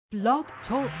Blog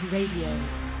Talk Radio.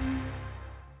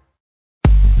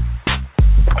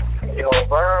 Yo,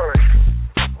 Bird.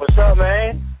 What's up,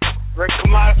 man? Rick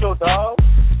Camacho, dog.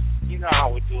 You know how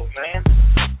we do it, man.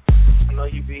 I know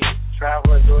you be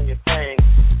traveling, doing your thing.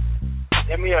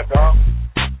 Hit me up, dog.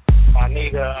 I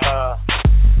need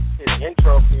an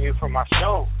intro from you for my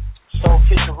show, Soul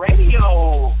Kitchen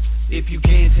Radio. If you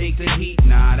can't take the heat,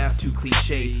 nah, that's too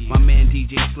cliche. My man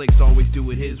DJ Slicks always do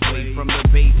it his way. From the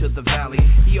Bay to the Valley,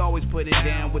 he always put it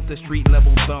down with the street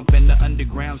level thump and the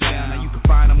underground sound. Now you can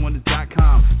find him on the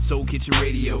 .com, Soul Kitchen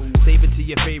Radio. Save it to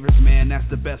your favorites, man, that's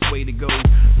the best way to go.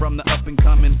 From the up and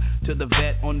coming to the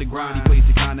vet on the grind, he plays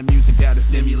the kind of music that'll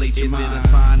stimulate your mind. Is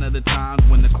it a sign of the times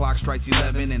when the clock strikes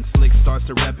 11 and Slick starts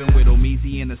to reppin' with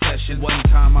Omizi in the session? One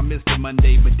time I missed it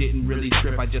Monday, but didn't really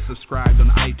trip. I just subscribed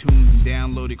on iTunes and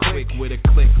downloaded quick with a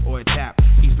click or a tap.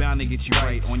 He's bound to get you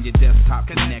right on your desktop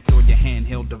connect or your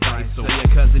handheld device. So tell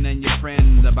your cousin and your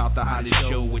friend about the hottest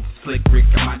show with Slick Rick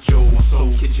Camacho on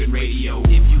Soul Kitchen Radio.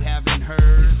 If you haven't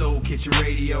heard Soul Kitchen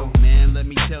Radio, man, let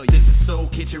me tell you, this is Soul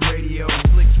Kitchen Radio.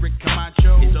 Slick Rick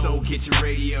Camacho, it's Soul Kitchen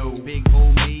Radio. Big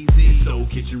old Mazy, Soul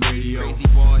Kitchen Radio. Crazy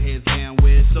ball heads down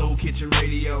with Soul Kitchen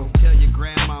Radio. Tell your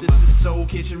grandmama, this is Soul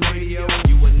Kitchen Radio.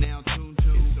 You are now tuned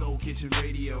to Soul Kitchen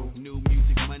Radio. New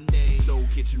music Monday, Soul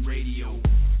Kitchen Radio.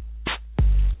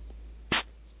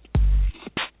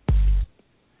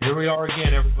 Here we are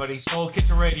again, everybody. Soul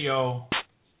Kitchen Radio.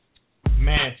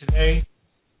 Man, today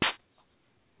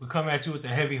we come at you with a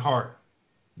heavy heart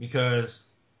because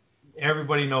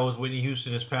everybody knows Whitney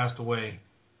Houston has passed away.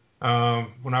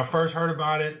 When I first heard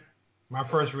about it, my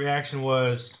first reaction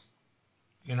was,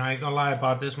 and I ain't gonna lie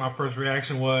about this, my first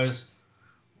reaction was,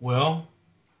 well,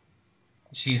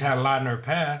 she's had a lot in her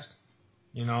past,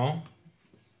 you know.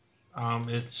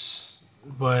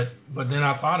 But then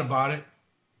I thought about it,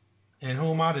 and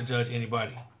who am I to judge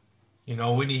anybody? You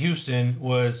know, Whitney Houston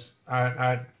was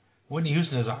Whitney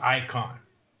Houston is an icon.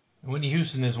 Whitney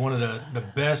Houston is one of the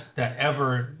best that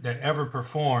ever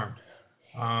performed.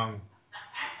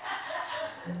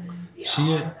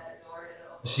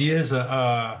 She is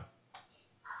a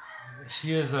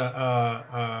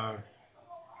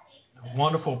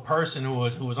wonderful person who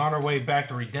was on her way back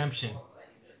to redemption,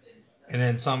 and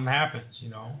then something happens. You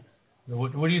know,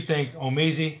 what do you think,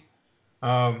 Omizi?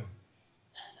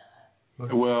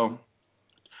 Well,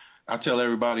 I tell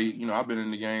everybody, you know, I've been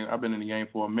in the game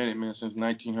for a minute, man, since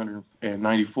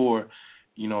 1994.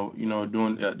 You know,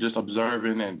 doing just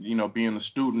observing and being a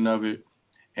student of it,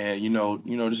 and you know,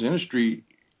 this industry.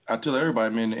 I tell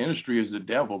everybody, man, the industry is the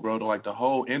devil, bro. Like the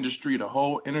whole industry, the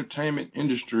whole entertainment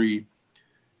industry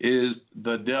is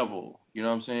the devil. You know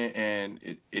what I'm saying? And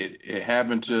it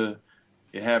happened to.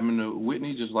 It happened to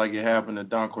Whitney just like it happened to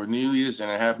Don Cornelius, and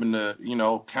it happened to,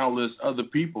 countless other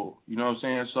people. You know what I'm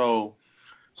saying? So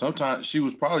sometimes she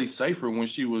was probably safer when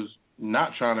she was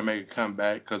not trying to make a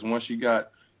comeback, because once she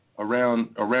got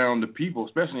around the people,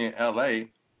 especially in L.A.,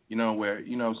 where,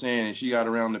 you know what I'm saying, and she got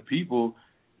around the people,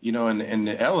 and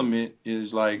the element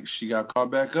is like she got caught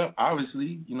back up.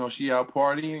 Obviously, she out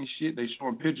partying and shit. They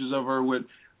showing pictures of her with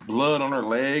blood on her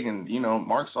leg and,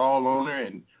 marks all on her,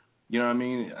 and you know what I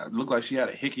mean? It looked like she had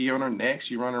a hickey on her neck.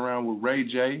 She running around with Ray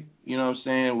J, you know what I'm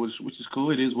saying, which is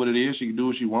cool. It is what it is. She can do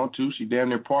what she want to. She damn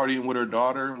near partying with her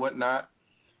daughter and whatnot.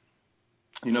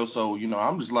 So,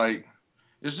 I'm just like,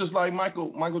 it's just like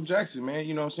Michael Jackson, man.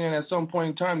 You know what I'm saying? At some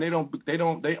point in time, they aren't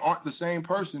the same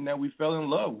person that we fell in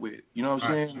love with. You know what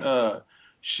I'm saying?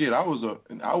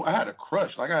 I had a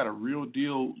crush. Like I had a real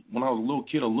deal when I was a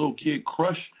little kid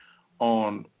crush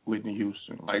on Whitney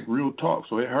Houston, like real talk.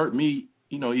 So it hurt me,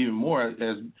 even more as,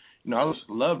 I just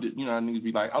loved it. I need to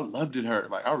be like, I loved it her.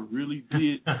 Like, I really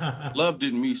did loved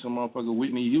it me some motherfucker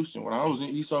Whitney Houston. When I was in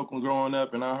East Oakland growing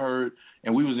up and I heard,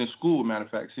 and we was in school, matter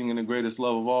of fact, singing The Greatest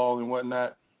Love of All and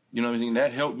whatnot, you know what I mean?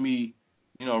 That helped me,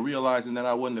 realizing that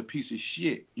I wasn't a piece of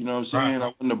shit. You know what I'm saying? Right. I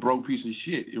wasn't a broke piece of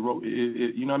shit. You know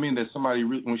what I mean? That somebody,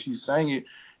 when she sang it,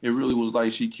 it really was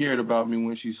like she cared about me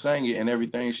when she sang it, and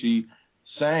everything she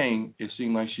sang, it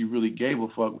seemed like she really gave a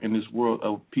fuck in this world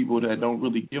of people that don't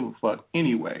really give a fuck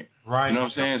anyway. Right. You know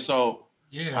what I'm saying? So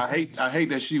yeah, I hate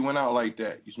that she went out like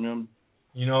that. You smell me?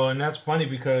 And that's funny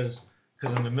because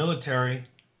in the military,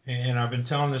 and I've been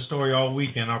telling this story all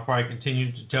weekend. I'll probably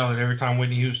continue to tell it every time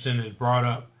Whitney Houston is brought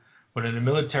up. But in the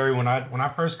military, when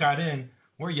I first got in,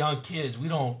 we're young kids.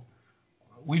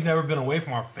 We've never been away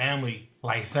from our family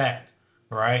like that.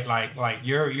 Right, like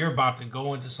you're about to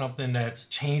go into something that's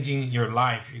changing your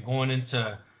life. You're going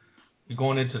into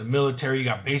the military. You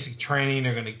got basic training.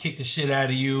 They're gonna kick the shit out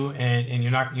of you, and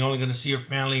you're only gonna see your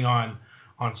family on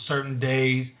certain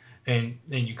days, and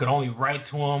you could only write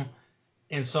to them.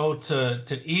 And so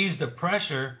to ease the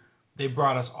pressure, they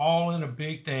brought us all in a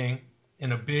big thing,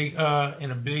 in a big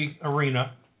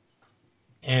arena,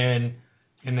 and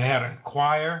they had a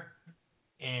choir,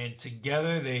 and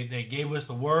together they gave us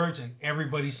the words, and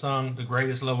everybody sung "The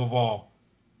Greatest Love of All"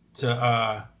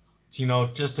 to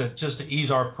just to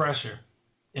ease our pressure,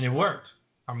 and it worked.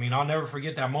 I mean, I'll never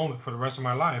forget that moment for the rest of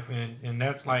my life, and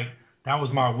that was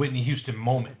my Whitney Houston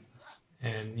moment,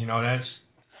 and that's.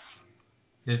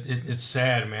 It's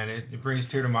sad, man. It brings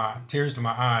tears to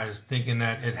my eyes thinking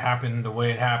that it happened the way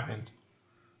it happened.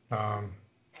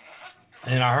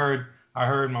 And I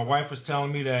heard my wife was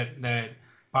telling me that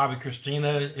Bobbi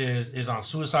Kristina is on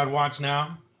suicide watch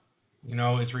now.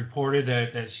 It's reported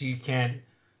that she's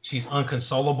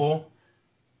unconsolable.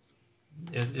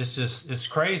 It's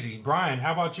crazy. Brian,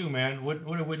 how about you, man? What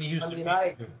did Whitney Houston do?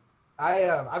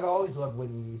 I've always loved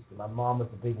Whitney Houston. My mom was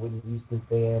a big Whitney Houston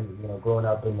fan. Growing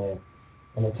up in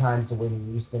the times of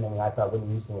Whitney Houston, I thought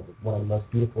Whitney Houston was one of the most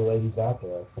beautiful ladies out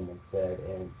there, as someone said.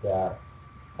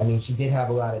 And she did have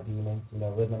a lot of demons.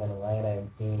 Living in Atlanta and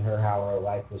seeing how her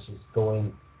life was just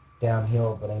going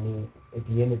downhill. But at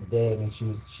the end of the day, she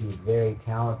was very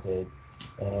talented,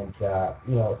 and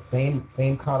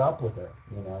fame caught up with her.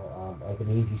 Like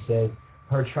Easy says,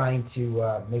 her trying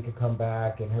to make a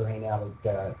comeback and her hanging out with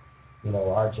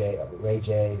Ray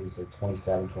J, who's like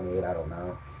 27, 28, I don't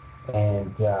know,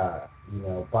 and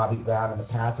Bobby Brown in the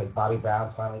past, like Bobby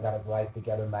Brown finally got his life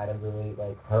together, might have really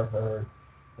hurt her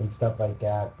and stuff like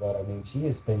that. But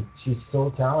she's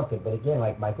so talented. But again,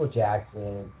 like Michael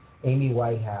Jackson, Amy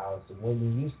Whitehouse, and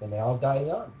Whitney Houston, they all die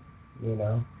young.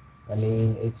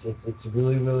 It's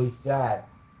really, really sad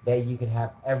that you can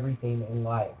have everything in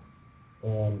life,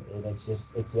 and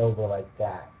it's over like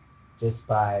that. Just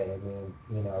by,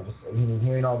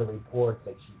 hearing all the reports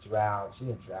that she drowned. She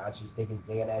didn't drown. She's taking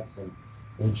Xanax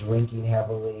and drinking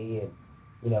heavily, and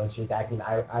she was acting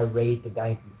irate the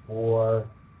night before,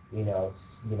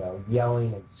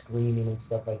 yelling and screaming and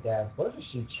stuff like that. Supposedly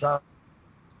she tried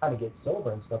to get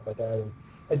sober and stuff like that. And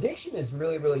addiction is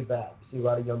really, really bad. You see a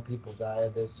lot of young people die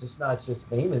of this. Just not just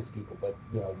famous people, but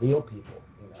real people.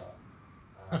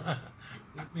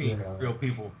 Real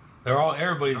people.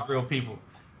 Everybody's real people.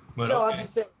 But I'm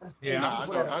just saying. Yeah,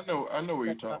 I know what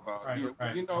you're talking about. Right.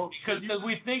 Because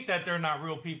we think that they're not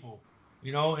real people,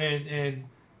 and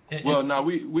well, now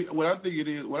what I think it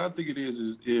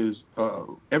is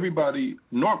everybody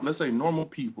let's say normal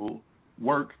people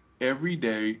work every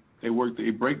day. They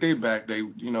break their back. They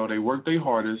work their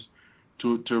hardest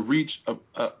to reach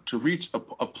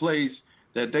a place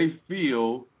that they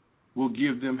feel will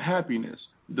give them happiness.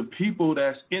 The people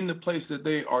that's in the place that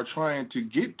they are trying to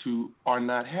get to are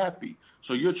not happy.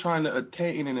 So you're trying to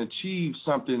attain and achieve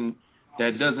something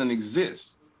that doesn't exist.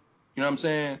 You know what I'm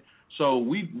saying? So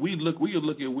we look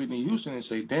at Whitney Houston and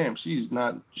say, damn, she's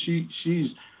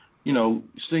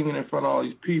singing in front of all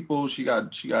these people. She got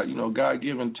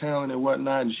God-given talent and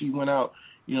whatnot, and she went out,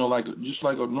 just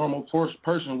like a normal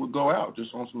person would go out,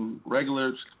 just on some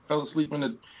regular, fell asleep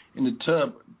in the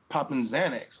tub popping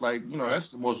Xanax. That's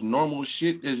the most normal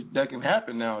shit that can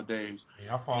happen nowadays. Yeah,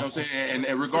 you know what I'm saying?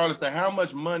 And regardless of how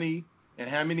much money and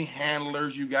how many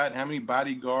handlers you got, and how many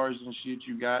bodyguards and shit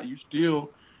you got, you still,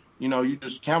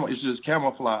 it's just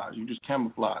camouflage. You just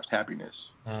camouflage happiness.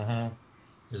 Mm-hmm.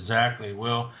 Exactly.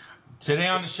 Well, today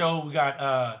on the show we got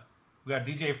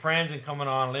DJ Franzen coming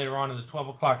on later on in the 12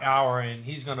 o'clock hour, and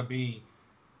he's going to be,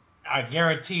 I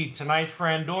guarantee, tonight's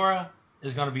Frandora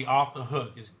is going to be off the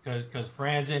hook, because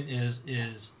Franzen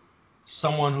is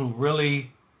someone who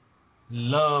really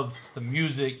loves the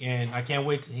music, and I can't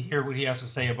wait to hear what he has to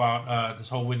say about this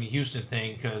whole Whitney Houston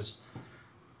thing, because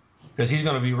he's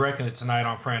going to be wrecking it tonight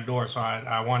on Frandora, so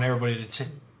I want everybody to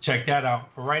check that out.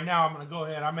 For right now, I'm going to go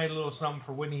ahead. I made a little something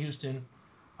for Whitney Houston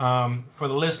for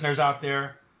the listeners out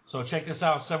there. So check this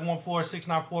out,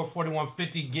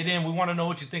 714-694-4150. Get in. We want to know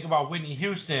what you think about Whitney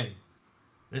Houston.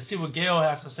 Let's see what Gail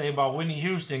has to say about Whitney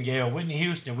Houston, Gail. Whitney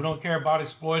Houston, we don't care about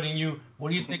exploiting you. What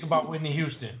do you think about Whitney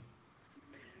Houston?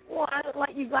 Well,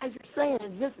 like you guys are saying,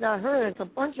 it's just not her. It's a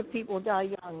bunch of people die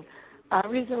young.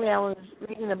 Recently I was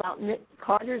reading about Nick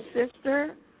Carter's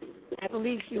sister. I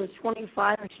believe she was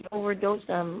 25 and she overdosed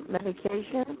on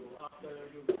medication.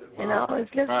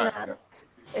 It's just not.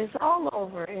 It's all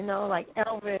over, like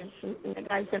Elvis, and the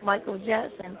guy said Michael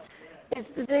Jackson.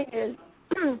 The thing is,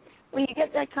 when you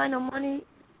get that kind of money,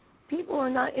 people are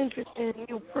not interested in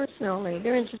you personally.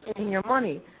 They're interested in your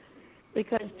money,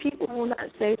 because people will not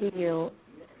say to you,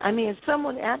 if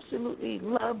someone absolutely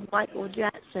loved Michael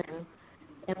Jackson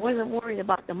and wasn't worried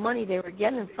about the money they were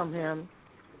getting from him,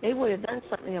 they would have done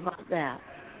something about that,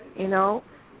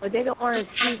 But they don't want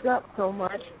to speak up so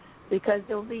much because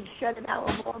they'll be shut out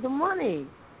of all the money.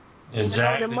 Exactly. You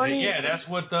know, the money, that's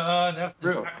what that's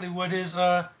exactly what his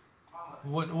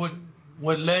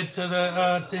what led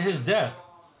to his death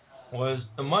was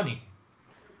the money.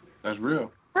 That's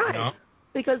real. Right. You know?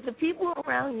 Because the people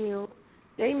around you,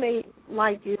 they may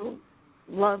like you,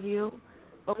 love you,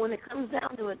 but when it comes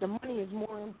down to it, the money is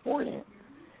more important.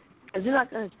 Because they're not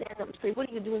going to stand up and say, what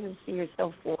are you doing this to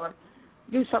yourself for?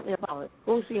 Do something about it.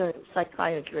 Go see a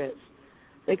psychiatrist.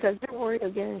 Because they're worried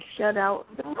of getting shut out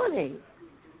of the money.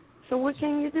 So what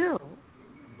can you do?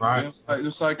 Right.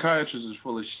 The psychiatrist is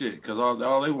full of shit because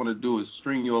all they want to do is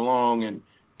string you along and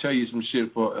tell you some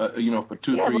shit for for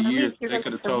 2-3 years. They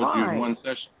could have told you in one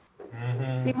session.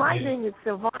 Mm-hmm. See, my thing is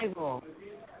survival.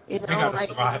 You know, gotta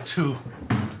survive too.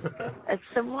 It's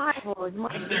survival is my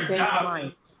That's their thing job. in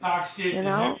life. Talk shit You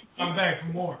know? and come back for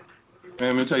more.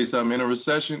 Man, let me tell you something. In a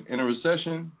recession,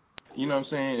 you know what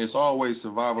I'm saying? It's always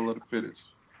survival of the fittest.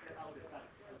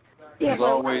 Yeah, It's but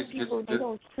always, a lot of people they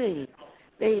don't see.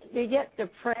 They get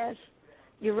depressed.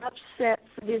 You're upset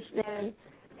for this, that,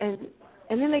 and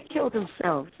then they kill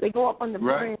themselves. They go up on the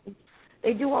Right. brand.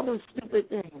 They do all those stupid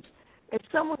things. If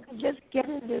someone could just get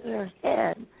into their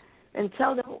head and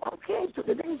tell them, okay, so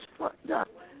the day's fucked up,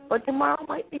 but tomorrow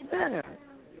might be better.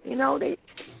 You know, they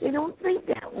don't think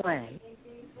that way.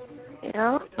 You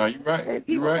know? No, you're right. And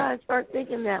people You're right. gotta start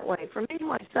thinking that way. For me,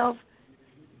 myself,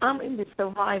 I'm into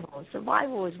survival.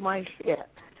 Survival is my shit.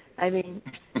 I mean,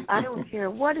 I don't care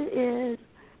what it is.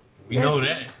 We know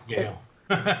that, Gail.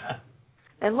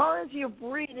 As long as you're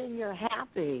breathing, you're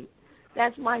happy.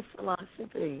 That's my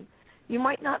philosophy. You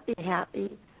might not be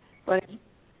happy, but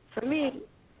for me,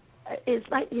 it's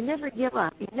like you never give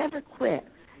up. You never quit.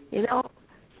 You know,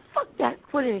 fuck that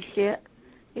quitting shit.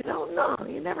 You know, no,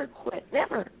 you never quit.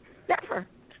 Never. Never.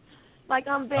 Like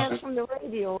I'm banned from the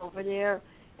radio over there,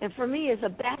 and for me, it's a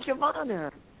badge of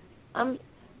honor.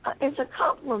 It's a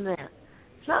compliment.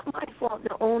 It's not my fault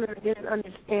the owner didn't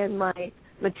understand my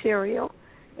material.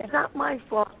 It's not my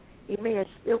fault he made a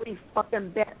silly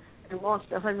fucking bet and lost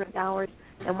 $100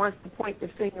 and wants to point the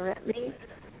finger at me.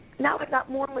 Now I got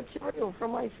more material for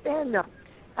my stand-up.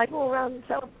 I go around and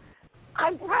tell,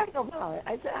 I brag about it.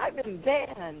 I say, I've been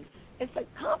banned. It's a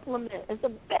compliment. It's a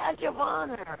badge of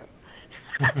honor.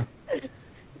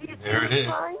 There it is.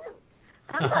 Crying?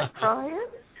 I'm not crying.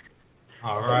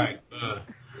 All right, good.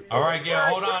 All right, Gail,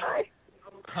 hold on.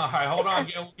 All right, hold on,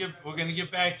 Gail. We're gonna get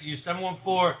back to you.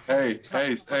 714.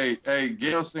 Hey,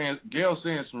 Gail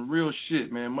saying some real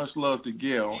shit, man. Much love to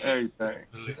Gail on everything.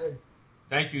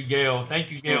 Thank you, Gail.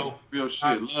 Real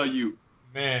shit. Love you.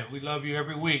 Man, we love you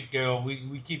every week, Gail.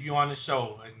 We keep you on the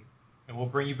show, and we'll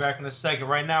bring you back in a second.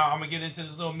 Right now, I'm gonna get into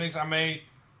this little mix I made.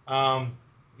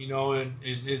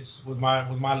 It's with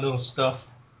my little stuff.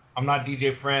 I'm not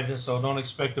DJ Franzen, so don't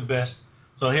expect the best.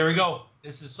 So here we go.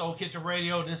 This is Soul Kitchen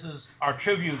Radio. This is our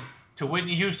tribute to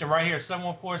Whitney Houston right here,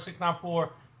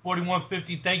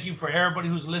 714-694-4150. Thank you for everybody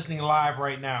who's listening live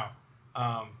right now.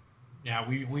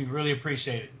 We really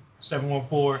appreciate it.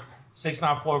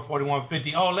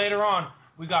 714-694-4150. Oh, later on,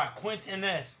 we got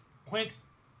Quintessence,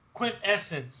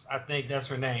 I think that's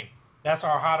her name. That's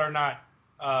our Hot or Not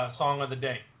song of the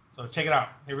day. So check it out.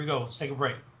 Here we go. Let's take a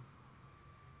break.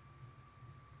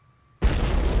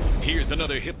 Here's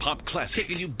another hip-hop classic,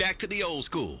 taking you back to the old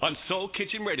school on Soul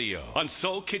Kitchen Radio.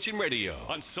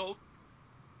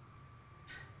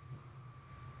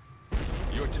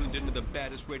 You're tuned into the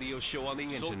baddest radio show on the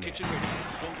internet. Soul Kitchen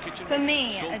Radio. For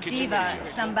me, a diva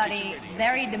is somebody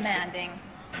very demanding,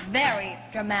 very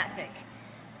dramatic,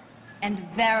 and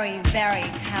very, very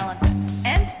talented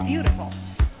and beautiful.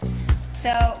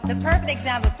 So the perfect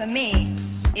example for me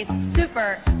is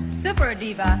super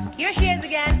diva. Here she is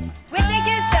again, Whitney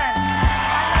Houston.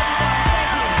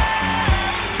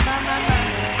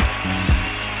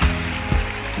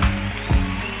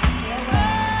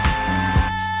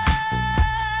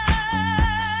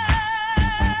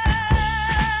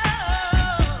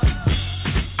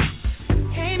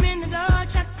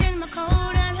 Oh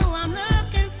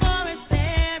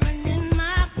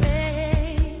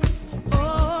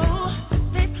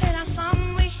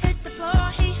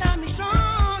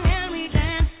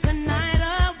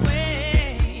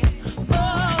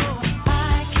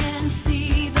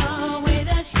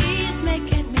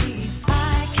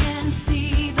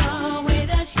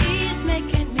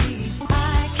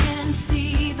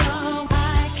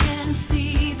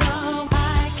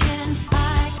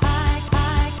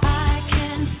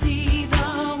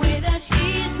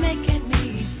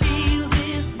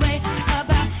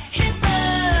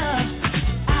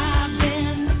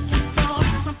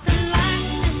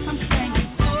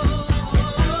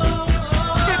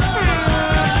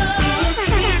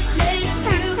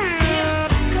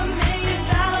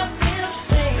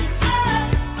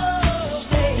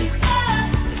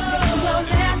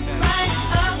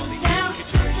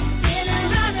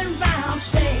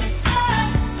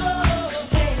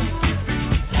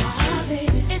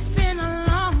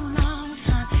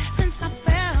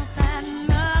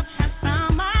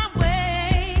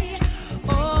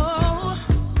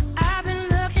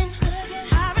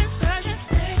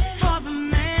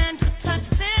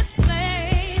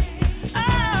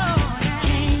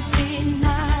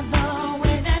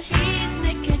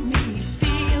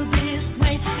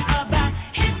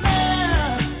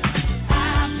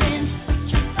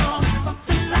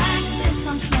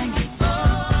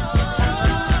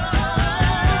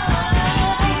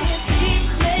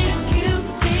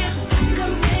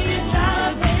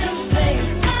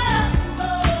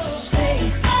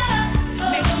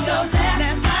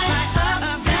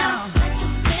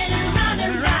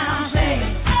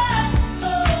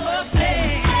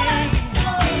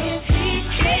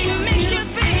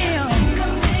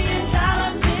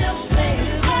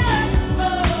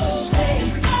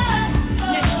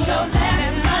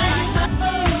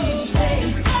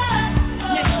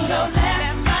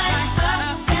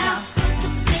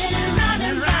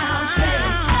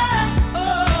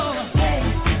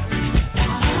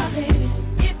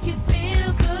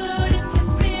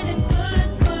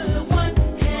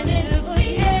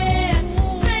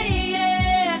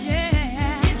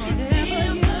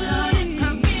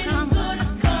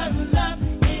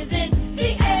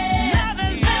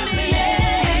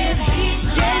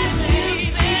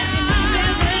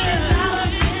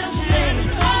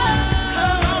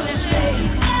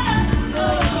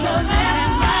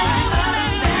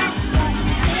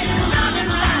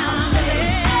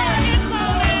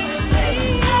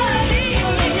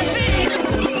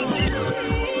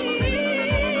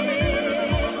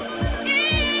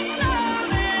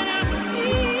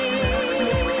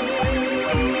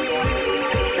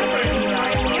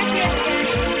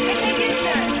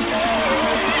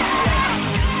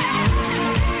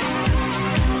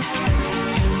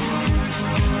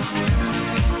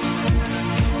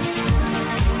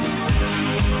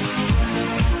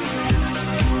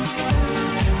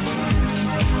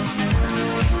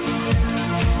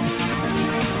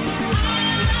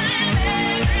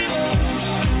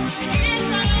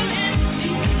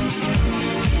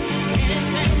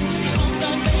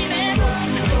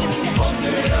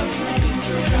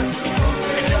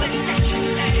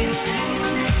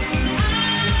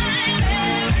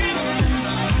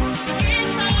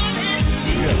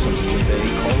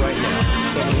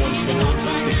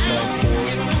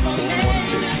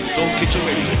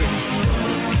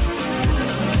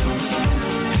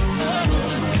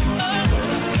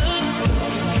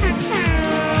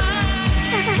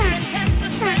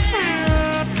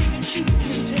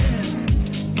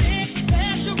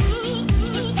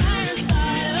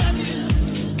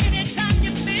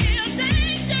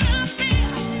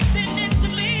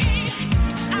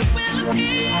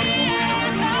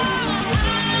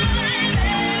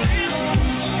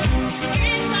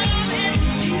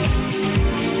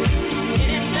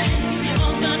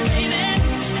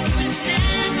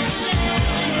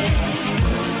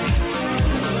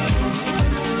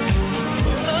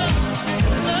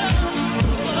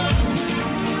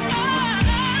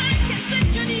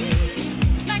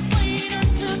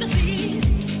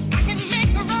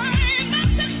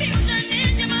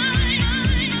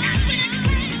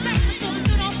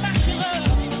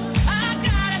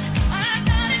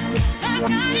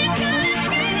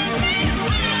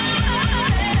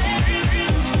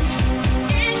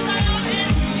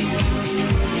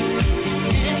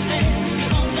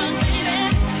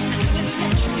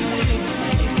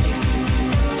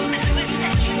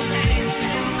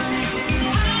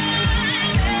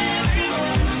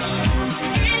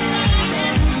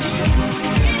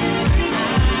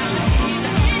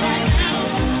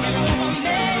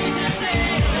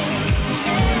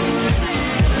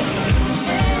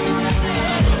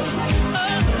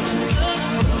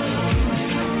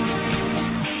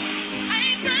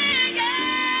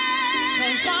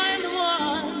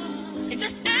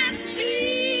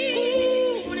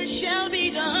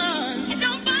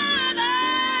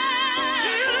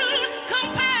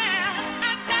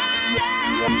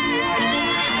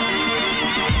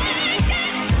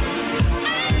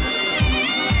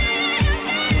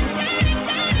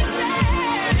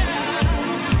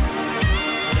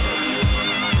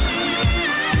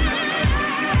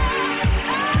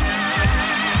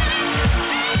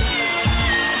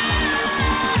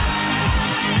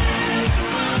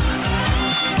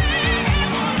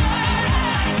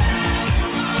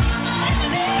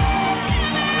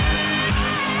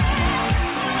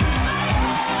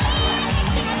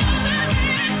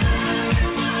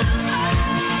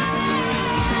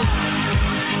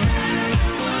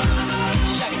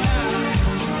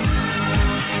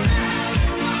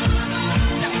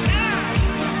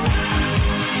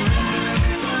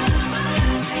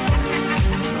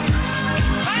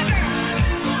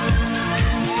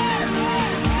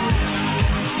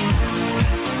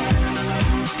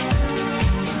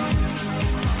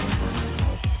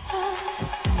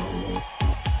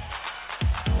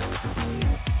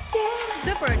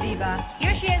diva.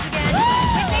 Here she is again,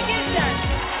 Whitney Houston.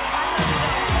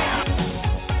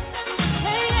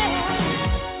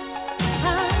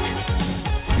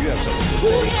 You have something to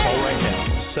say, call right now.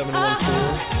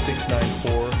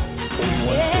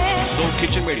 714-694-4160. Soul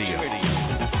Kitchen Radio.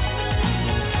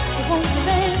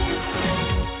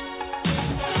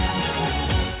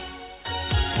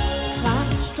 Clock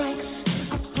strikes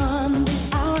upon the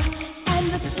hour and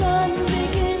the sun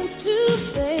begins to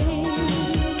fade.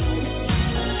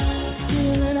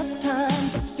 Still enough time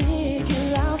to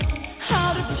figure out how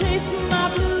to chase my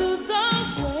blues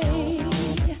away.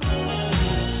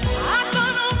 I've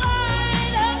gone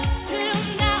right up till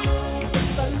now.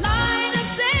 It's the light of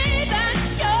day that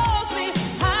shows me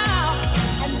how.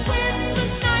 And when the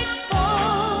night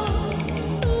falls,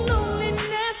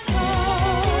 loneliness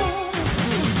falls.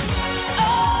 Oh, I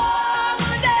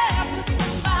wanna dance with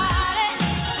somebody.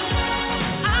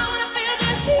 I wanna feel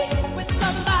the heat with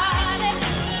somebody.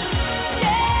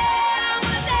 Yeah, I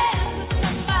wanna dance with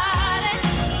somebody.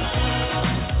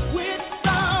 With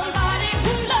somebody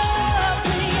who loves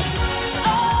me. Oh,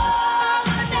 I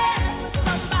wanna dance with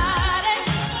somebody.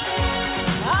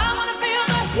 I wanna feel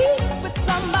the heat with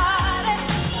somebody.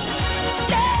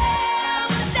 Yeah, I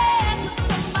wanna dance with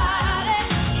somebody.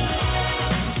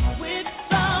 With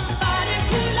somebody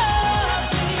who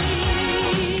loves me.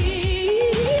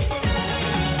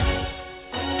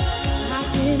 I've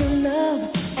been in love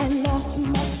and lost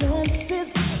my senses,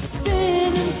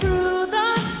 spinning through the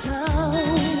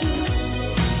town.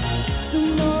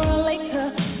 Sooner or later,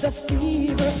 the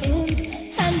fever ends,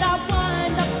 and I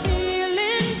wind up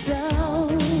feeling down.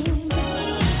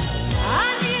 I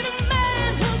need a man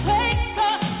who takes a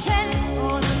chance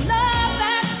on a love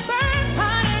that burns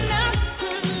hot enough to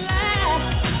last.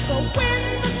 So when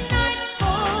the night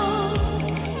falls,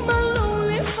 my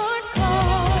lonely heart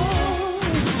calls.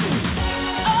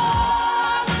 Oh, I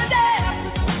wanna dance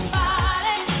with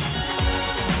somebody.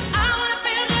 I wanna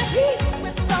feel the heat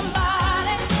with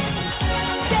somebody.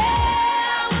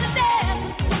 Yeah, I wanna dance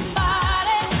with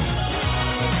somebody.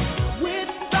 With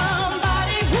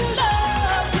somebody who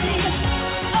loves me.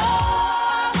 Oh,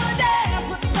 I wanna dance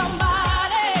with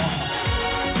somebody.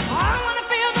 I wanna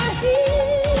feel the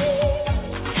heat.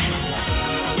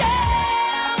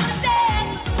 Yeah, I wanna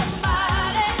dance with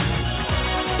somebody.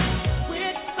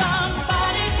 With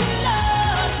somebody who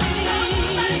loves me.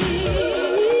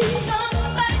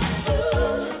 Somebody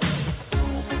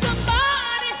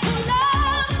who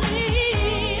loves me.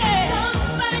 Yeah.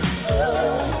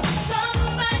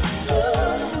 Somebody who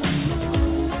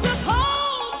to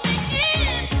hold me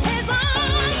in his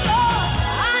arms. Oh, I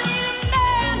need a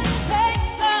man who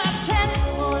takes a chance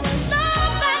on a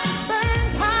love that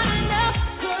burns hot enough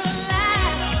to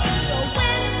last. So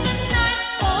when the night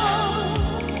falls,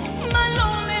 my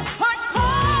lonely heart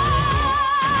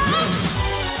calls.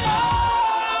 Oh,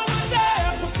 I wanna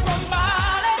dance with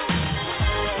somebody.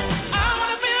 I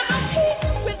wanna feel the heat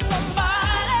with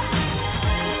somebody.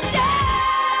 Yeah, I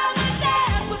wanna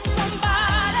dance with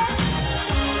somebody.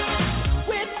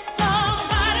 With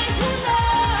somebody who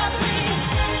loves me.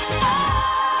 Oh, I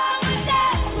wanna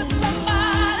dance with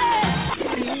somebody.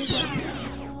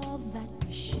 All that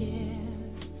we share.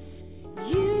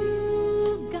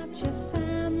 You've got your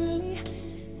family,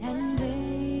 and they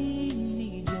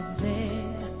need you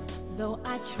there. Though I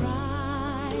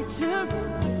try to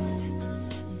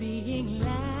resist being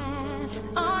last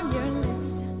on your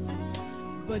list,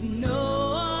 but no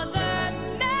other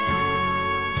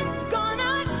man's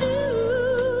gonna do.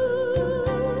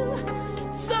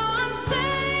 So I'm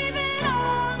saving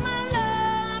all my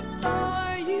love for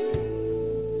you.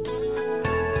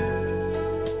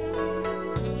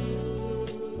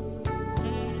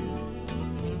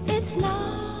 It's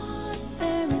not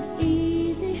very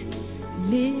easy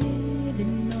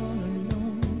living all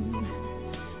alone.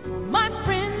 My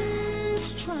friends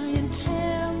try and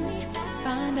tell me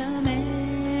find a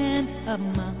man of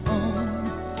my own,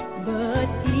 but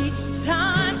each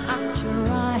time I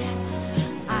try,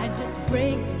 I just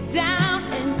break down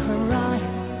and cry,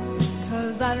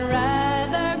 'cause I'd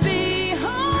rather be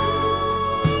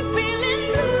home feeling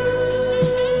blue.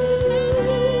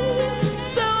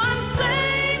 So I'm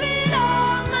saving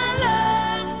all my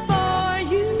love for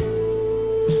you.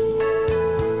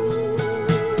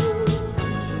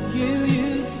 You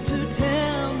used to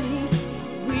tell me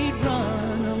we'd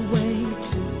run away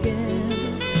together.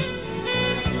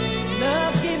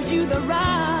 Love gives you the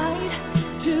right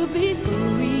to be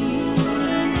free.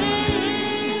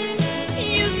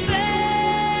 You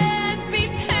said be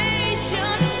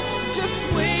patient, just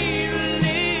wait a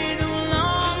little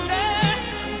longer.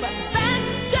 But that's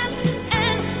just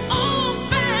an old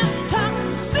fashioned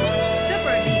conceit.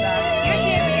 Super diva.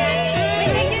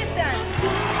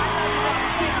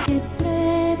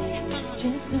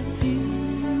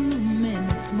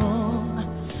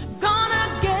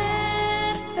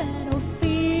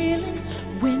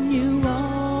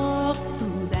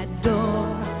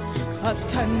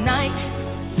 Tonight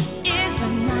is a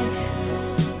night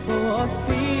for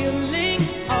feeling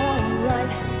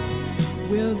alright.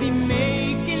 We'll be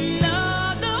making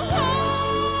love the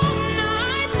whole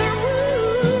night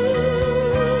through.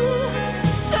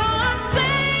 So I'm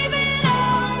saving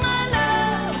all my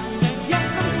love. Yes,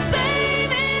 I'm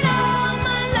saving all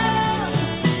my love.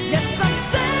 Yes, I'm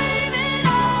saving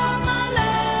all my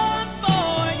love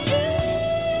for you.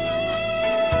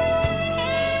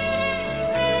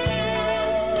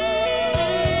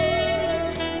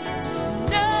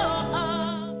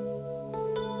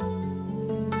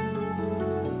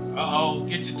 Uh-oh,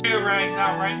 get your tear rags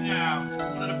out right now.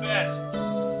 One of the best.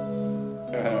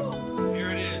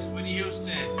 Here it is, Whitney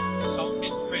Houston. Soul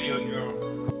Kitchen Radio, girl.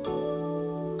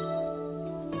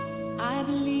 I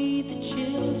believe the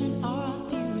children are our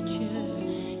future.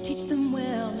 Teach them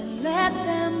well and let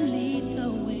them lead the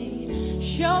way.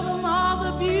 Show them all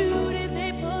the beauty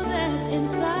they possess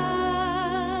inside.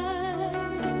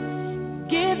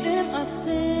 Give them a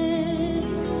sense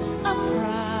of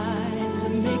pride to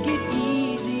make it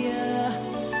easier.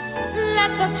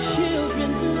 Let the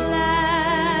children's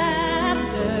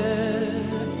laughter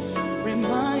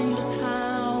remind us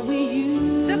how we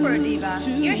used Super Diva.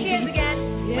 to Here she is be. again.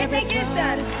 Whitney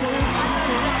Houston.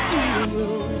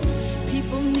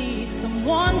 People need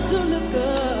someone to look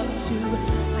up to.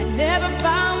 I never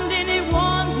found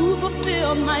anyone who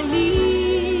fulfilled my needs.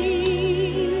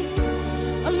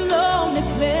 A lonely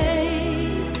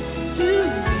place to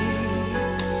be,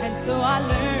 and so I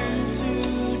learned to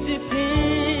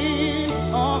depend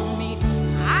on me.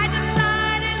 I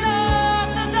decided long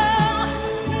ago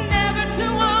never to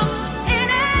walk in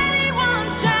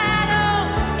anyone's shadow.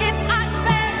 If I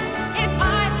fail, if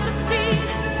I succeed,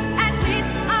 at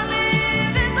least I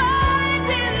live as I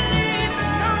believe.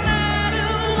 No matter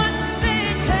what they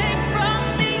take from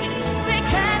me, they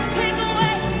can't take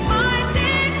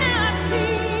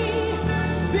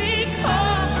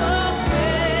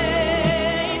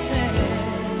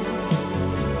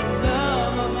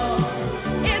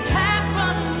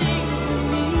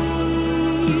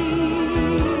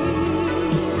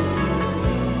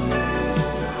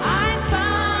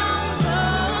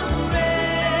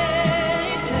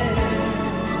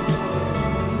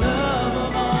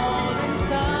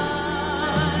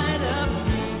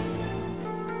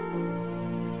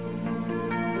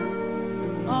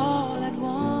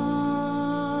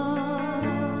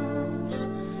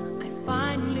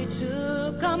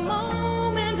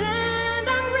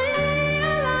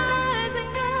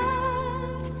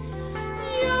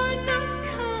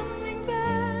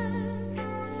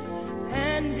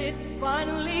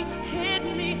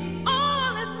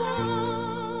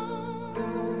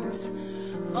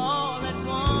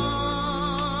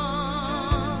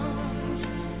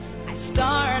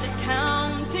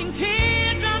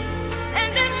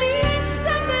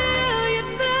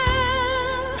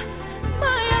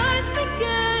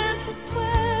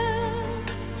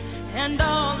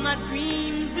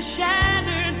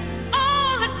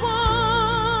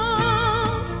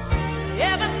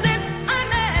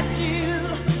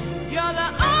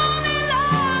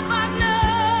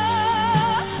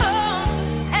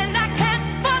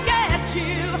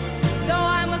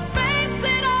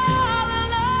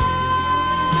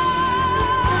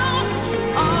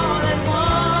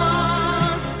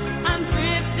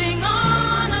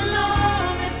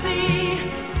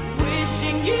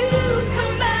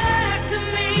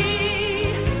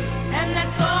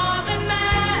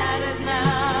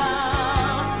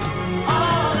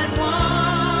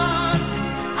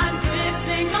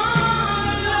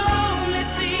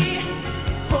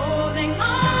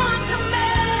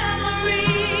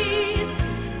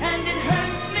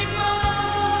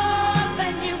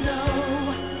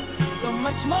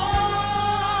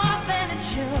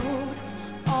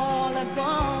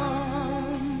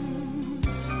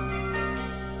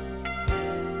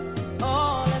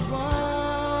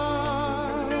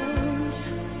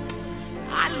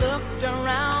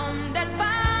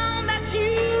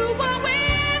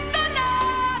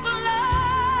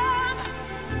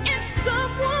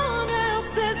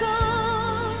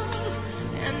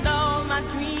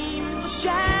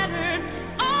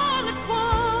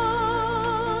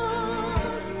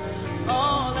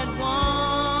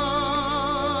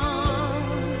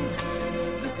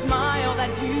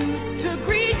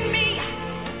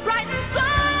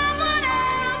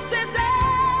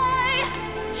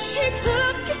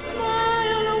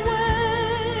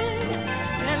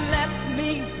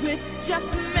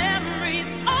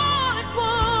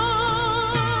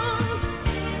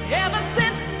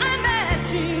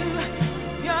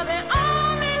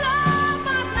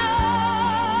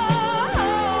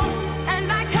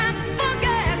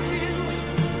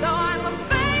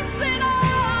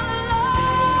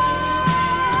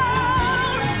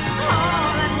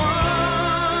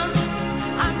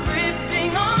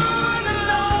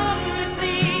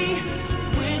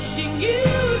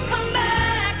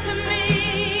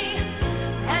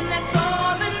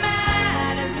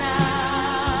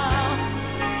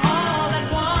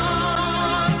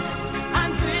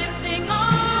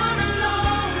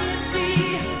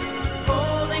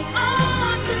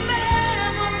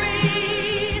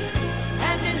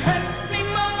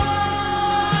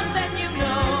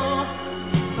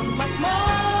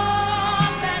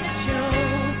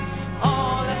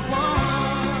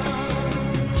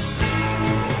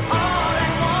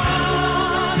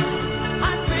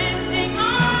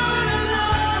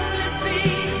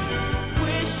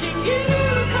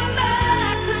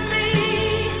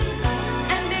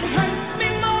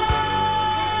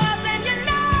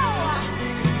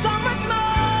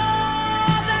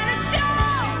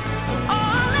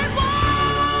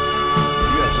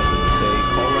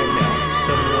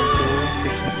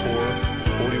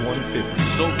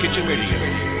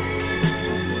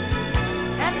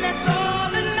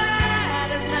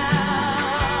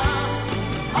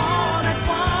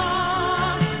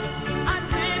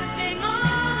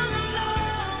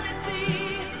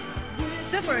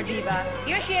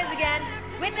again,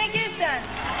 Whitney Houston.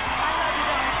 I love you,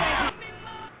 darling. Thank you.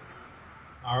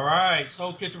 All right,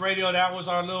 Soul Kitchen Radio. That was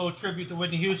our little tribute to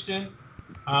Whitney Houston.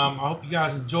 I hope you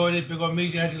guys enjoyed it. Big old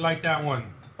Meezy, how'd you like that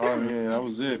one? Oh yeah, that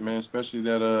was it, man. Especially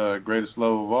that Greatest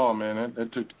Love of All, man.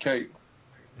 That took the cake.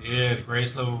 Yeah, the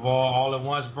Greatest Love of All at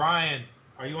once. Brian,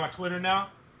 are you on Twitter now?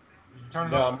 Turn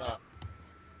it on. I'm not. I'm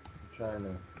trying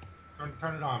to.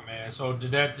 Turn it on, man. So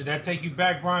did that take you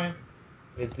back, Brian?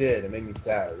 It did. It made me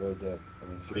sad. It really did. I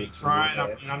mean, Are you trying?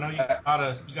 I know you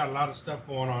got a lot of stuff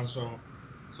going on, so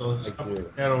stuff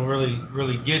that'll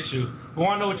really get you. We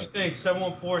want to know what you think.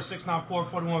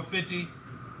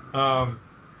 714-694-4150.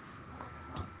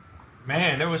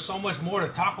 Man, there was so much more to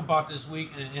talk about this week,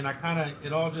 and I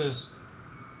it all just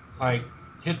like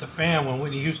hit the fan when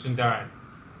Whitney Houston died.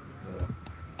 Yeah.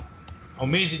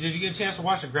 Omizi, did you get a chance to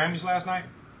watch the Grammys last night?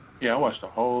 Yeah, I watched the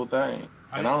whole thing,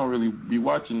 and I don't really be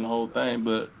watching the whole thing,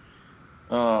 but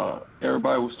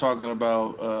everybody was talking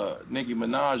about Nicki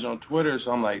Minaj on Twitter,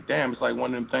 so I'm like, damn, it's like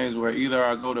one of them things where either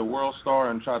I go to World Star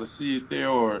and try to see it there,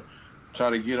 or try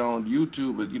to get on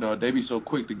YouTube, but they be so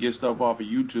quick to get stuff off of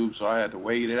YouTube, so I had to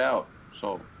wait it out.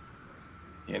 So,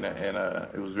 and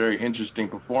it was a very interesting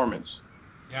performance.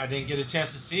 Yeah, I didn't get a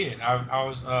chance to see it. I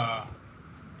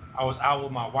was out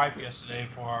with my wife yesterday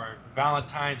for our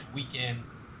Valentine's weekend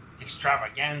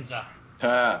extravaganza.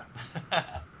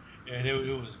 And it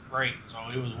was great, so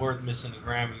it was worth missing the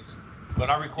Grammys. But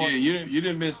I recorded. Yeah, you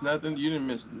didn't miss nothing. You didn't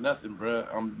miss nothing, bro.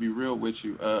 I'm gonna be real with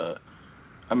you.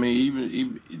 I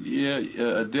mean,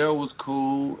 Adele was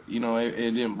cool. It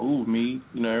didn't move me.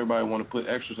 Everybody want to put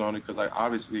extras on it because, like,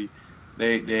 obviously,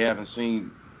 they haven't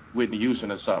seen Whitney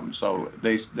Houston or something. So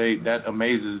they that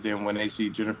amazes them when they see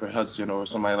Jennifer Hudson or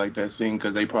somebody like that sing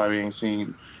because they probably ain't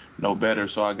seen no better.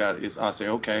 So I say,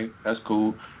 okay, that's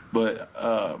cool. But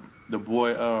the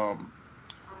boy,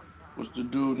 what's the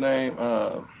dude name?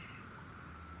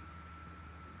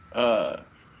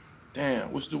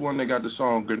 Damn, what's the one that got the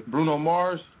song? Bruno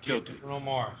Mars killed it. Bruno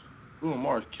Mars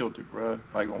killed it, bro.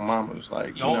 Like on Mamas,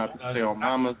 like say on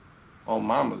Mamas.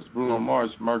 Bruno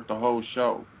Mars murked the whole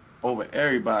show over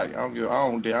everybody. I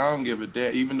don't give a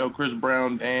damn. Even though Chris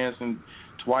Brown danced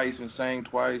twice and sang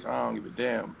twice, I don't give a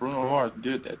damn. Bruno Mars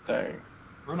did that thing.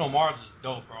 Bruno Mars is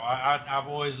dope, bro. I've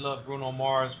always loved Bruno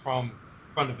Mars from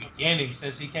the beginning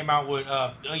since he came out with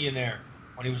Billionaire.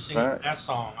 When he was singing that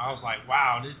song, I was like,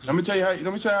 "Wow, this." Let me tell you how you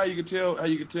can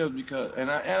tell. Because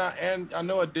I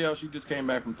know Adele. She just came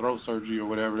back from throat surgery or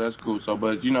whatever. That's cool. So,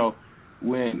 but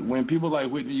when people like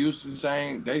Whitney Houston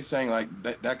they sang like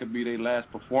that could be their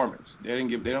last performance. They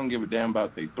don't give a damn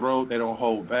about their throat. They don't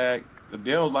hold back.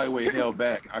 Adele's lightweight held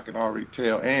back. I can already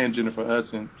tell. And Jennifer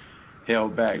Hudson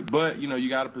held back. But you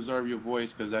got to preserve your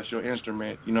voice because that's your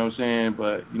instrument. You know what I'm saying?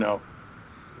 But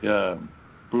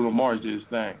Bruno Mars did his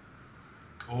thing.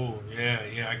 Cool,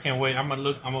 yeah, I can't wait. I'm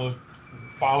gonna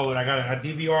follow it. I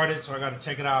DVR'd it, so I gotta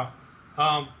check it out.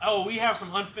 We have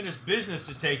some unfinished business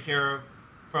to take care of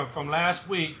from last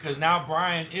week because now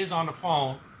Brian is on the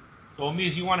phone. So,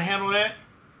 Omizi, you want to handle that?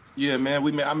 Yeah, man.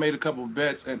 I made a couple of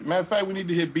bets, and matter of fact, we need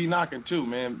to hit B Knockin' too,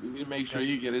 man. We need to make sure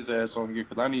he get his ass on here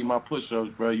because I need my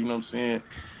push-ups, bro. You know what I'm saying?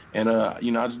 And I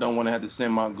just don't want to have to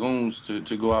send my goons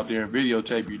to go out there and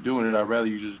videotape you doing it. I'd rather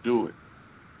you just do it.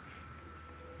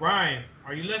 Brian,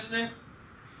 are you listening?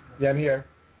 Yeah, I'm here.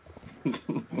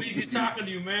 Omizi talking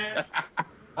to you, man.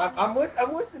 I'm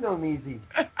listening, Omizi.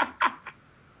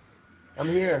 I'm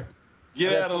here.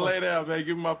 Get out and lay down, man.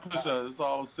 Give me my push-ups. That's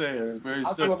all I'm saying. Very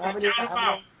simple.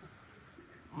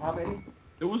 How many?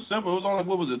 It was simple. It was only,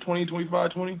 what was it, 20,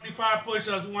 25, 20? 25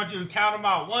 push-ups. We want you to count them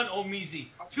out. 1 Omizi,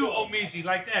 2 Omizi,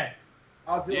 like that.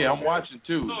 I'll do it. I'm watching,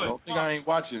 too. Don't think I ain't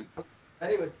watching.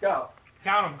 Ready, let's go.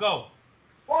 Count them, go.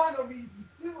 1 Omizi,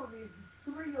 2 Omizi,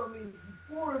 3 Omizi,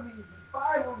 4 Omizi,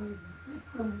 5 Omizi, 6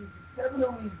 Omizi, 7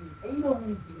 Omizi, 8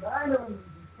 Omizi, 9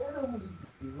 Omizi, 10 Omizi,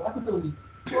 11 Omizi,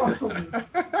 12 Omizi,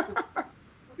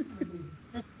 15.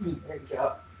 There you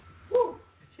go. Woo!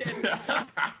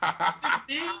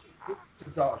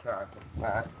 It's all time.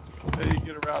 Then you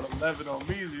get around 11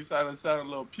 Omizi, you sound a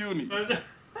little puny.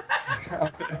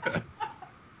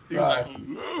 He was like,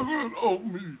 11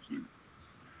 Omizi.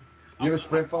 You have a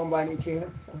sprint phone by any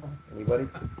chance? Anybody?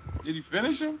 Did he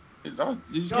finish him? Did he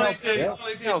count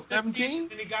 17?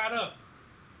 And he got up.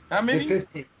 How many?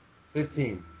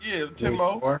 15. Yeah, 10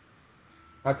 more.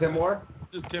 10 more?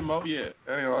 Just 10 more, yeah.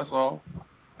 Anyway, that's all.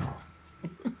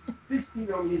 16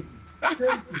 Omizi.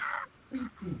 17,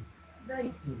 18,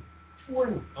 19,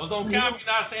 20. Those don't count if you're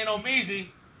not saying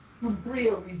Omizi. 23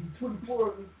 Omizi,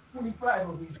 24 Omizi, 25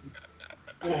 Omizi.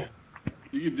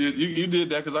 You did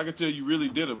that because I could tell you really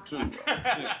did them too.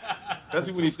 That's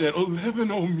when he said,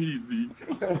 11 on me, Z.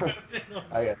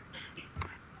 I got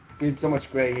so much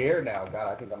gray hair now.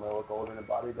 God, I think I'm gonna look older than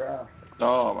Bobby Brown.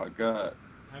 Oh my God.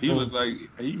 He looks like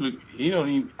he don't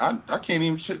even. I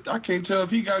can't tell if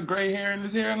he got gray hair in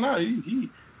his hair or not. He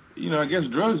I guess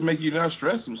drugs make you not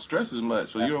stress as much,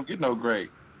 so you don't get no gray.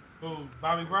 Who,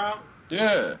 Bobby Brown?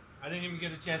 Yeah. I didn't even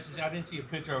get a chance to see. I didn't see a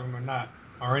picture of him or not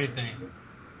or anything.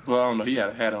 Well, I don't know. He had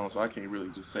a hat on, so I can't really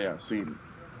just say I've seen him.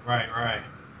 Right.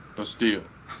 But still.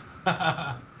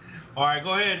 All right,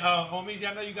 go ahead, homies.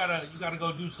 I know you gotta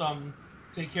go do something,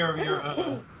 take care of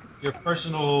your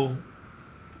personal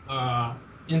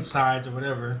insides or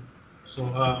whatever. So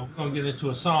we're gonna get into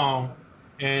a song,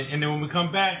 and then when we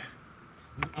come back,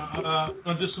 we're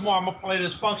gonna do some more. I'm gonna play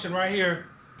this function right here,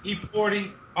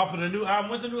 E40 off of the new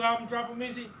album. When's the new album dropping,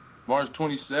 Meezy? March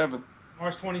 27th.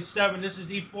 March 27th. This is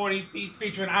E40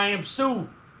 featuring I Am Sue.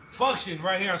 Function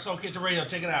right here on Soul Kitchen Radio.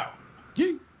 Check it out.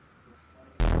 Yeah.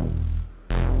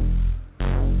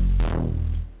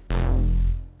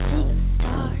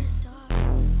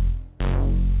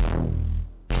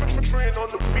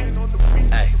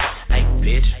 Hey,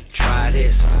 bitch, try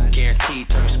this. Guaranteed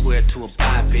turn square to a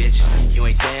buy, bitch. You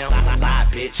ain't down, lie,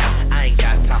 bitch. I ain't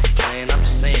got time for playing. I'm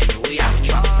just saying, we out here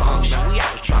trying to function. We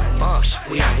out here trying to function.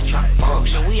 We out here trying to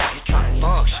function. We out here trying to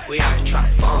function. We out here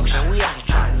trying to function. We out here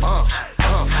trying to function.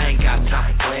 I ain't got time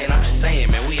for playing. I'm just saying,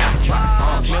 man, we out here trying to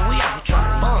function. We out here trying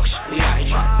to function. We out here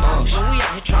trying to function. We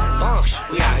out here trying to function.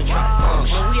 We out here trying to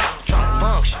function. We out here trying to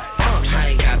function.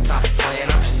 I ain't got time for playing.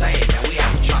 I'm just saying, man, we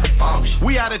out here trying to function.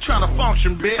 We out here trying to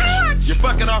function, bitch. You're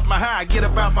fucking off my high, get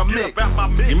about my mix.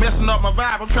 You're messing up my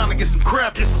vibe, I'm trying to get some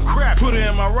crap. Put it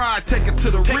in my ride, take it to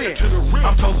the rim.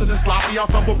 I'm toasted and sloppy, off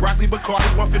of broccoli,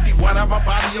 Bacardi, 151 out my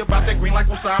body, about that green like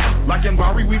wasabi. Like in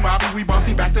Bari, we mobby, we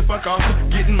bossy, back to fuck off.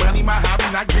 Getting money, my hobby,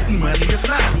 not getting money, it's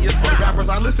not. The rappers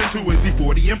I listen to is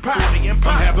E40 and Pop.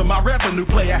 I'm having my revenue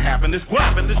player having this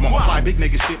guap. I'm on my fly big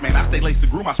nigga shit, man. I stay laced to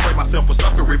groove, I spray myself with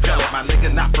sucker repellent. My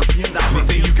nigga not perfume,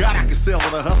 anything you got I can sell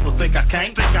with a hustler, think I can't.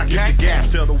 Get the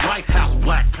gas, sell the White House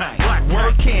black paint.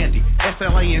 Word candy,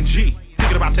 SLANG.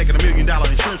 Thinking about taking $1 million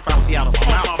insurance policy out of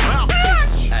my mouth.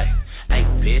 Hey,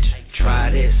 bitch, try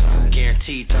this.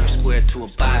 Guaranteed turn square to a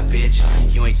buy, bitch.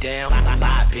 You ain't down,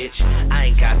 lie, bitch.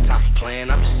 I ain't got time for playing.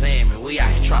 I'm just saying, man, we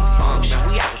out here trying to function.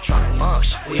 We out here trying to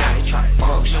function. We out here trying to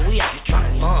function. We out here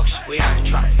trying to function. We out here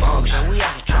trying to function. We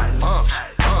out here trying to function.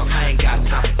 I ain't got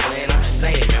time for playing. I'm just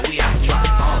saying, man, we out here trying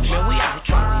to function. We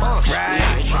out here trying to function. We out here trying to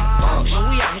function. We out here trying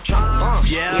to function. We out here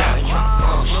trying to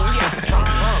function. We out here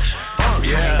trying to function. I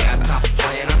ain't got time for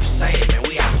playing. I'm just saying, man,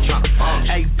 we out here trying to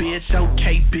function. Hey, bitch,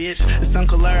 okay, bitch. It's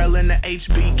Uncle Earl and the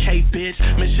HBK, bitch.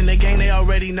 Mission the gang, they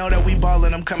already know that we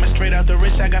ballin'. I'm coming straight out the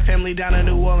rich. I got family down in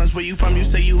New Orleans. Where you from? You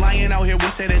say you lying out here.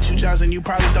 We say that you Johnson. You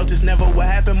probably thought this never would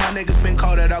happen. My niggas been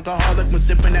called an alcoholic. Been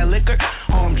sipping that liquor.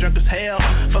 Oh, I'm drunk as hell.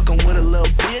 Fucking with a little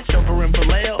bitch over in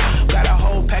Vallejo. Got a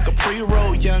whole pack of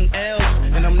pre-roll young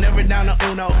L's. And I'm never down to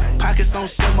Uno. Pockets on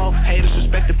Simo. Haters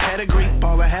respect the pedigree.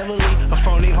 Ballin' heavily. A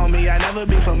phony homie. I never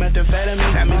be for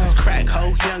methamphetamine. That means crack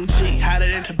hoe. Young G. Hotter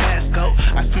than Tabasco.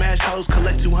 I smash hoes.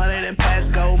 Collect 200 and pass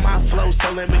go. My flow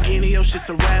so Lamborghini. Your shit's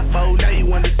a raffo. Now you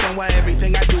understand why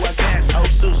everything I do I pass. Oh,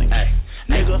 Susie. Hey,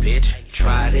 nigga, bitch,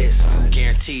 try this.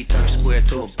 Guaranteed turn square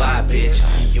to a buy, bitch.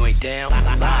 You ain't down,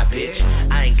 lie, bitch.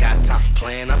 I ain't got time for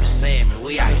playing. I'm just saying, man,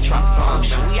 we out here trying to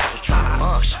function. We out here trying to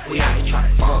function. We out here trying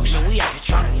to function. We out here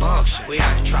trying to function. We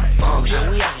out here trying to function.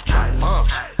 We out here trying to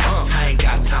function. I ain't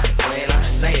got time for playing. I'm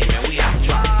just saying, man, we out here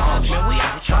trying to function. We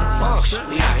out here trying to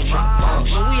function. We out here trying to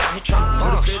function. We out here trying to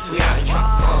function. We out here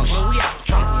trying to function. We out here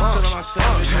trying to function.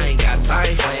 I ain't got time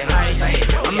for playing.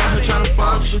 I'm out here trying to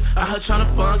function. Out here trying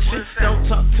to function. Don't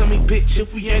talk to me, bitch, if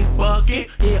we ain't fucking.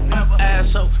 Yeah, I'm an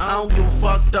asshole. I don't give a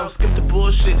fuck though. Skip the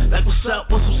bullshit. Like what's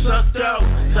up? What's up, though?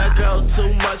 That girl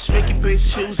too much. Make your bitch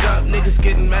shoes up. Niggas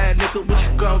getting mad. Nigga, what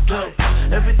you gon' do?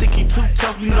 Everything keep too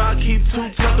tough. You know I keep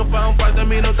too tough. If I don't fight, that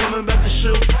mean I'm coming back to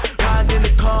shoot. Riding in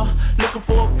the car, looking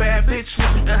for a bad bitch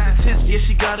with some ass tits. Yeah,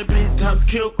 she gotta be tough,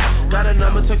 cute. Got a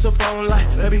number, text her phone like,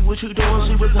 baby, what you doing?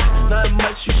 She was not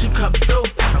much. You should come through.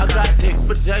 I got dick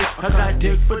for days. I got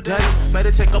dick for days. Made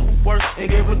her take up a work and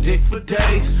gave her dick for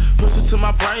days. Push it to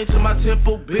my brain, to my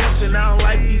temple, bitch. And I don't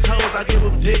like these hoes. I give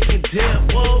them dick and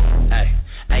dip. Whoa.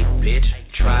 Hey, bitch,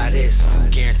 try this.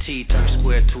 Guaranteed turn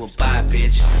square to a buy,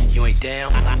 bitch. You ain't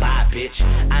down, lie, bitch.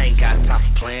 I ain't got time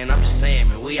for playing. I'm just saying,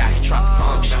 man, we out here trying to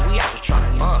function. We out here trying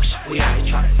to function. We out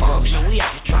here trying to function. We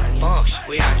out here trying to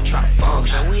function. We out here trying to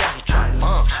function. We out here trying to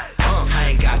function.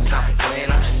 I ain't got time for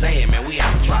playing. I'm just saying, man, we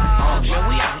out here trying to function.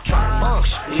 We out here trying to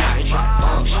function. We out here trying to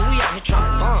function. We out here trying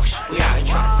to function. We out here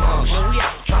trying to function. We out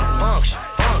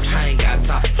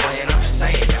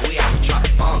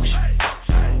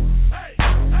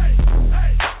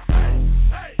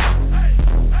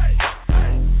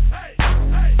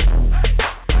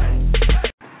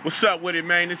out with it,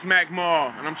 man. It's Mac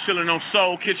Maul, and I'm chilling on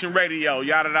Soul Kitchen Radio.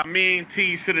 Yada I mean,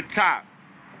 T's to the top.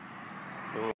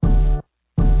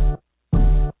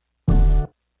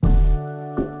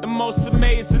 The most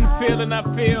amazing feeling I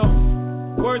feel.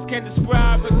 Words can't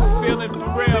describe it, the feeling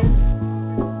for real.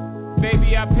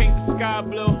 Baby, I paint the sky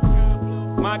blue.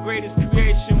 My greatest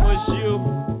creation was you.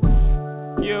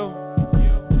 You.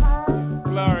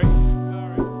 Glory.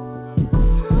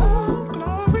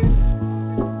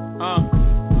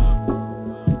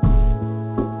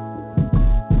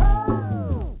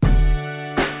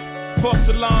 False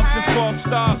alarms and false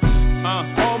starts.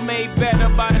 All made better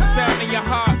by the sound in your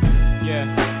heart.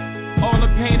 Yeah. All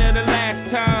the pain of the last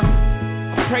time.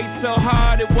 I prayed so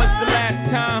hard it was the last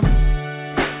time.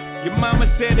 Your mama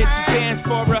said that you danced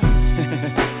for her.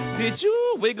 Did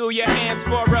you wiggle your hands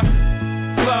for her?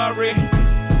 Glory,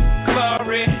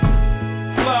 glory,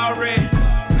 glory.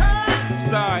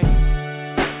 Sorry.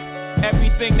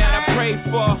 Everything that I prayed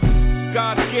for,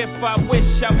 God's gift, I wish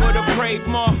I would have prayed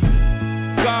more.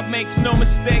 God makes no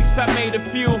mistakes, I made a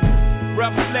few.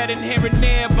 Rough sledding here and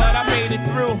there, but I made it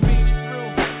through.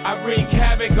 I wreak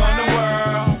havoc on the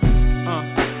world.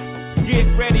 Get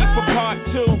ready for part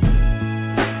 2.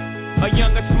 A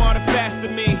younger, smarter, faster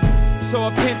me. So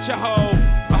a pinch of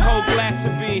a whole glass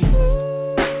of me.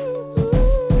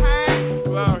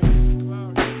 Glory.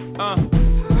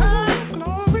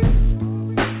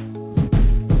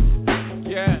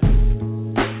 Yeah.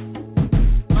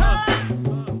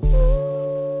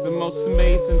 The most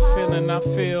amazing feeling I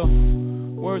feel.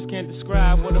 Words can't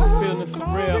describe what I'm feeling for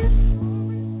real.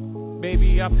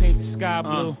 Baby, I paint the sky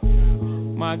blue.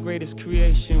 My greatest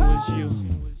creation was you.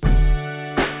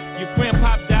 Your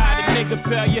grandpa died of nigga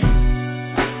failure.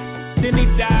 Then he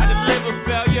died of liver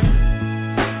failure.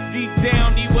 Deep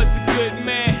down he was a good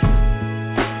man.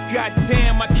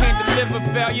 Goddamn, I can't deliver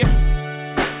failure.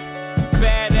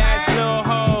 Badass little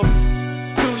hoe.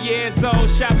 2 years old,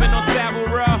 shopping on Savile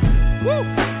Row. Woo!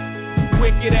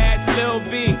 Wicked ass Lil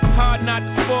B. Hard not to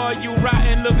spoil you,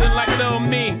 rotten looking like Lil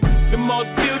Me. The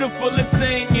most beautifulest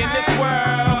thing in this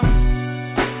world.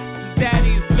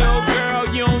 Daddy's little girl,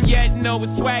 you don't yet know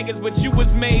it's swaggers, but you was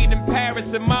made in Paris.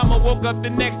 And mama woke up the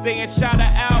next day and shot her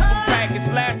album package.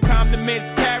 Last time the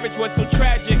miscarriage was so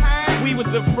tragic. We was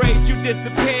afraid you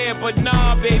disappeared, but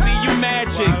nah, baby, you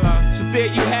magic. So there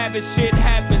you have it, shit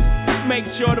happens. Just make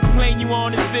sure the plane you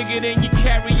on is bigger than your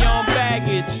carry-on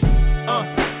baggage.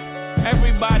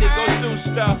 Everybody go through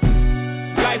stuff.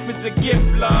 Life is a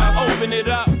gift, Lord, open it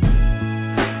up.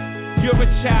 You're a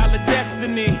child of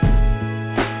destiny.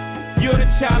 You're the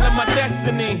child of my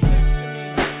destiny.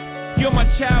 You're my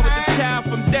child with the child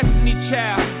from Destiny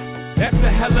Child. That's a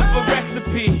hell of a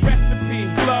recipe.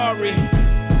 Glory,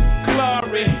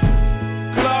 glory,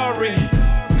 glory.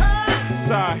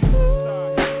 Sorry.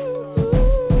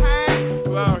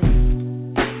 Glory.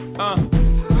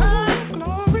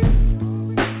 Glory.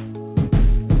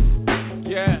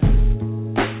 Yeah.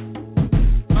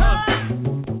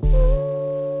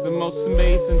 The most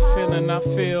amazing feeling I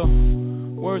feel.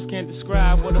 Words can't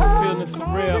describe what I'm feeling for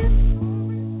real.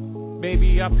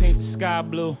 Baby, I paint the sky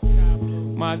blue.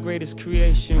 My greatest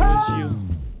creation was you.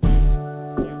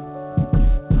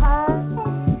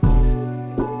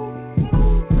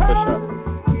 Push up.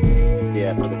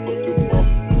 Yeah, for the foot Super Bowl.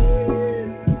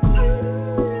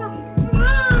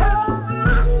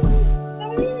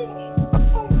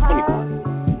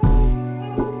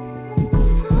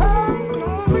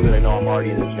 They know I'm already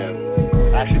in the gym.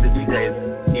 Actually, the DJ is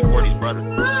E40's brother.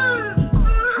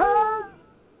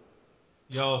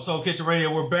 Yo, Soul Kitchen Radio,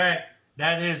 we're back.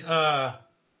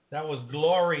 That was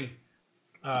Glory,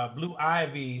 Blue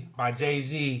Ivy by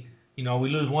Jay-Z. You know, we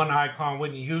lose one icon,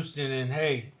 Whitney Houston, and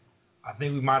hey, I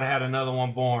think we might have had another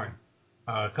one born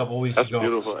a couple of weeks ago. That's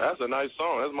beautiful. That's a nice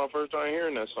song. That's my first time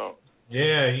hearing that song.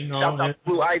 Yeah, you know. Shout out to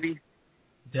Blue Ivy.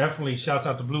 Definitely, shouts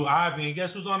out to Blue Ivy. And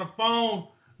guess who's on the phone?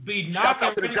 B Knockin'. Shout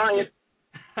out to the Giants.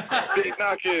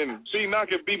 B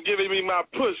Knockin', be giving me my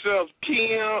push-ups,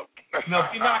 Kim. No,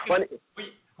 B Knockin'.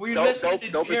 Were you listening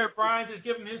to Jared Bryan just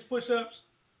giving his push-ups?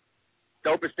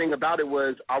 Dopest thing about it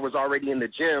was I was already in the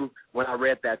gym when I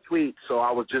read that tweet, so I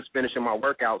was just finishing my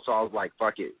workout, so I was like,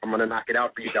 fuck it, I'm going to knock it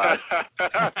out for you guys.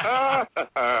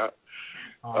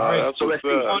 All right, so let's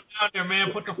get on down there,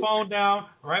 man. Put the phone down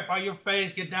right by your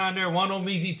face. Get down there. 1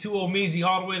 Omeezy, 2 Omeezy,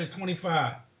 all the way to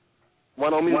 25.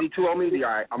 1 Omeezy, 2 Omeezy.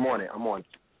 All right, I'm on it.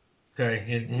 Okay,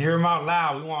 and hear him out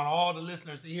loud. We want all the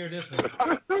listeners to hear this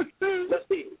one. Let's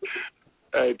see.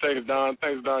 Hey, thanks, Don.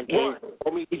 King. 1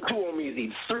 Omeezy, 2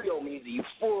 Omeezy, 3 Omeezy,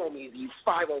 4 Omeezy,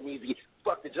 5 Omeezy.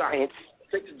 Fuck the Giants.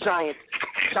 Take the Giants.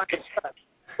 Giants.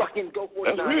 Fucking go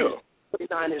 49ers.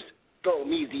 49ers. go,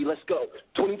 Meezy, let's go.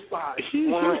 25,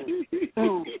 1,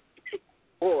 2,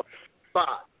 4, 5,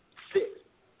 6,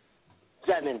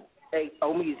 7, 8,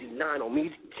 oh Meezy, 9, oh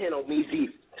Meezy, 10, oh Meezy,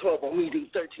 12, oh Meezy,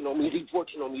 13, oh Meezy,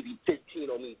 14, oh Meezy, 15,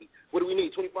 oh Meezy. What do we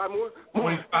need, 25 more?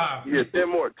 25. Yeah, 10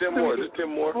 more. Just 10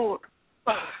 more. 4,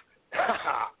 5.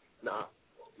 Nah.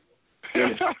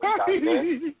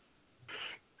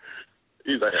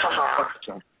 He's like,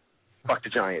 fuck the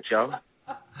Giants, yo.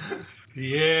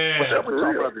 Yeah. What's up with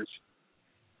y'all brothers?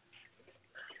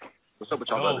 What's up with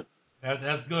y'all brothers?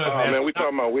 That's good, oh, man. We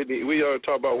talking about Whitney. We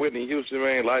talk about Whitney Houston,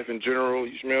 man. Life in general.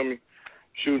 You smell me?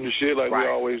 Shooting the shit like we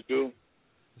always do.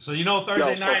 So you know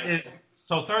Thursday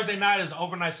night is the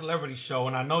overnight celebrity show,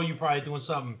 and I know you're probably doing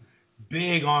something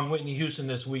big on Whitney Houston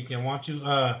this weekend. Why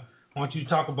don't you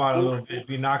talk about it a little bit?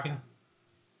 Be knocking.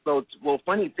 So,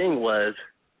 funny thing was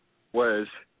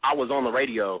I was on the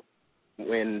radio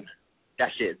when that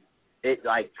shit. It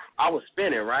I was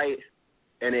spinning, right,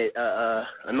 and it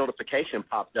a notification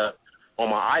popped up on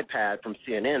my iPad from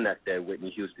CNN that said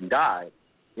Whitney Houston died.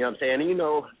 You know what I'm saying? And you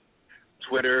know,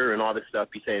 Twitter and all this stuff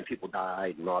be saying people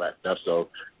died and all that stuff. So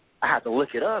I had to look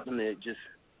it up, and it just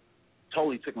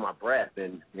totally took my breath.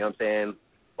 And you know what I'm saying?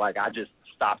 Like, I just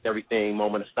stopped everything,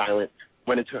 moment of silence,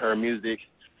 went into her music,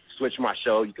 switched my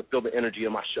show. You could feel the energy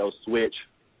of my show switch.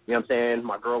 You know what I'm saying?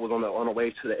 My girl was on the way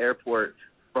to the airport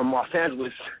from Los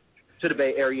Angeles to the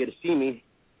Bay Area to see me.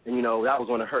 And, you know, that was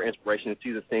one of her inspirations.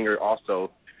 She's a singer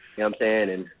also. You know what I'm saying?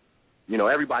 And, you know,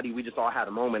 everybody, we just all had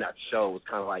a moment at the show. It was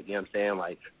kind of like, you know what I'm saying,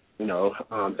 like, you know,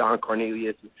 Don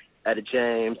Cornelius, Etta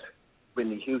James,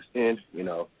 Whitney Houston, you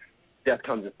know, death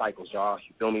comes in cycles, y'all.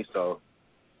 You feel me? So,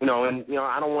 you know, and, you know,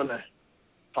 I don't want to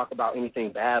talk about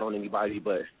anything bad on anybody,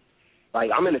 but,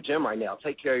 like, I'm in the gym right now.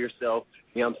 Take care of yourself.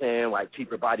 You know what I'm saying? Like, keep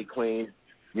your body clean.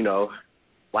 You know,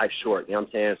 life's short. You know what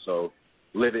I'm saying? So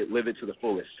live it to the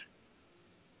fullest.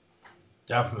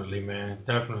 Definitely, man.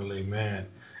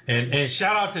 And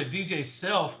shout out to DJ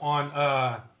Self on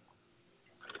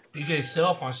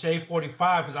Shade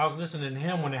 45, because I was listening to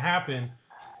him when it happened,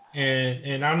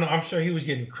 and I'm sure he was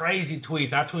getting crazy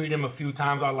tweets. I tweeted him a few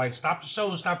times. I was like, stop the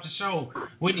show.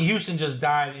 Whitney Houston just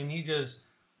died, and he just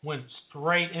went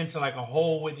straight into like a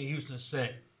whole Whitney Houston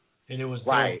set, and it was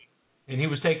right. Dope. And he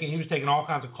was taking all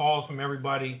kinds of calls from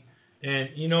everybody, and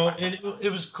you know, and it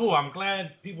was cool. I'm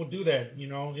glad people do that. You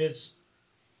know,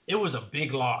 it was a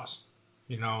big loss.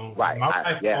 You know, right. My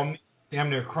wife called me damn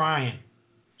near crying.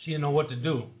 She didn't know what to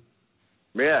do.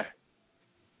 Yeah.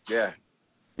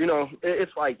 You know,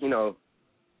 it's like, you know,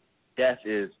 death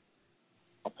is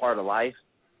a part of life,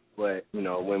 but you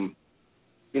know, when,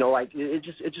 you know, like it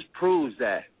just proves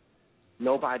that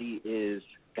nobody is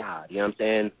God. You know what I'm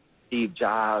saying? Steve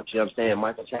Jobs, you know what I'm saying?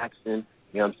 Michael Jackson,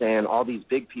 you know what I'm saying? All these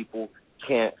big people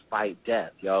can't fight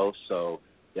death, yo. So,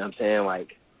 you know what I'm saying? Like,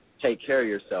 take care of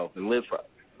yourself and live for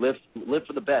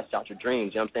the best out your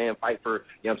dreams, you know what I'm saying? Fight for,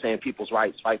 you know what I'm saying, people's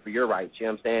rights, fight for your rights, you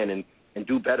know what I'm saying? And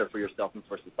do better for yourself and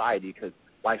for society, because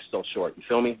life's so short. You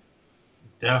feel me?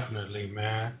 Definitely,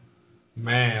 man.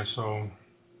 So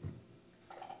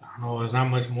I don't know, there's not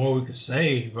much more we could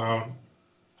say about.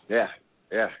 Yeah.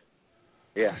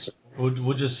 So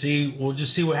we'll just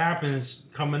see what happens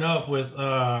coming up with.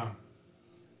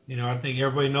 You know, I think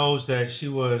everybody knows that she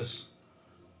was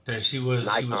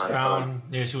found.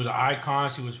 Yeah, she was an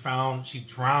icon. She was found. She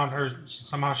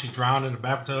drowned in the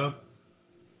bathtub.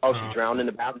 Oh, she drowned in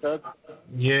the bathtub?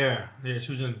 Yeah,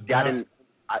 she was in the bathtub.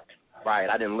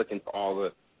 I didn't look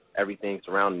into everything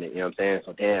surrounding it, you know what I'm saying?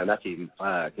 So, damn, that's even,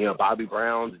 you know, Bobby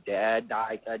Brown's dad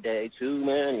died that day, too,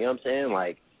 man, you know what I'm saying?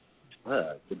 Like,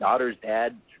 the daughter's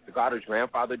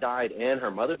grandfather died and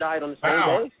her mother died on the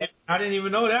same day? I didn't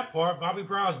even know that part. Bobby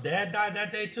Brown's dad died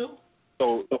that day, too?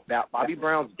 So, Bobby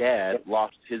Brown's dad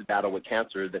lost his battle with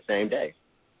cancer the same day.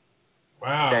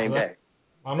 Wow. Same day.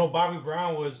 I know Bobby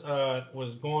Brown was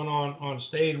going on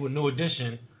stage with New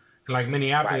Edition, like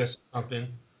Minneapolis or something,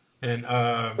 and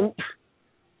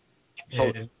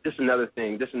this is another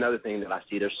thing that I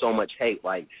see. There's so much hate.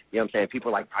 Like, you know what I'm saying? People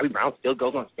are like, Bobby Brown still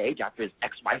goes on stage after his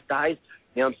ex-wife dies.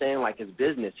 You know what I'm saying? Like, his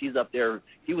business. He was up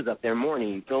there mourning.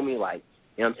 You feel me? Like,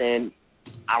 you know what I'm saying?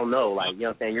 I don't know. Like, you know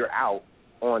what I'm saying? You're out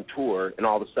on tour, and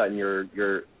all of a sudden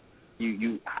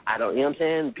I don't, you know what I'm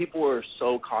saying? People are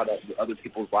so caught up with other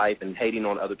people's life and hating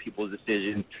on other people's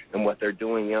decisions and what they're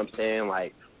doing, you know what I'm saying?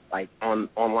 Like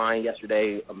online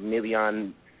yesterday,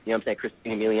 Milian, you know what I'm saying,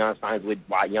 Christina Milian signs with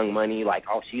Young Money, like,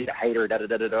 oh, she's a hater,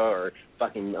 da-da-da-da-da, or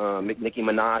fucking Nicki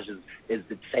Minaj is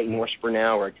the Satan worshiper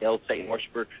now, or Adele's Satan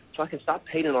worshiper. Fucking stop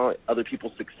hating on other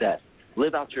people's success.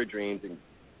 Live out your dreams and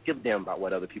give a damn about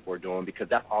what other people are doing, because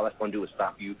that's all that's going to do is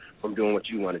stop you from doing what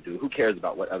you want to do. Who cares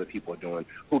about what other people are doing?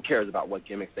 Who cares about what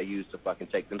gimmicks they use to fucking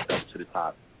take themselves to the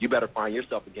top? You better find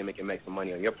yourself a gimmick and make some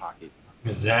money on your pocket.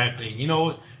 Exactly. You know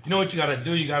what you got to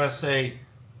do? You got to say,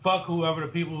 fuck whoever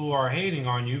the people who are hating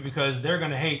on you, because they're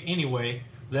going to hate anyway.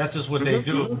 That's just what they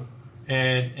do.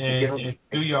 And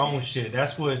do your own shit.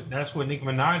 That's what Nicki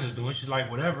Minaj is doing. She's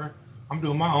like, whatever, I'm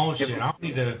doing my own shit. I don't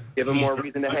need to give them more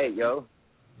reason to hate, yo.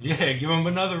 Yeah, give them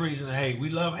another reason to hate. We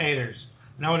love haters.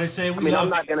 Now what they say,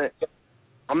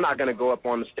 I'm not gonna go up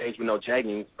on the stage with no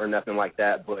jeggings or nothing like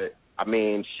that, but I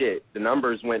mean, shit, the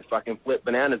numbers went fucking flip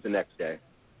bananas the next day.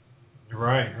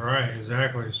 Right,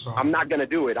 exactly. So I'm not gonna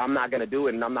do it, and I'm not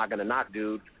gonna knock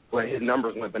dude, but his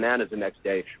numbers went bananas the next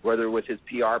day. Whether it was his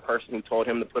PR person who told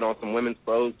him to put on some women's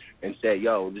clothes and said,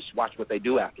 yo, just watch what they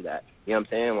do after that. You know what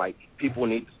I'm saying? Like, people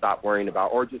need to stop worrying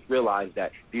about, or just realize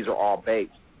that these are all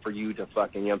baits for you to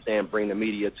fucking, you know what I'm saying, bring the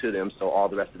media to them, so all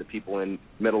the rest of the people in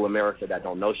middle America that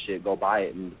don't know shit go buy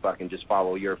it and fucking just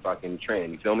follow your fucking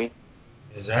trend. You feel me?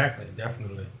 Exactly,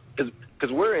 definitely.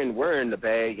 Because we're in the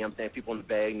Bay, you know what I'm saying, people in the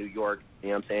Bay, New York, you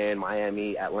know what I'm saying,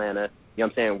 Miami, Atlanta, you know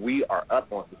what I'm saying, we are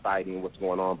up on society and what's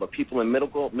going on, but people in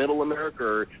middle America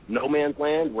or no man's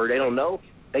land where they don't know,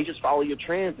 they just follow your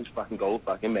trends and fucking go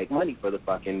fucking make money for the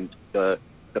fucking the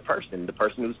person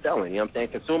who's selling. You know what I'm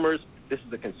saying? Consumers, this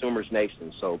is a consumer's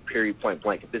nation. So period, point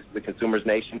blank. If this is the consumer's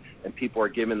nation and people are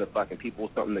giving the fucking people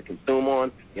something to consume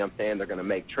on, you know what I'm saying? They're going to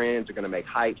make trends, they're going to make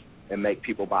hypes and make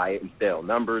people buy it and sell.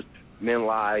 Numbers, men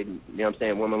lie, you know what I'm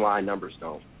saying? Women lie, numbers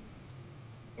don't.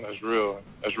 That's real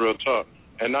tough.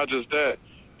 And not just that,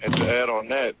 and to add on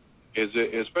that, is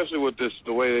it, especially with this,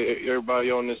 the way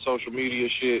everybody on this social media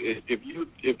shit, if you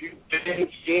thin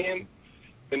skin,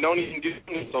 then don't even get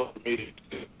on social media.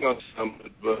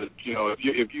 But you know,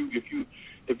 if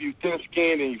you thin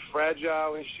skinned and you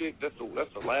fragile and shit, that's the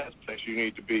last place you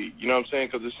need to be. You know what I'm saying?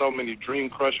 Because there's so many dream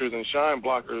crushers and shine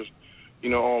blockers, you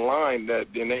know, online that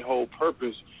then their whole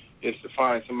purpose is to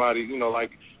find somebody, you know,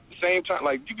 like the same time,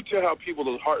 like you can tell how people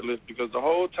are heartless because the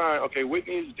whole time, okay,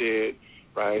 Whitney's dead.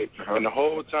 Right, and the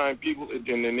whole time people, and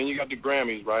then you got the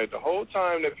Grammys, right? The whole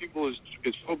time that people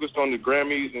is focused on the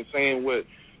Grammys and saying what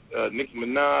Nicki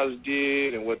Minaj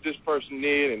did and what this person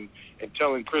did, and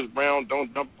telling Chris Brown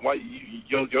don't dump why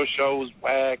your show is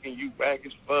whack and you whack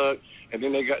as fuck, and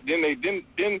then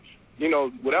then you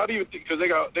know, without even because they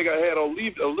had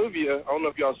Olivia. I don't know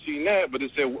if y'all seen that, but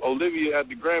it said Olivia at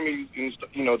the Grammys, and,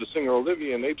 you know, the singer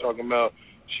Olivia, and they talking about.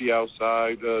 She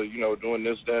outside, you know, doing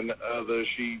this, that, and the other.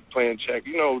 She playing check,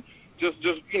 you know, just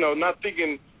you know, not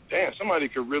thinking, damn, somebody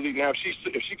could really now.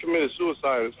 If she committed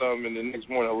suicide or something, and the next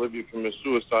morning Olivia committed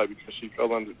suicide because she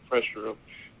fell under the pressure of,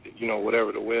 you know,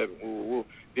 whatever the web.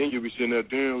 Then you'll be sitting there,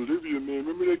 damn, Olivia, man,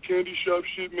 remember that candy shop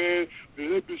shit, man?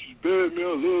 Man, that bitch is bad, man.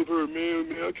 I love her,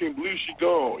 man. I can't believe she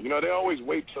gone. You know, they always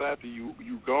wait till after you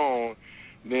gone.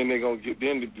 Then they're going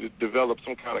to develop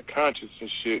some kind of conscience and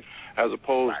shit, as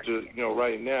opposed to, you know,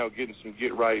 right now getting some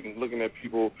get right and looking at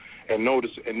people and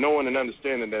knowing and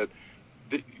understanding that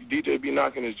DJ B.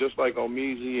 Knockin' is just like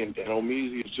Omeezy, and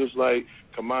Omeezy is just like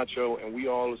Camacho, and we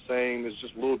all the same. There's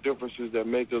just little differences that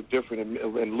make us different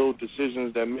and little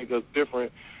decisions that make us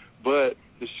different, but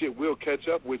the shit will catch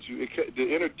up with you.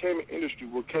 The entertainment industry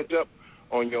will catch up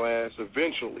on your ass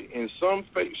eventually in some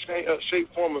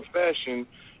shape, form, or fashion.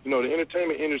 You know, the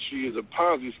entertainment industry is a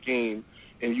Ponzi scheme,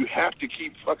 and you have to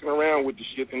keep fucking around with the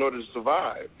shit in order to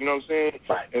survive. You know what I'm saying?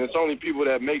 Right. And it's only people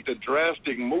that make the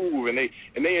drastic move, and they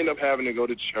end up having to go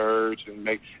to church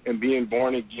and being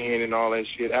born again and all that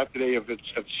shit after they have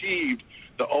achieved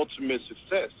the ultimate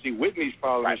success. See, Whitney's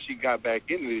problem is she got back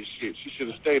into this shit. She should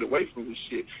have stayed away from this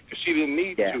shit because she didn't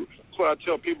need to. That's why I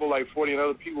tell people like 40 and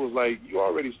other people is like, you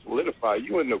already solidified.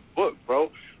 You in the book,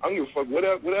 bro. I don't give a fuck.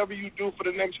 Whatever you do for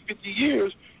the next 50 years,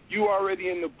 you already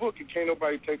in the book, and can't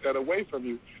nobody take that away from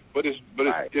you. But it's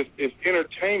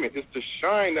entertainment. It's the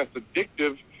shine that's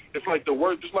addictive. It's like the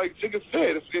word, just like Jigga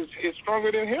said, it's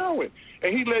stronger than heroin.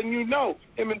 And he letting you know,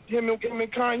 him and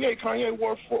Kanye. Kanye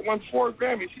won 4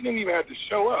 Grammys. He didn't even have to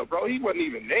show up, bro. He wasn't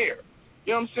even there.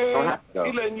 You know what I'm saying?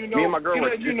 He letting you know. Me and my girl he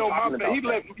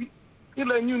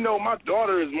letting you know my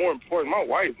daughter is more important. My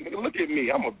wife. Nigga, look at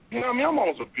me. I'm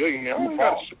almost a billionaire.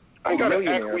 I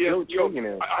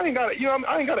ain't got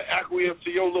to acquiesce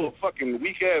to your little fucking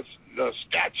weak ass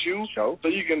statue, so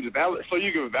you can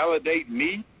validate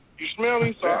me. You smell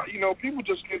me? So you know, people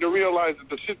just need to realize that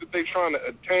the shit that they trying to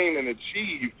attain and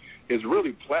achieve is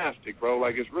really plastic, bro.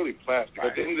 Like, it's really plastic. Right.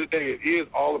 At the end of the day, it is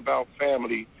all about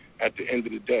family. At the end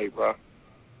of the day, bro.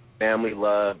 Family,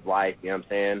 love, life. You know what I'm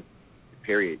saying?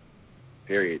 Period.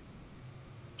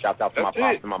 Shout out to my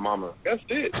pops and my mama. That's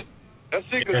it. That's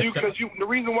it, because the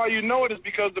reason why you know it is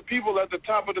because the people at the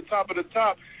top of the top of the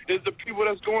top is the people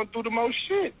that's going through the most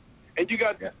shit. And you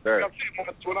got,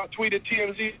 when I tweeted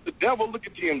TMZ, the devil, look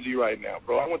at TMZ right now,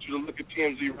 bro. I want you to look at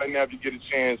TMZ right now if you get a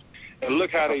chance and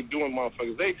look how they doing,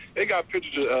 motherfuckers. They got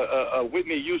pictures of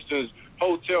Whitney Houston's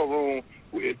hotel room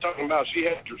talking about she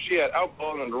had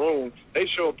alcohol in the room. They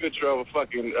show a picture of a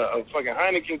fucking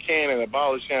Heineken can and a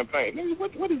bottle of champagne. Nigga,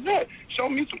 what is that?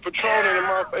 Show me some Patron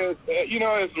and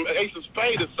and some Ace of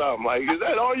Spades or something. Like, is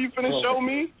that all you finna show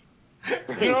me?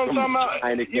 You know what I'm talking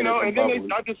about? You know, and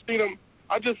then I just seen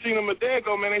them a day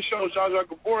ago, man. They showed Zsa Zsa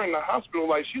Gabor in the hospital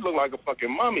like she looked like a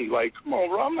fucking mummy. Like, come on,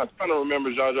 bro. I'm not trying to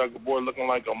remember Zsa Zsa Gabor looking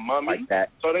like a mummy. Like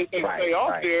that. So they say stay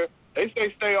off there. They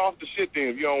say stay off the shit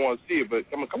then if you don't want to see it. But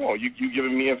come on, you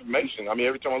giving me information. I mean,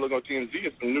 every time I look on TMZ,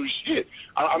 it's some new shit.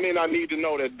 I mean, I need to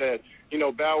know that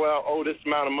Bow Wow owe this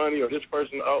amount of money or this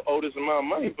person owe this amount of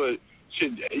money. But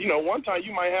shit, one time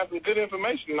you might have some good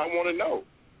information and I want to know.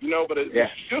 But it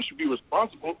still should be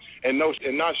responsible and not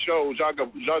show Zsa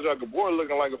Zsa Gabor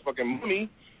looking like a fucking mummy.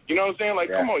 You know what I'm saying?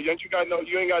 Like, come on, you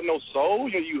ain't got no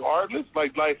soul. You heartless.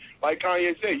 Like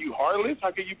Kanye said, you heartless.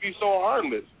 How can you be so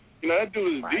heartless? That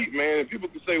dude is deep, man. People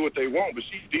can say what they want, but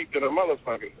she's deep than a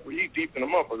motherfucker. He's deep than a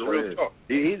motherfucker, real talk.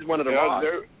 He's one of the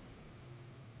ones.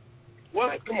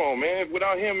 What? Come on, man.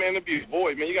 Without him, man, it'd be a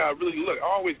void, man. You got to really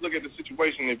always look at the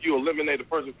situation. If you eliminate a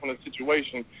person from the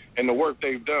situation and the work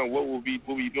they've done, what will we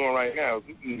doing right now?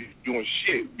 We'll be doing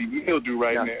shit. We'll do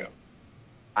right now.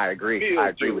 I agree. I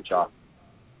agree with y'all.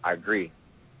 I agree.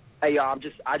 Hey y'all,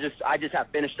 I just have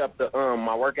finished up the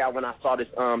my workout when I saw this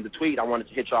the tweet. I wanted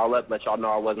to hit y'all up, let y'all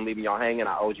know I wasn't leaving y'all hanging.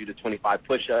 I owed you the 25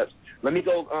 push-ups. Let me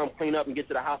go clean up and get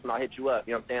to the house and I'll hit you up.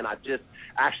 You know what I'm saying?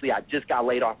 I just got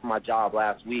laid off from my job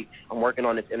last week. I'm working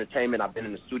on this entertainment. I've been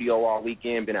in the studio all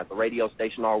weekend, been at the radio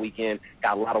station all weekend.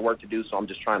 Got a lot of work to do, so I'm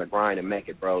just trying to grind and make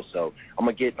it, bro. So I'm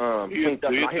gonna get cleaned up.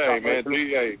 Do your thing, man.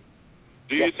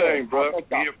 Do your thing, bro.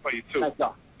 Be here for you too. Thanks,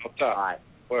 y'all. Up top. All right.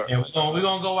 And we're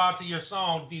gonna go out to your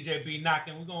song, DJ B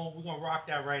Knockin'. We're gonna rock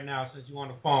that right now since you're on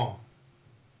the phone.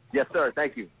 Yes, sir.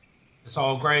 Thank you. It's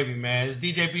all gravy, man. It's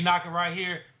DJ B Knockin' right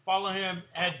here. Follow him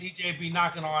at DJ B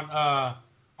Knockin' on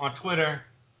Twitter.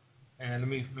 And let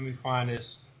me find this.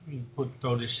 Let me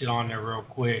throw this shit on there real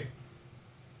quick.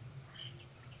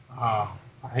 I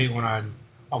hate when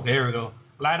okay, here we go.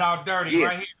 Light Out Dirty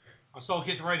right here on Soul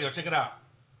Kitchen Radio. Check it out.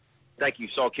 Thank you,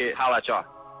 Soul Kid. Holla at y'all.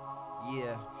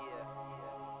 Yeah.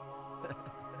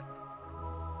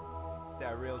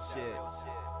 That real shit.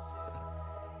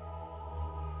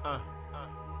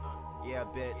 Yeah,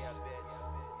 bitch.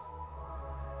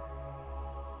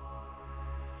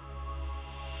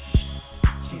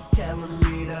 She's telling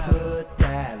me to put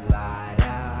that light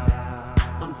out.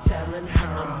 I'm telling her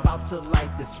I'm about to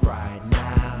light this right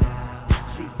now.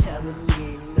 She's telling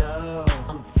me no.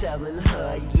 I'm telling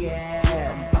her yeah.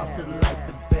 I'm about to light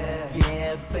the bed.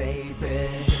 Yeah, baby.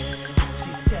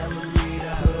 She's telling me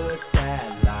to put that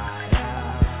light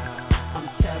out. I'm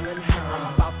telling her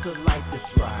I'm about to light this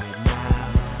right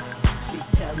now. She's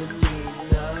telling me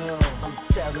no. I'm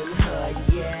telling her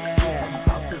yeah. I'm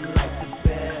about to light the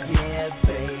bed. Yeah,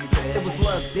 baby. It was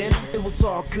love then, it was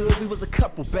all good. We was a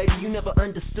couple, baby. You never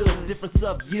understood the difference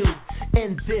of you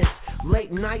and this.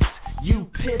 Late nights, you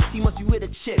pissed, you must be with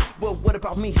a chick. Well, what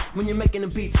about me when you're making a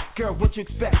beat? Girl, what you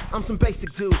expect? I'm some basic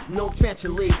dude, no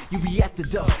expansion league. You be at the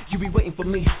door, you be waiting for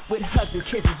me with hugs and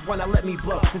kisses. Why not let me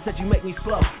blow? Instead you make me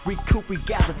slow. Recoup,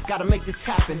 regather, gotta make this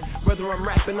happen. Whether I'm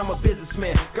rapping, I'm a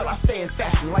businessman. Girl, I stay in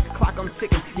fashion like a clock, I'm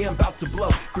ticking. Yeah, I'm about to blow.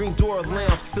 Green door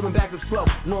lounge, feeling back and slow.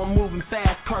 No, I'm moving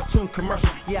fast, cartoon commercial.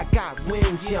 Yeah, I got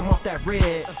wings, yeah, I'm off that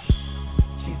red.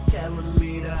 She's telling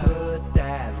me to put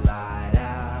that light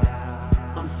out.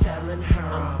 I'm telling her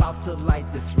I'm about to light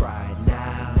this right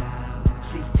now.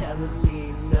 She's telling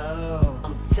me no.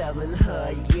 I'm telling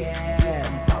her yeah.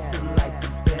 I'm about to light the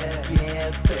bed.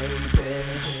 Yeah, baby.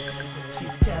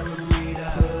 She's telling me to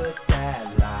put that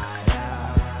light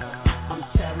out. I'm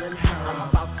telling her I'm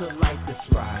about to light this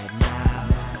right now.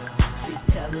 She's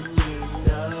telling me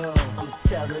no. I'm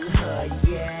telling her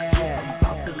yeah. I'm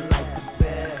about to light the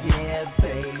bed. Yeah,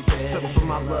 baby. Settle for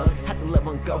my love, had to let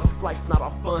one go. Life's not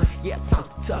all fun, yeah, times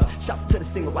are tough. Shout to the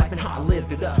single life and how I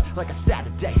lived it up. Like a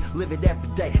Saturday, live it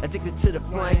every day. Addicted to the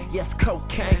flame, yes,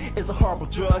 cocaine is a horrible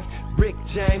drug. Rick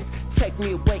James, take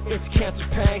me away, it's cancer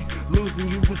pain. Losing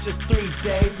you was just 3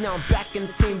 days. Now I'm back in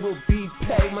the team, will be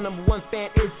paid. My #1 fan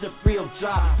is a real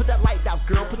job. Put that light out,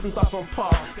 girl, put some thoughts on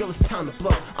pause. Girl, it's time to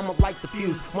blow, I'ma light the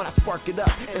fuse when I spark it up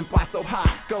and fly so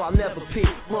high. Girl, I'll never peak.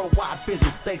 Worldwide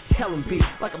business, they telling me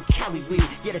like I'm Cali weed.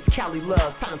 Yeah, that's Cali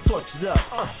love, time to torch it up.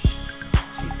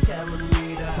 She's telling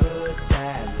me to put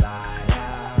that light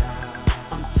out.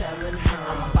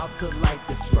 to light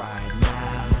this right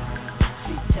now.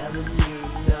 She's telling me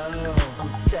no, I'm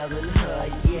telling her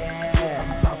yeah.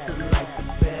 I'm about to light the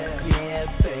bed, yeah,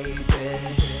 baby.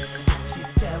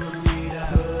 She's telling me to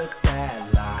put that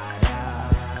light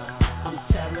out. I'm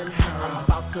telling her I'm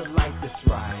about to light this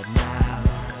right now.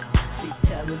 She's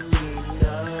telling me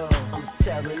no, I'm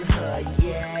telling her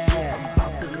yeah. I'm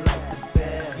about to light the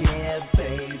bed, yeah,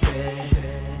 baby.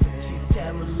 She's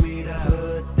telling me to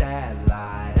put that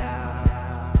light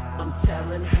out. I'm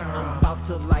telling her I'm about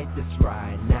to light this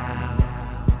right now.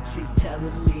 She's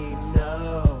telling me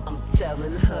no, I'm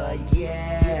telling her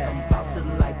yeah. I'm about to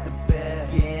light the bed,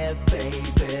 yeah, baby.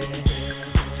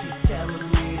 She's telling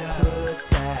me to put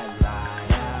that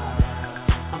light out.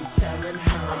 I'm telling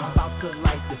her I'm about to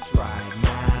light this right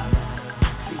now.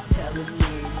 She's telling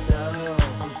me no,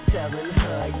 I'm telling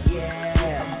her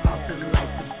yeah. I'm about to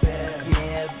light the bed,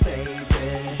 yeah,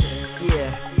 baby.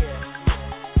 Yeah.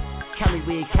 Kelly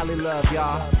Weed, Kelly Love,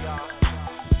 y'all.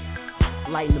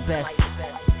 Lighting the best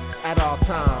at all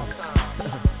times.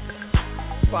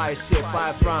 Fire shit,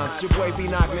 fire rhymes. Your boy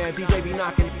B-Knock, man. DJ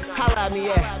B-Knockin'. Holla at me,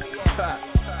 yeah.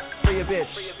 For your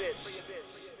bitch.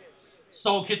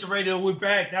 Soul Kitchen Radio, we're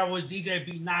back. That was DJ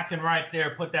B-Knockin' right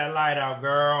there. Put that light out,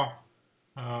 girl.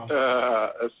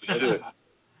 That's the shit.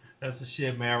 That's the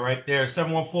shit, man, right there.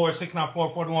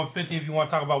 714-694-4150 if you want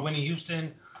to talk about Whitney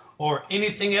Houston or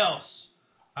anything else.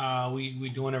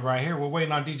 We doing it right here. We're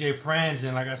waiting on DJ Franz,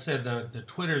 and like I said, the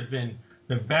Twitter's been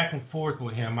back and forth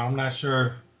with him. I'm not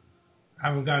sure. I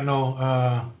haven't got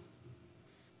no,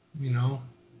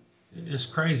 it's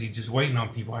crazy just waiting on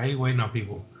people. I hate waiting on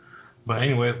people. But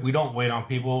anyway, we don't wait on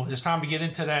people. It's time to get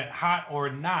into that hot or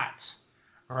not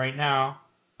right now.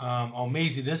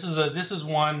 Omazi, this is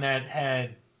one that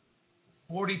had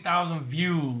 40,000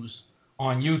 views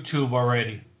on YouTube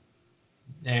already,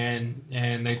 and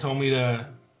they told me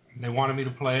they wanted me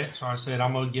to play it, so I said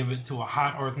I'm gonna give it to a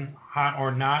hot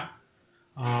or not.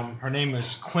 Her name is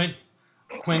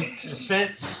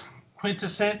Quintessence.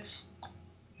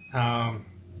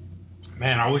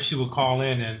 Man, I wish she would call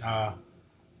in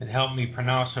and help me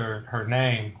pronounce her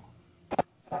name.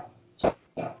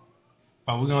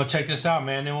 But we're gonna check this out,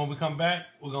 man. Then when we come back,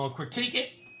 we're gonna critique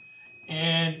it,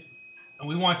 and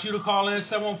we want you to call in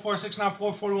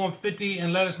 714-694-4150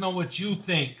 and let us know what you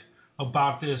think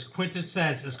about this.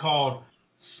 Quintessence is called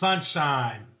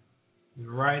Sunshine,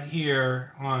 right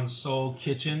here on Soul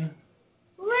Kitchen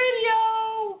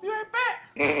Radio. Be right back.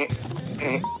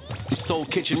 Soul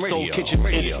Kitchen Radio.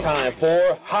 It's time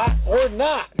for Hot or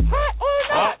Not.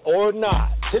 Hot or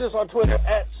Not. Hit us on Twitter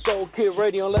at Soul Kid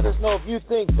Radio and let us know if you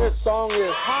think this song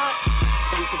is hot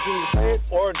and we continue to play it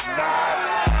or not.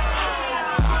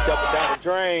 Dump it down the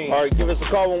drain. All right, give us a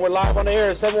call when we're live on the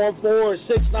air at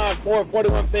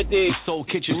 714-694-4150. Soul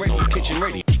Kitchen Radio.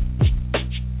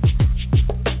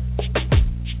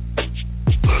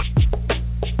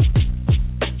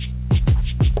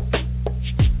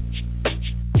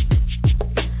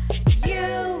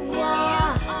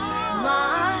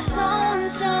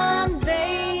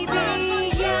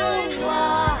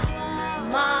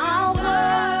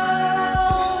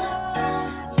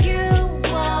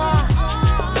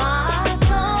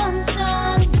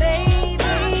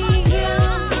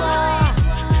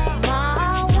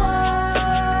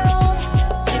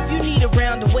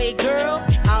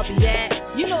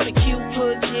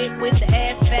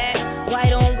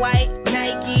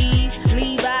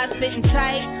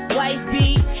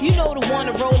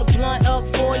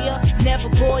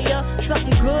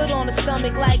 Something good on the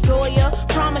stomach like Goya.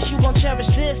 Promise you gon'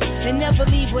 cherish this and never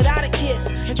leave without a kiss.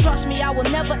 And trust me, I will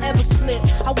never ever slip.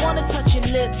 I wanna touch your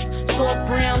lips, soft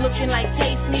brown, looking like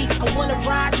taste me. I wanna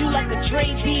ride you like a Dre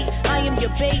beat. I am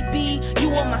your baby,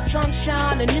 you are my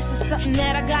sunshine, and this is something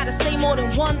that I gotta say more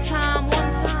than one time.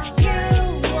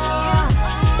 You are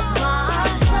my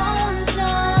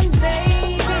sunshine,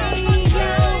 baby.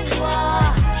 You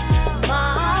are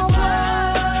my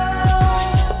world.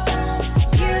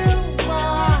 You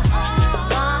are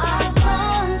my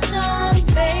sunshine,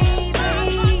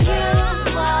 baby. You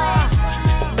are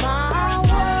my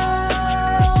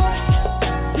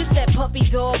world. This that puppy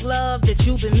dog love that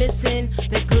you've been missing.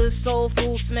 That good soul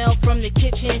food smell from the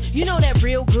kitchen. You know that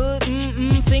real good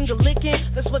finger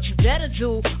licking. That's what you better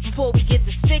do before we get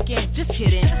to sticking. Just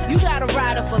kidding. You got a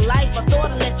rider for life. I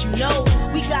thought I'd let you know.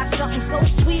 We got something so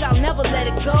sweet, I'll never let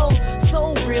it go.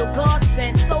 So real, God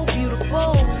sent, so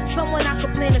beautiful. Someone I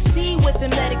could plant a seed with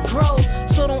and let it grow.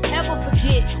 So don't ever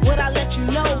forget what I let you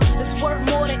know. It's worth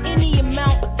more than any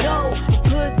amount of dough. A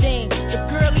good thing, the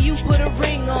girl you put a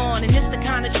ring on, and it's the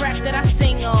kind of track that I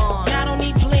sing on. I don't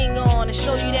need bling on to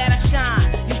show you that I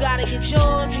shine. You gotta get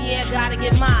yours, yeah, gotta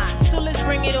get mine. So let's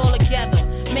bring it all again.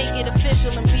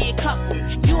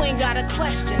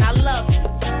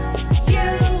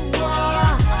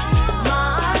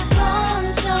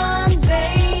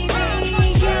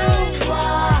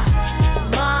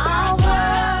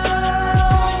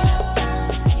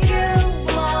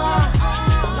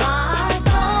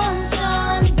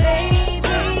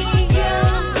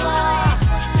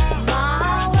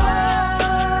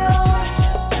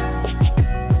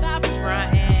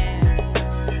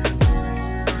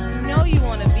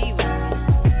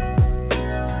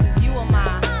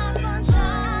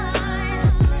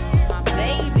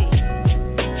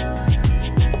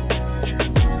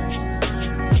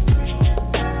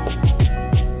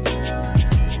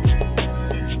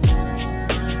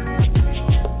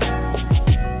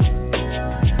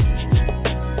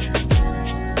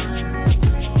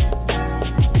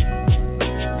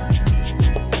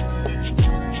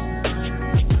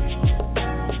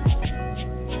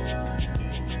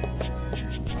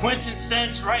 Quentin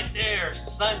Cents right there.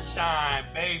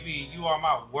 Sunshine, baby. You are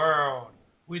my world.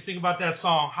 What do you think about that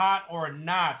song, Hot or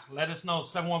Not? Let us know,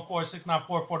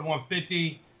 714-694-4150.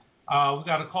 We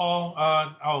got a call.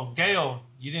 Gail,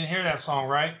 you didn't hear that song,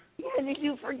 right? Yeah, did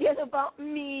you forget about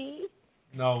me?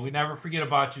 No, we never forget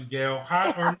about you, Gail.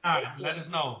 Hot or not? Let us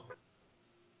know.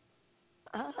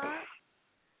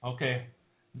 Okay.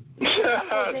 Things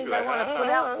I want to put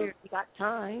out there if you got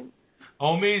time.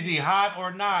 Omeezy, hot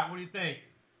or not? What do you think?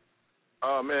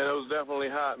 Oh, man, it was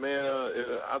definitely hot, man.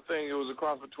 I think it was a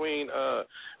cross between,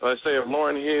 let's say, if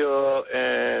Lauryn Hill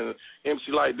and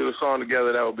MC Lyte do a song together,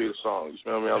 that would be the song. You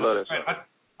smell me? I love that song.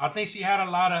 I think she had a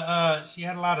lot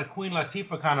of Queen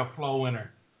Latifah kind of flow in her.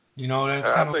 You know, that's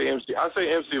I say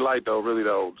MC Lyte though, really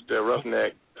though, that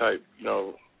roughneck type. You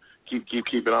know, keep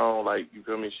it on, like, you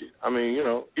feel me? I mean, you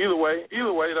know, either way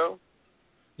though.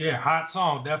 Yeah, hot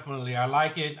song, definitely. I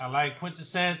like it. I like Quentin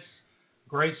Cents.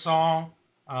 Great song.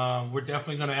 We're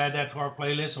definitely going to add that to our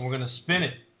playlist, and we're going to spin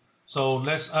it. So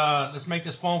let's make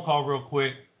this phone call real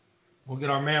quick. We'll get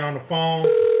our man on the phone.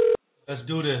 Let's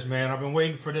do this, man. I've been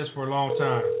waiting for this for a long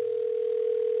time.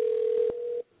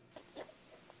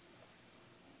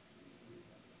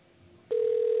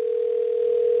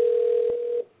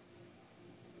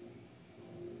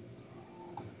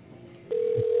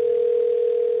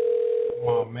 Come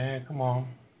on, man. Come on.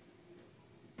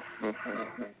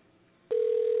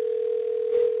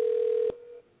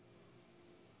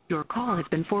 Your call has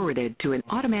been forwarded to an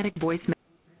automatic voice message.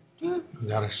 We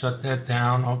got to shut that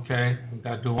down. Okay. We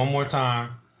got to do it one more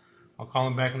time. I'll call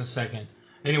him back in a second.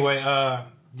 Anyway,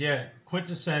 yeah,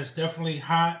 Quentin Cents, definitely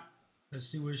hot. Let's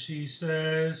see what she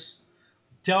says.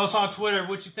 Tell us on Twitter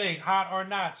what you think, hot or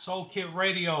not, Soul Kid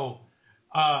Radio.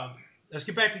 Let's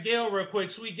get back to Gail real quick.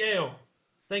 Sweet Gail,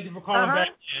 thank you for calling back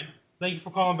in. Thank you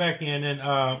for calling back in, and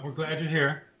we're glad you're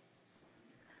here.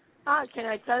 Can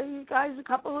I tell you guys a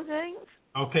couple of things?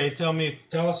 Okay,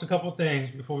 tell us a couple of things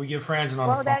before we get Franzen on the phone.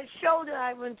 Well, that show that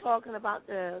I've been talking about,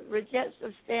 the Regettes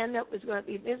of Stand Up, is going to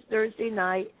be this Thursday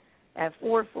night at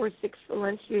 446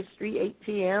 Valencia Street, 8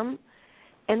 p.m.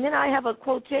 And then I have a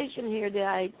quotation here that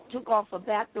I took off a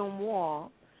bathroom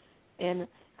wall, and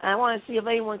I want to see if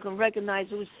anyone can recognize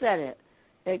who said it.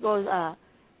 It goes,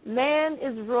 man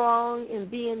is wrong in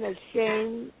being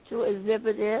ashamed to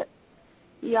exhibit it.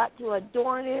 He ought to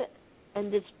adorn it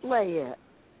and display it.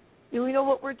 Do we know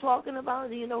what we're talking about?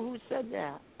 Do you know who said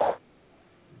that?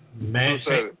 Man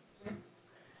said it.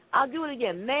 I'll do it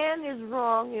again. Man is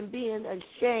wrong in being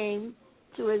ashamed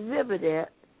to exhibit it.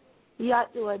 He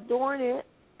ought to adorn it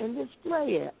and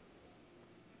display it.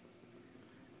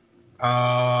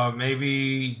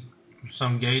 Maybe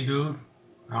some gay dude.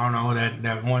 I don't know,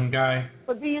 that one guy.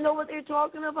 But do you know what they're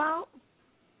talking about?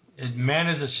 Man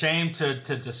is ashamed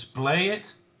to display it?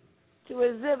 To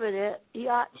exhibit it, he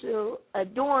ought to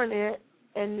adorn it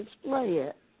and display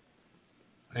it.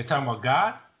 They talking about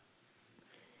God?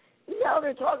 No,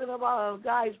 they're talking about a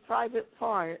guy's private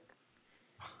part.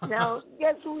 Now,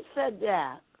 guess who said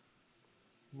that?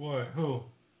 What? Who?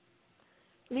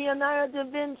 Leonardo da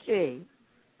Vinci.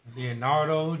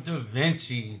 Leonardo da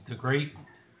Vinci, the great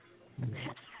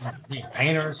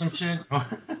painter or some shit?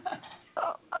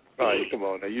 Oh, come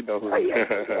on now, you know who he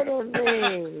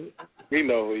is. He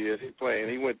know who he is. He's playing.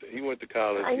 He went to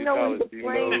college. I know he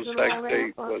knows Sac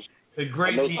State was the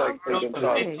great.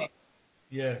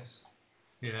 Yes.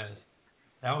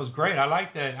 That was great. I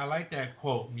like that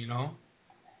quote. You know.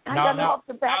 Now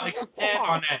expand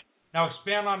on that. Now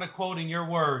expand on the quote in your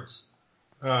words.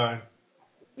 Do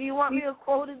you want me to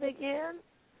quote it again?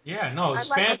 Yeah. No. I expand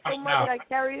like it so much now. I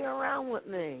carry it around with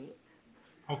me.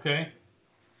 Okay.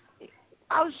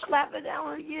 I'll slap it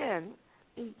down again.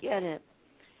 You get it.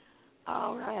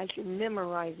 All right, I should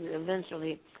memorize it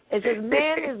eventually. It says,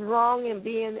 man is wrong in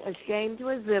being ashamed to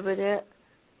exhibit it.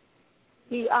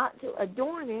 He ought to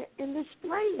adorn it and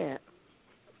display it.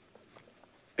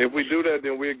 If we do that,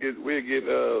 then we'll get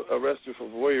arrested for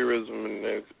voyeurism and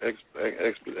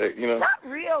you know. Not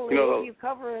really. If you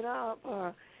cover it up.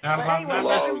 But anyway,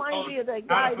 that reminds me of the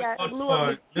guy that blew up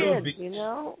his kids. You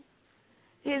know,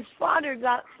 his father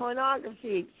got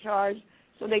pornography charged,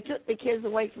 so they took the kids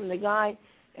away from the guy,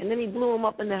 and then he blew them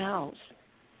up in the house.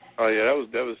 Oh yeah, that was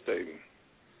devastating.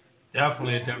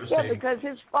 Definitely devastating. Yeah, because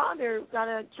his father got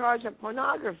a charge of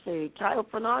pornography,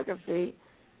 child pornography,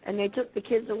 and they took the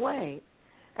kids away.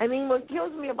 I mean, what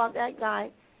kills me about that guy,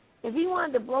 if he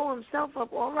wanted to blow himself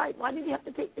up, all right, why did he have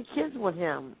to take the kids with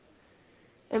him?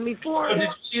 And before... Did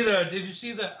you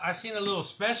see the? I seen a little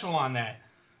special on that,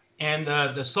 and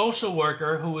the social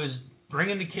worker who is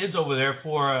bringing the kids over there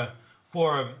for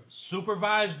a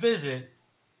supervised visit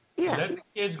Yeah. Let the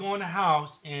kids go in the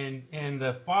house, and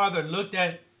the father looked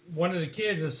at one of the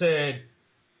kids and said,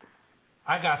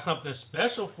 "I got something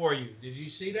special for you." Did you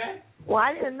see that? Well,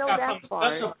 I didn't know that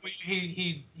part. Special for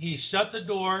you. He shut the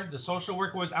door. The social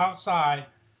worker was outside,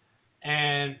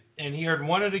 and he heard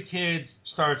one of the kids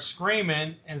start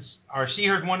screaming, or she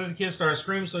heard one of the kids start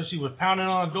screaming, so she was pounding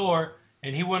on the door,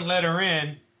 and he wouldn't let her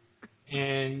in.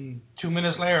 And 2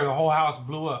 minutes later, the whole house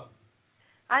blew up.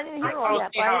 I didn't hear all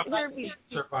that, but I heard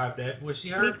survived that. Was she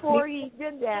hurt? Before he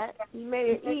did that, he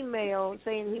made an email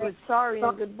saying he was sorry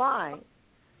and goodbye.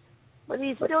 But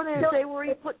he still didn't say where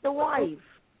he put the wife.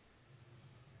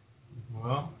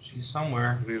 Well, she's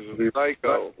somewhere. He's a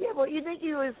psycho. Yeah, but you think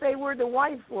he would say where the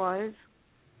wife was?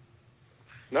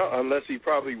 No, unless he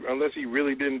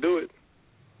really didn't do it.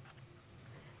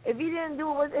 If he didn't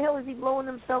do it, what the hell is he blowing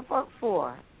himself up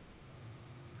for?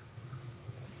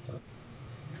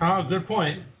 Oh, good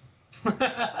point. 1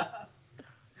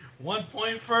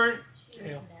 point for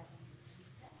Gail.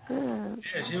 Yeah,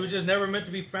 she was just never meant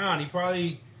to be found. He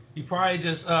probably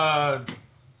just I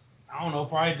don't know,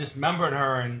 probably dismembered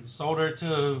her and sold her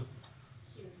to.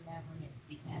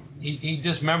 He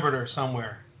dismembered her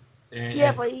somewhere. And,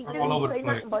 yeah, but he all over didn't say the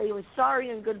place. nothing. But he was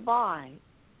sorry and goodbye.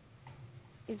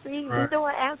 You see, he's still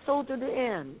an asshole to the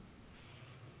end.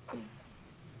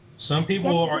 Some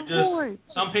people are divorce.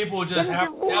 just. Some people just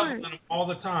have devils in them all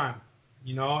the time,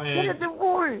 you know. And get a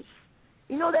divorce.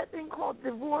 You know that thing called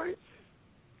divorce?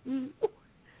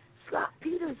 Scott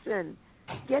Peterson,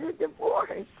 get a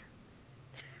divorce.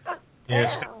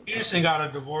 Yeah, Scott Peterson got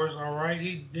a divorce, all right.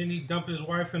 Didn't he dump his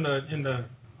wife in the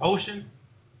ocean?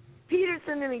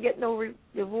 Peterson didn't get no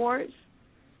divorce.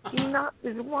 He knocked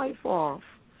his wife off.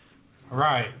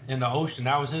 Right, in the ocean.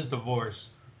 That was his divorce.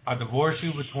 I divorce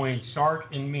you between shark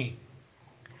and me.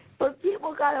 But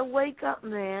people gotta wake up,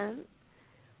 man.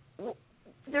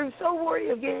 They're so worried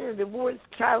of getting a divorce,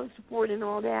 child support, and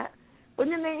all that. But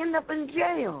then they end up in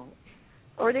jail,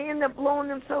 or they end up blowing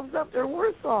themselves up. They're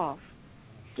worse off.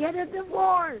 Get a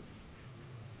divorce.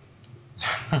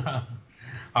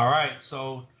 All right,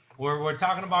 so we're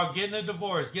talking about getting a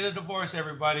divorce. Get a divorce,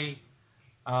 everybody.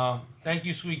 Thank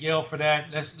you, Sweet Gail, for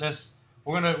that.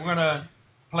 We're gonna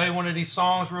play one of these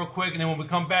songs real quick, and then when we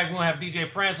come back, we're gonna have DJ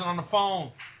Francis on the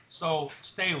phone. So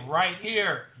stay right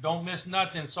here. Don't miss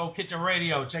nothing. Soul Kitchen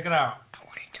Radio. Check it out.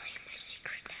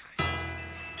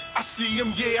 I see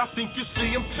him, yeah, I think you see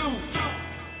him too.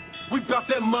 We bout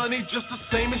that money just the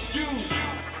same as you.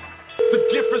 The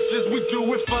difference is we do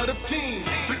it for the team.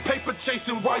 The paper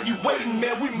chasing while you waiting,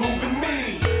 man, we moving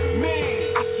mean.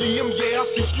 I see him, yeah, I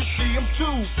think you see him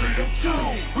too.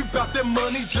 We bout that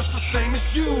money just the same as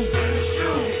you.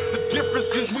 The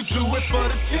difference is we do it for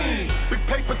the team. Big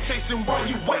paper chasing while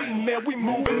you waiting, man, we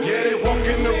moving. Yeah, they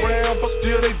walking around, but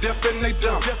still they deaf and they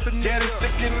dumb. Yeah, they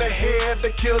sick in their head,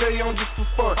 they kill their own just for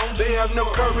fun. They have no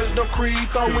courage, no creed,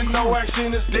 throwing no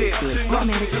action is dead.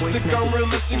 Nothing to stick on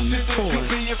realistic shit that you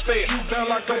being fed.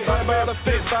 Sound like a vibe out of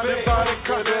fit, body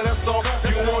cut, that's all.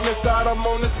 You on this side, I'm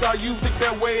on this side, you think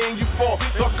that way and you fall.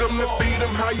 Fuck them and beat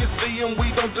them, how you see them,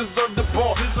 we don't deserve the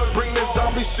ball. Bring that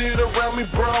zombie shit around me,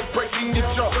 bro, breaking your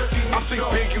jaw. I think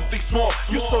big, you think small,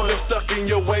 you sort of stuck in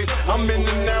your ways. I'm in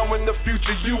the now and the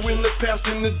future, you in the past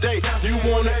and the day. You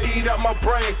wanna eat out my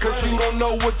brain, cause you don't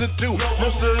know what to do.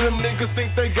 Most of them niggas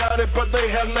think they got it, but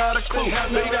they have not a clue.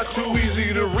 They got too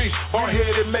easy to reach,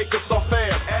 hard-headed make us all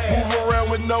fast. Move around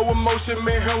with no emotion,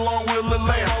 man, how long will it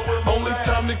last? Only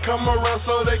time they come around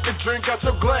so they can drink out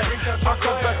your glass. I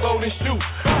come back load and shoot,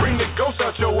 bring the ghost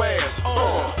out your ass.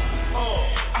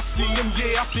 I see him,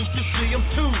 yeah, I think you see him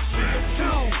too.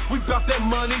 We bout that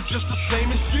money just the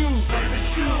same as you.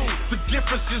 The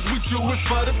difference is we do it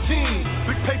for the team.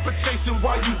 Big paper chasing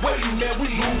while you waiting, man, we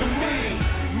moving mean.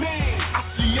 I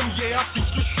see him, yeah, I think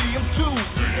you see him too.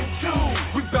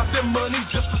 We bout that money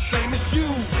just the same as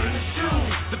you.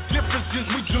 The difference is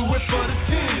we do it for the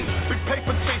team. Big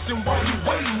paper chasing while you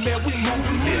waiting, man, we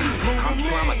moving mean. I'm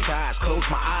traumatized, close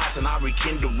my eyes and I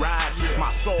rekindle rise.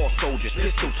 My soul soldiers,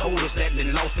 pistol told us that they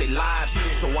lost their lives.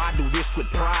 So I do this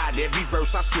with pride, every verse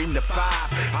I scream the 5.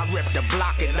 I rep the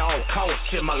block at all costs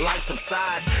till my life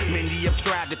subsides. Many have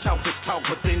tried to talk this talk,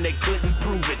 but then they couldn't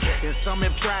prove it. And some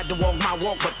have tried to walk my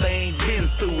walk, but they ain't been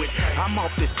through it. I'm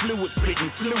off this fluid,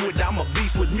 spitting fluid, I'm a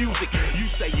beast with music. You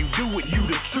say you do it, you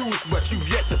the truest, but you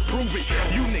yet to prove it.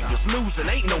 You niggas losing,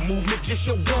 ain't no movement, just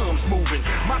your gums moving.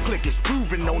 My clique is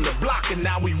proven on the block and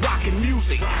now we rockin'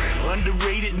 music.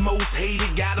 Underrated, most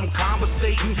hated, got them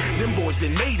conversating. Them boys that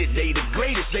made it, they the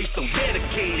greatest, they so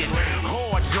dedicated.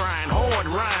 Hard grind, hard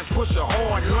rhymes, push a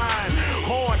hard line.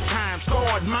 Hard times,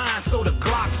 hard mine, so the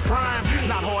Glock's prime.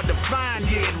 Not hard to find,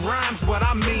 yeah, it rhymes, but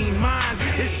I mean mine.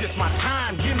 It's just my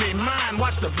time, give me mine,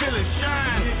 watch the villain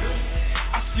shine.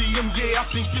 I see him, yeah, I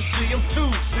think you see him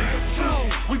too.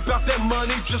 We bout that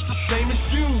money just the same as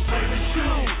you.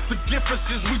 The difference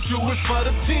is we do it for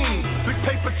the team. Big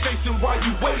paper chasing while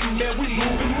you waiting, man, we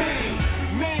moving mean.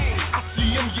 I see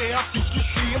him, yeah, I think you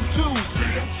see him too.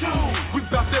 We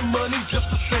bout that money just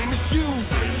the same as you.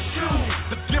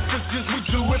 The difference is we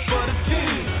do it for the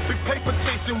team. Big paper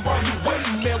chasing while you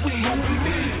waiting, man, we moving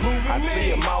mean. I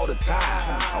see him all the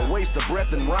time. I waste a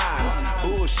breath and rhyme.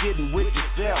 Bullshitting with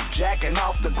yourself, jacking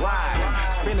off the grind.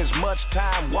 Spend as much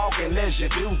time walking as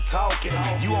you do talking.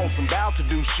 You on some bout to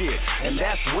do shit, and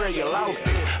that's where you lost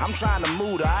it. I'm trying to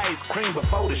move the ice cream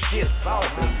before the shit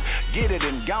softens. Get it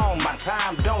and gone, my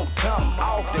time don't come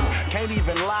often. Can't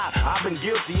even lie, I've been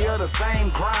guilty of the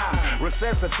same crime.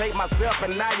 Resuscitate myself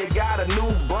and now you got a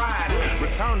new bride.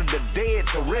 Return of the dead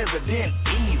to Resident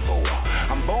Evil.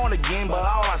 I'm born again, but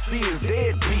all I see is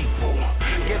dead people.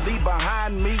 Get thee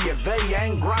behind me if they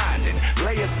ain't grinding.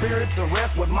 Lay a spirit to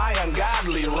rest with my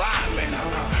ungodly rhyming.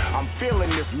 I'm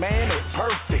feeling this, man, it's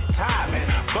perfect timing.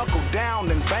 Buckle down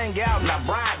and bang out, now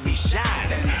bright be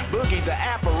shining. Boogie the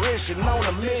apparition on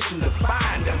a mission to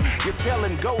find him. You're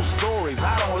telling ghost stories,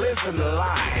 I don't listen to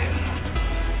lying.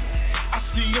 I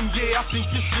see him, yeah, I think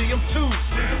you see him too.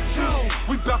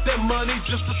 We bout that money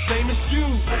just the same as you.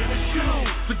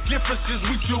 The difference is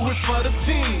we do it for the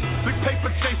team. Big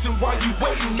paper chasing while you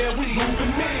waiting, man, we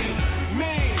moving mean.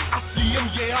 I see him,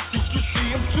 yeah, I think you see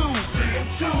him too.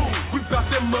 We bout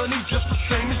that money just the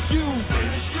same as you.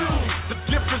 The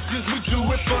difference is we do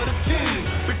it for the team.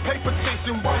 Big paper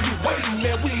chasing while you waiting,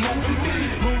 man, we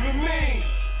moving mean.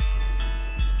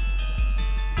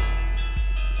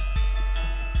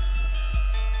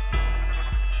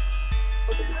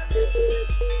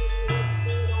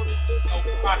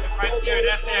 Right there,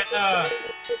 that's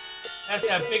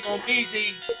that big old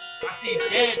easy. I see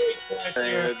dead people right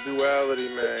there. Duality,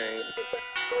 man.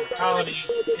 Duality.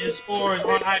 His score is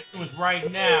on iTunes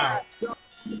right now.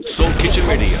 Soul Kitchen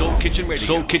Radio. Soul Kitchen Radio.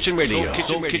 Soul Kitchen Radio.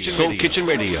 Soul Kitchen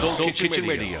Radio. Soul Kitchen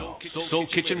Radio. Soul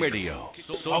Kitchen Radio.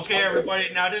 Okay, everybody.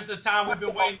 Now this is the time we've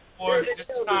been waiting for. This is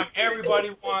the time everybody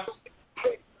wants.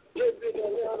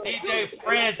 DJ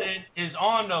Franzen is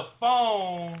on the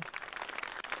phone.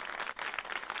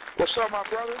 What's up, my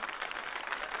brother?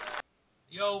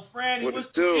 Yo, Franny, what's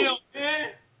the deal,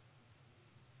 man?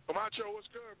 Camacho, what's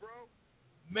good, bro?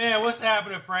 Man, what's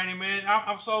happening, Franny, man?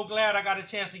 I'm so glad I got a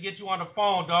chance to get you on the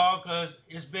phone, dog, because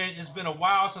it's been a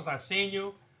while since I've seen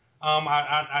you.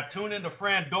 I tune into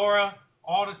Frandora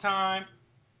all the time,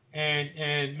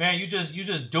 and man, you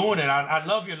just doing it. I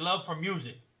love your love for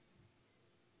music.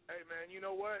 Hey, man, you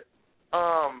know what?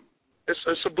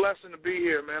 It's a blessing to be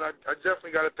here, man. I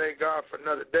definitely got to thank God for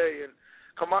another day. And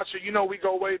Camacho, you know we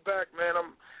go way back, man.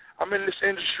 I'm in this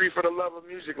industry for the love of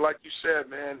music, like you said,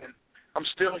 man. And I'm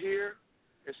still here.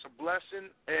 It's a blessing,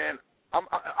 and I'm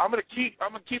gonna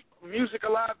keep music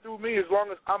alive through me as long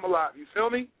as I'm alive. You feel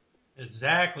me?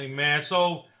 Exactly, man.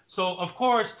 So of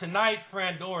course tonight,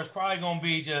 Frandora is probably gonna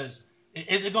be just.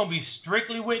 Is it gonna be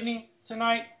strictly Whitney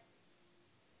tonight?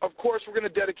 Of course, we're gonna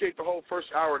dedicate the whole first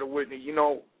hour to Whitney. You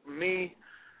know, me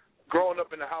growing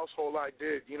up in the household I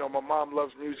did. You know, my mom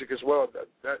loves music as well.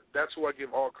 That's who I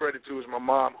give all credit to is my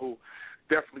mom, who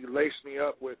definitely laced me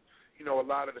up with, you know, a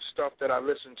lot of the stuff that I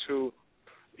listen to.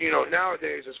 You know,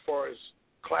 nowadays, as far as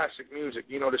classic music,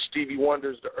 you know, the Stevie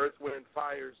Wonders, the Earth, Wind,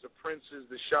 Fires, the Princes,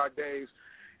 the Sades,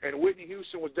 and Whitney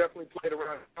Houston was definitely played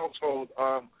around the household.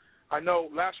 I know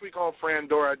last week on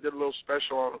Frandora I did a little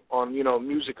special on you know,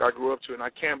 music I grew up to, and I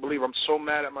can't believe I'm so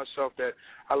mad at myself that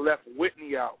I left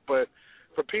Whitney out. But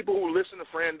for people who listen to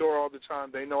Frandora all the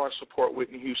time, they know I support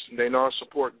Whitney Houston. They know I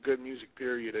support good music,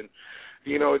 period. And,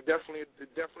 you know, it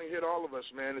definitely hit all of us,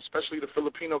 man, especially the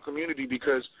Filipino community,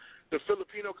 because the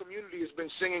Filipino community has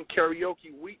been singing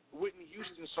karaoke Whitney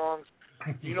Houston songs,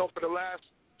 you know, for the last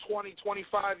 20,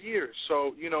 25 years.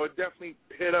 So, you know, it definitely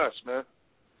hit us, man.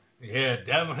 Yeah,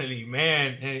 definitely,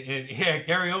 man. And yeah,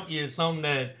 karaoke is something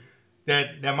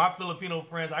that my Filipino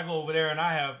friends, I go over there and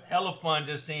I have hella fun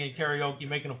just singing karaoke,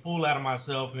 making a fool out of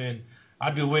myself, and I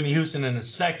do Whitney Houston in a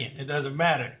second. It doesn't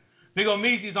matter. Big O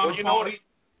Meezy's on the phone.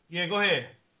 Yeah, go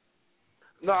ahead.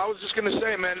 No, I was just gonna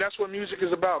say, man, that's what music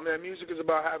is about, man. Music is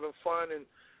about having fun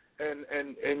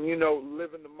and you know,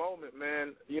 living the moment,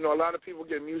 man. You know, a lot of people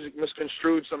get music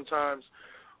misconstrued sometimes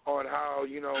on how,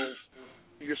 you know,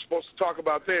 you're supposed to talk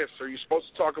about this or you're supposed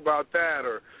to talk about that,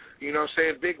 or, you know,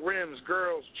 saying big rims,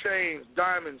 girls, chains,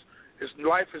 diamonds.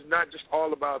 Life is not just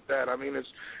all about that. I mean,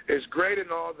 it's great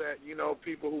and all that, you know,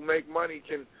 people who make money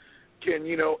can can,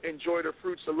 you know, enjoy the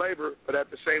fruits of labor, but at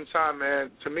the same time,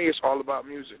 man, to me, it's all about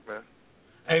music, man.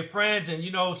 Hey, friends, and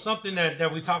you know something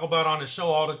that we talk about on the show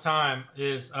all the time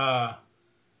is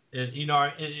you know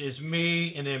is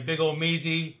me, and then Big Ol'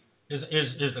 Meezy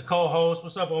is the co-host.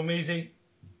 What's up, Ol' Meezy?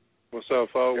 What's up,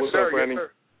 folks? Yes, What's sir, up, Franny? yes,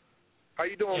 sir. How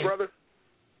you doing, brother?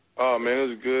 Oh man,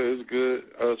 it's good.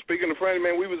 Speaking of Franny,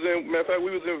 man, matter of fact,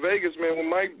 we was in Vegas, man. When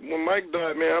Mike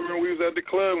died, man, I remember we was at the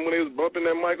club when they was bumping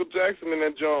that Michael Jackson in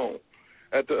that joint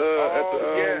at the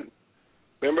yeah.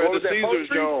 Remember What at the Caesars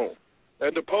joint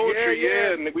at the Poetry,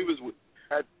 yeah. And we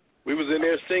was in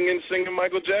there singing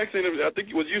Michael Jackson. I think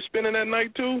was you spinning that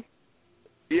night too?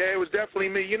 Yeah, it was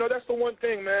definitely me. You know, that's the one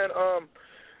thing, man.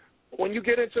 When you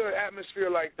get into an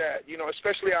atmosphere like that, you know,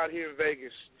 especially out here in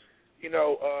Vegas, you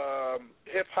know,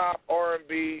 hip hop,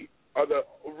 R&B are the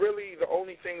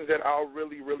only things that I'll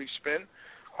really spin.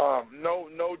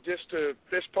 No just to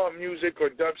fist pump music or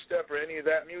dubstep or any of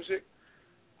that music,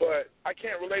 but I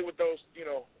can't relate with those, you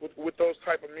know, with those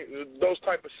type of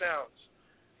sounds.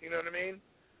 You know what I mean?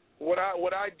 What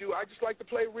I do, I just like to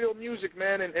play real music,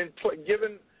 man, and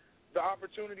given the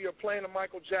opportunity of playing a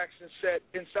Michael Jackson set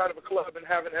inside of a club and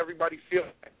having everybody feel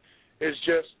it is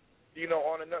just, you know,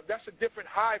 that's a different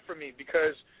high for me,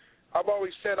 because I've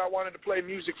always said I wanted to play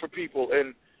music for people,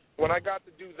 and when I got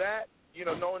to do that, you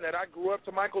know, knowing that I grew up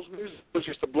to Michael's music, it was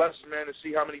just a blessing, man, to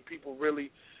see how many people really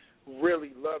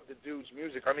love the dude's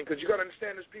music. I mean, because you got to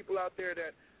understand, there's people out there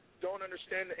that don't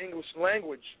understand the English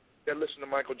language that listen to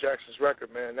Michael Jackson's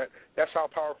record, man. That's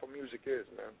how powerful music is,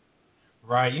 man.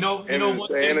 Right. You know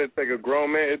what? And it take a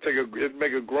grown man. It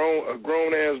make a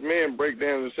grown ass man break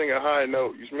down and sing a high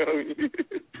note. You smell me?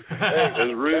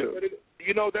 That's real.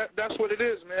 You know that's what it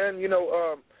is, man. You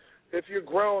know, if you're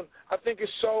grown, I think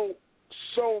it's so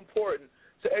important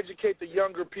to educate the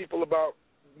younger people about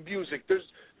music.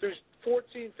 There's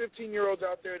 14, 15-year-olds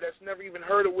out there that's never even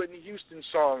heard a Whitney Houston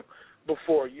song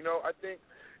before. You know, I think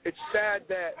it's sad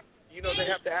that, you know, they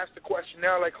have to ask the question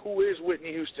now, like, who is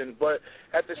Whitney Houston? But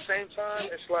at the same time,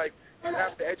 it's like you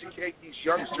have to educate these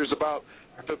youngsters about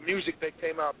the music that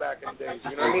came out back in the days.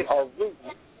 You know what I mean? Our roots.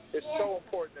 It's so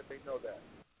important that they know that.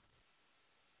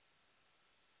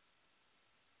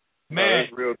 Man,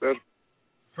 that's real.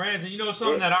 Friends, and you know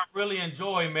something that I really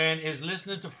enjoy, man, is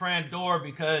listening to Fran Dor,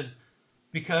 because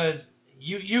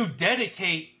you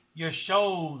dedicate your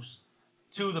shows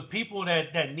to the people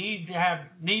that need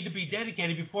to be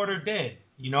dedicated before they're dead,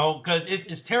 you know, because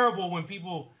it's terrible when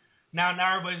people now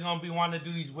everybody's gonna be wanting to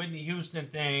do these Whitney Houston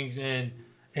things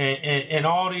and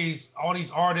all these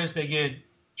artists, they get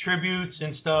tributes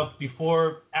and stuff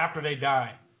after they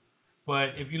die.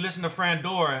 But if you listen to Fran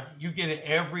Dor, you get it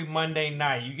every Monday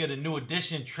night. You get a New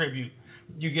Edition tribute.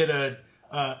 You get a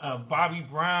Bobby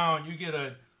Brown. You get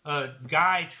a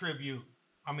Guy tribute.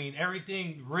 I mean,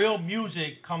 everything, real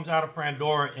music comes out of Fran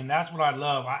Dor, and that's what I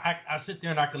love. I sit there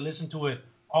and I can listen to it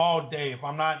all day. If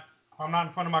I'm not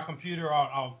in front of my computer,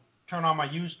 I'll turn on my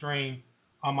Ustream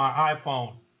on my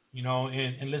iPhone, you know,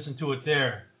 and listen to it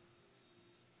there.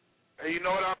 Hey, you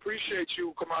know what? I appreciate you,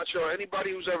 Camacho.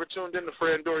 Anybody who's ever tuned in to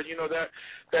Fran Dor, you know that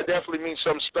definitely means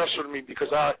something special to me,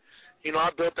 because I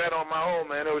built that on my own,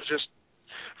 man. It was just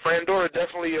Fran Dor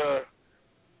definitely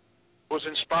was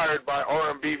inspired by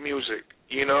R&B music.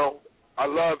 You know, I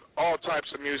love all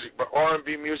types of music, but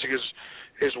R&B music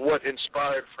is what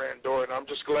inspired Fran Dor, and I'm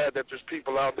just glad that there's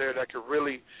people out there that can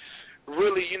really,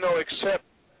 you know, accept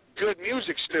good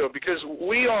music still, because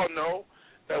we all know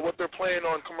that what they're playing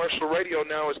on commercial radio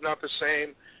now is not the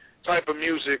same type of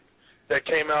music that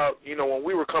came out, you know, when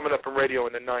we were coming up in radio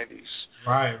in the 90s.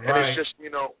 Right. And it's just,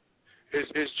 you know, it's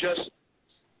just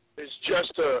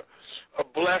a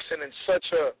blessing and such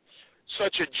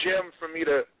a gem for me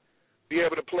to be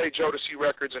able to play Jodeci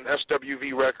records and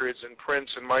SWV records and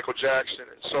Prince and Michael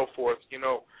Jackson and so forth, you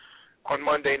know, on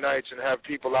Monday nights, and have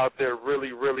people out there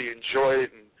really enjoy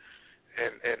it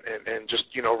and just,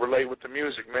 you know, relate with the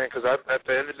music, man, because at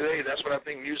the end of the day, that's what I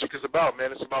think music is about,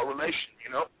 man. It's about relation, you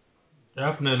know?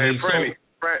 Definitely. Hey,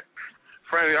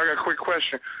 Franny, I got a quick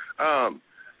question.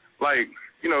 Like,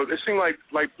 you know, it seems like,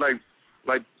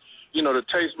 you know, the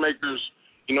tastemakers,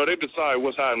 you know, they decide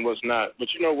what's hot and what's not. But,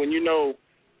 you know, when you know,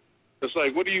 it's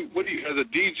like, what do you as a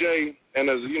DJ and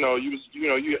as, you know, you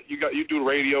do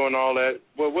radio and all that.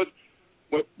 Well,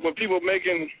 when people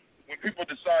deciding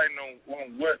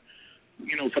on what,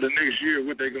 you know, for the next year,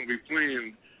 what they're gonna be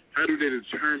playing, how do they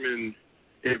determine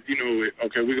if, you know,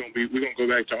 okay, we're gonna go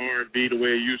back to R&B the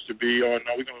way it used to be, or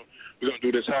no, we're gonna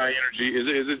do this high energy?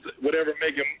 Is it whatever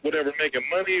making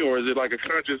money, or is it like a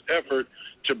conscious effort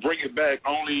to bring it back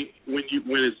only when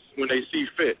they see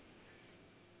fit?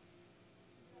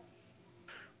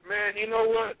 Man, you know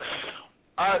what?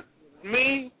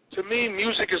 To me,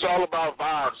 music is all about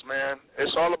vibes, man.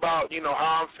 It's all about,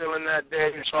 how I'm feeling that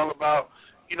day. It's all about,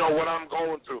 what I'm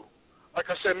going through. Like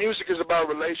I said, music is about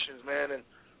relations, man. And,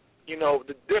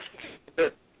 the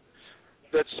difference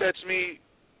that sets me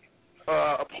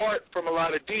apart from a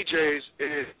lot of DJs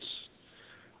is,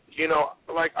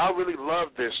 like, I really love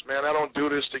this, man. I don't do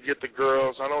this to get the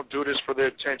girls. I don't do this for their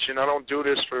attention. I don't do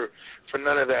this for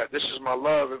none of that. This is my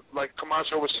love. Like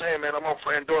Camacho was saying, man, I'm on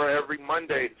Frandora every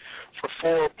Monday for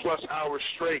 4+ hours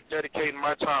straight, dedicating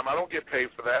my time. I don't get paid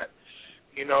for that.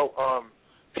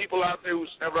 People out there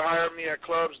who's never hired me at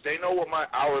clubs, they know what my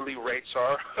hourly rates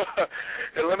are.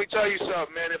 And let me tell you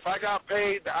something, man. If I got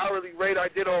paid the hourly rate I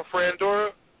did on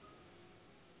Frandora,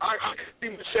 I could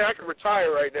even say I could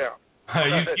retire right now.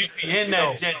 You'd be in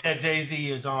that jet that Jay-Z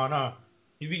is on, huh?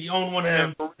 You'd be on one of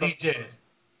them DJs.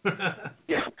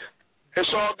 Yeah.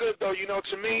 It's all good, though.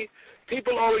 To me,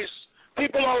 people always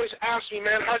ask me,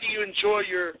 man, how do you enjoy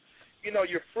your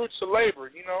fruits of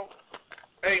labor,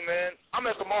 Hey, man, I'm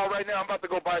at the mall right now. I'm about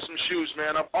to go buy some shoes,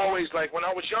 man. I'm always like, when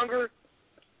I was younger,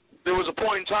 there was a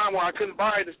point in time where I couldn't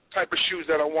buy the type of shoes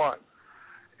that I want.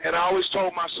 And I always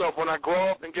told myself, when I grow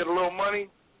up and get a little money,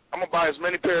 I'm going to buy as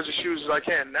many pairs of shoes as I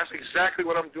can. And that's exactly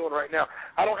what I'm doing right now.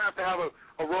 I don't have to have a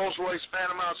Rolls-Royce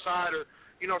Phantom outside or,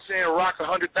 rock a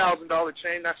 $100,000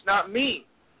 chain. That's not me.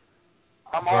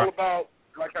 I'm all about,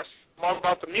 like I said, I'm all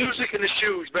about the music and the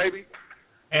shoes, baby.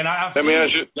 And Let me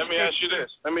ask you this,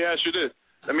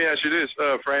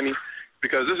 Franny,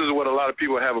 because this is what a lot of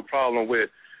people have a problem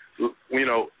with,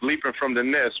 leaping from the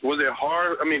nest. Was it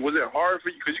hard? Was it hard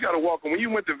for you? Because you got to walk. When you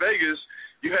went to Vegas,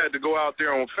 you had to go out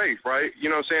there on faith, right?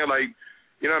 You know what I'm saying? Like,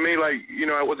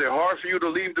 was it hard for you to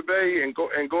leave the Bay and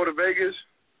go to Vegas?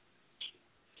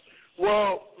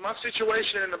 Well, my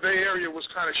situation in the Bay Area was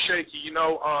kind of shaky.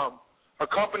 A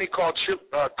company called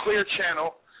Clear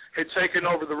Channel had taken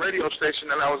over the radio station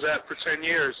that I was at for 10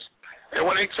 years. And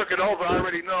when they took it over, I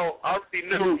already knew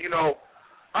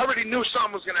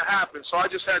something was going to happen. So I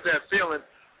just had that feeling.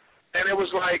 And it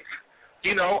was like,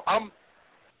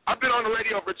 I've been on the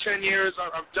radio for 10 years.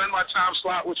 I've done my time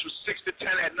slot, which was 6 to 10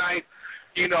 at night,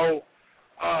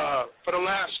 for the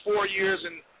last 4 years.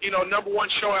 And, number one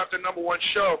show after number one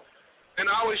show. And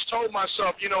I always told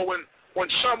myself, when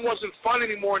something wasn't fun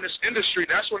anymore in this industry,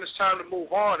 that's when it's time to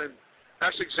move on. And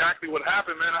that's exactly what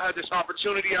happened, man. I had this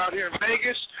opportunity out here in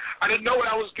Vegas. I didn't know what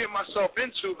I was getting myself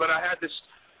into, but I had this,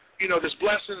 this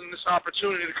blessing and this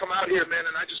opportunity to come out here, man,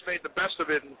 and I just made the best of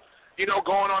it. And,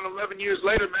 going on 11 years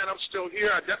later, man, I'm still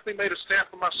here. I definitely made a stamp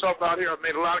for myself out here. I've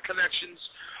made a lot of connections,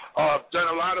 done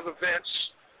a lot of events,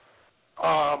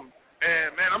 and,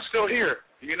 man, I'm still here,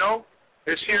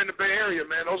 It's here in the Bay Area,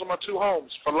 man. Those are my two homes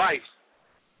for life.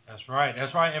 That's right. And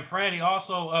Franny,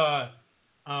 also,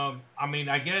 I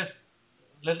guess,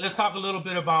 let's talk a little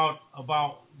bit about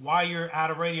why you're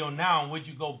out of radio now. Would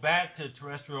you go back to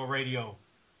terrestrial radio,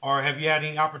 or have you had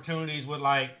any opportunities with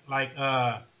like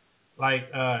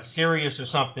Sirius or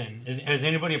something? Has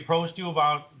anybody approached you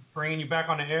about bringing you back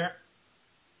on the air?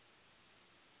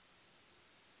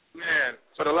 Man,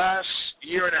 for the last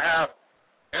year and a half,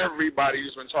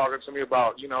 everybody's been talking to me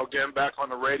about getting back on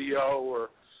the radio or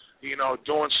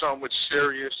doing something with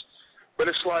Sirius, but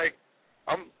it's like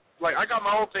I got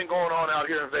my own thing going on out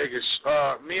here in Vegas.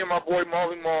 Me and my boy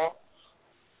Marley Marl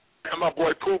and my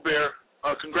boy Pooh Bear.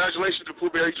 Congratulations to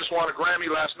Pooh Bear. He just won a Grammy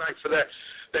last night for that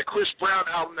Chris Brown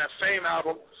album, that Fame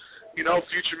album,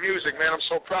 Future Music, man. I'm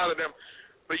so proud of them.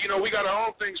 But, we got our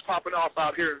own things popping off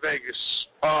out here in Vegas.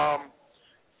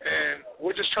 And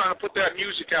we're just trying to put that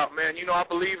music out, man. I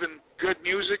believe in good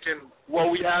music, and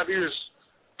what we have here is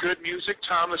good music,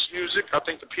 timeless music. I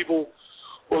think the people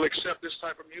will accept this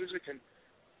type of music, and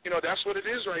that's what it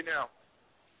is right now.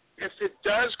 If it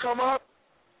does come up,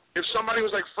 if somebody was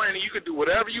like, Franny, you could do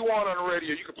whatever you want on the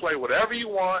radio. You could play whatever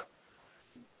you want.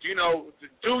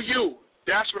 Do you.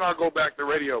 That's when I'll go back to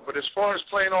radio. But as far as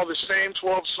playing all the same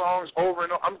 12 songs over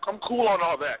and over, I'm cool on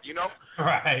all that,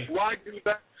 Right. Why do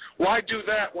that? Why do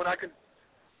that when I can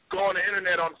go on the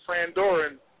internet on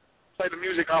Frandora and play the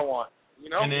music I want,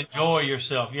 And enjoy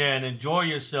yourself. Yeah, and enjoy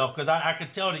yourself. Because I could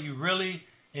tell that you really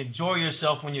enjoy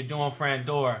yourself when you're doing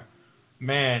Frandora,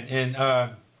 man.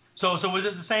 And so was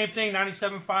it the same thing?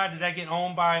 97.5. Did that get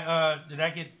owned by? Did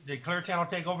Clear Channel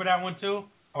take over that one too,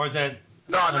 or is that?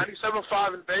 No,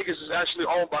 97.5 in Vegas is actually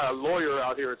owned by a lawyer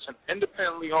out here. It's an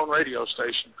independently owned radio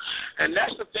station, and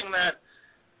that's the thing that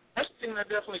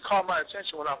definitely caught my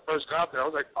attention when I first got there. I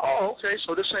was like, oh, okay,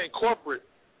 so this ain't corporate.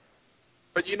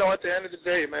 But at the end of the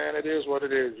day, man, it is what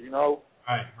it is.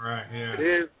 Right, yeah. It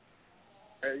is.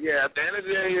 Yeah, at the end of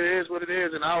the day, it is what it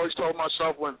is. And I always told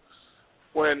myself when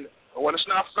when it's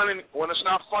not fun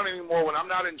anymore, when I'm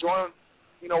not enjoying,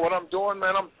 what I'm doing,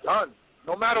 man, I'm done.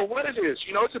 No matter what it is,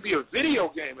 it could be a video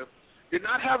game. If you're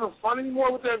not having fun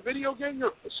anymore with that video game,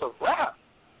 it's a wrap.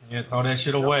 Yeah, throw that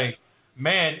shit away,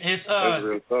 man. It's That's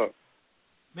real tough.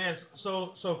 Man,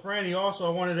 so Franny, also I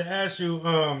wanted to ask you,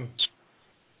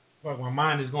 fuck, my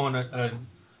mind is going a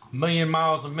million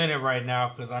miles a minute right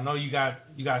now because I know you got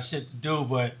shit to do,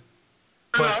 but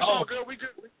all good. We good.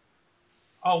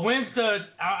 When's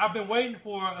I've been waiting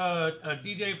for a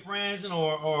DJ Franzen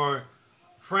or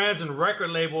Franzen record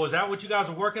label. Is that what you guys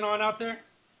are working on out there?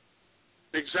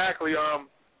 Exactly.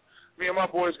 Me and my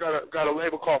boys got a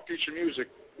label called Future Music.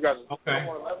 You guys okay?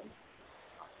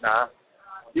 Nah.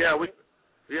 Yeah, we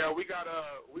got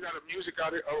a music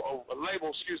out here, a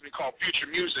label, called Future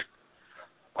Music.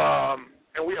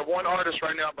 And we have one artist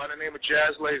right now by the name of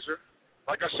Jazz Laser.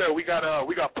 Like I said, we got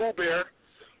Pooh Bear.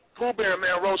 Pooh Bear,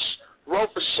 man, wrote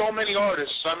for so many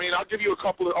artists. I mean, I'll give you a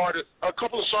couple of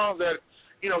songs that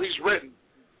he's written.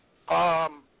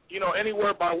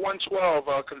 Anywhere by 112,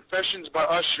 Confessions by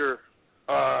Usher.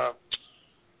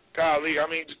 Golly, I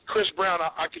mean, Chris Brown,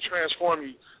 I Could Transform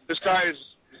You. This guy has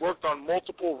worked on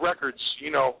multiple records,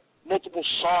 multiple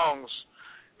songs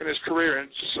in his career, and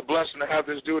it's just a blessing to have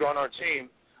this dude on our team.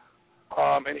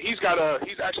 And he's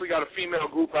actually got a female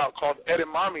group out called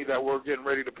Edamame that we're getting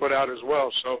ready to put out as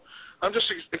well. So I'm just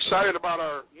excited about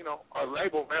our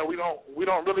label, man. We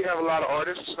don't really have a lot of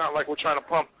artists. It's not like we're trying to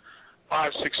pump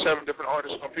 5, 6, 7 different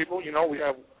artists on people. We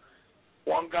have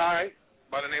one guy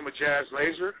by the name of Jazz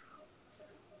Laser,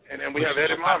 and then we have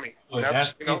Edamame.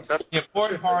 That's the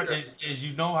important part is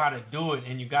you know how to do it,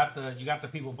 and you got the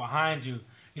people behind you.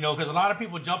 Because a lot of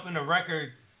people jump into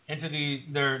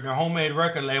their homemade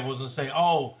record labels and say,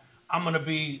 "Oh, I'm gonna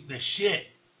be the shit."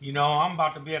 I'm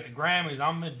about to be at the Grammys.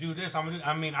 I'm gonna do this.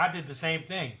 I did the same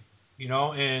thing.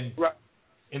 And right.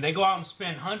 And they go out and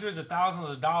spend hundreds of thousands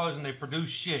of dollars and they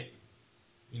produce shit.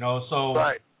 So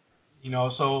right.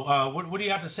 What do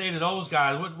you have to say to those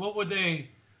guys? What would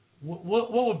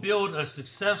would build a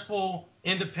successful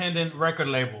independent record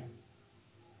label?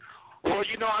 Well,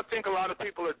 I think a lot of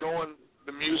people are doing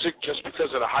the music just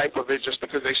because of the hype of it, just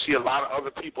because they see a lot of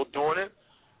other people doing it.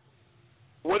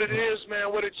 What it is,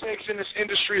 man, what it takes in this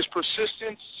industry is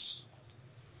persistence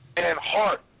and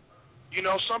heart.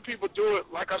 Some people do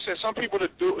it, like I said, some people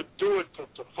do it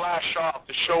to flash off,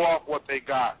 to show off what they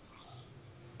got.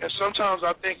 And sometimes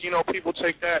I think, people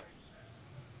take that,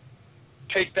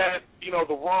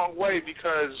 the wrong way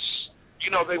because,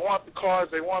 they want the cars,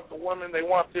 they want the women, they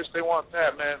want this, they want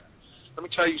that, man. Let me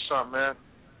tell you something, man.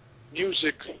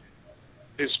 Music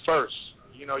is first.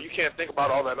 You can't think about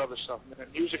all that other stuff, man.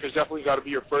 Music has definitely got to be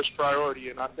your first priority,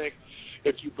 and I think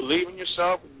if you believe in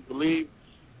yourself and you believe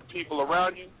the people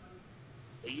around you,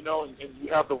 and you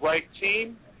have the right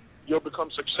team, you'll become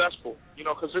successful.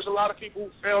 Because there's a lot of people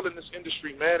who failed in this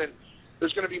industry, man, and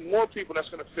there's going to be more people that's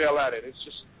going to fail at it. It's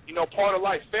just, part of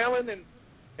life. Failing and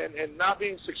not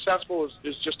being successful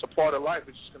is just a part of life.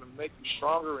 It's just going to make you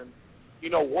stronger and,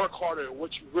 work harder at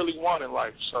what you really want in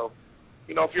life. So,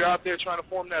 if you're out there trying to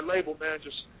form that label, man,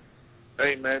 just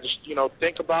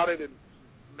think about it and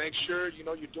make sure,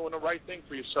 you're doing the right thing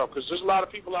for yourself. Because there's a lot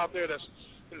of people out there that's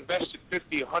invested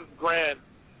 $50, $100,000,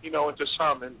 into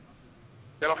some, and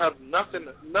they don't have nothing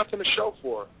to show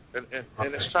for it. And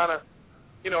it's kind of,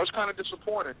 it's kind of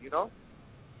disappointing,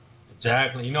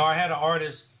 Exactly. I had an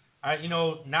artist.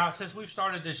 Now since we've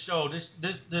started this show,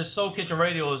 this Soul Kitchen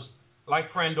Radio is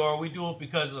like Frandor. We do it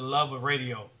because of the love of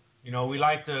radio. We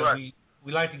like to right.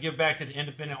 we like to give back to the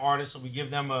independent artists, so we give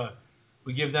them a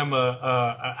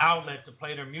outlet to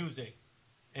play their music.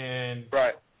 And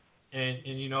right.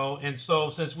 And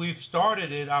so since we've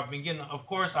started it, I've been getting. Of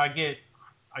course, I get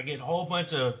a whole bunch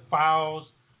of files,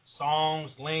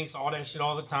 songs, links, all that shit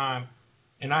all the time.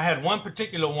 And I had one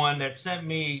particular one that sent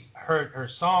me her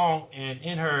song, and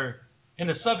in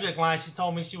the subject line, she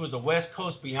told me she was a West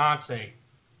Coast Beyonce.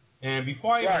 And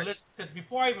before I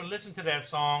even listened to that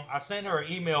song, I sent her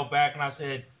an email back and I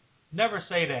said, never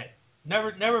say that.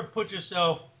 Never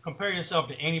compare yourself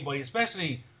to anybody,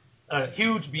 especially a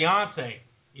huge Beyonce.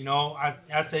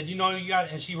 I said, you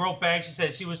got, and she wrote back. She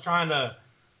said she was trying to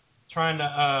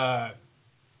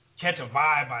catch a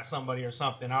vibe by somebody or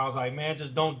something. I was like, man,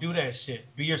 just don't do that shit.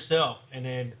 Be yourself. And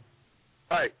then,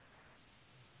 right.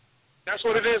 That's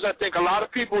what it is. I think a lot of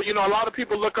people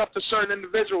look up to certain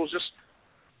individuals. Just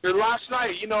last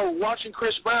night, watching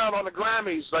Chris Brown on the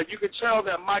Grammys, like you could tell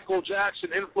that Michael Jackson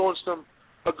influenced him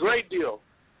a great deal.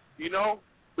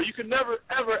 But you can never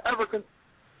ever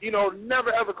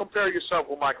compare yourself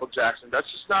with Michael Jackson. That's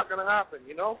just not going to happen.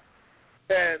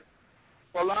 And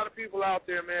for a lot of people out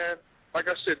there, man, like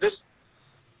I said, this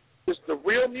the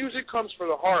real music comes from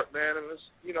the heart, man, and this,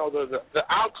 you know, the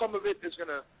outcome of it is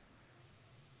gonna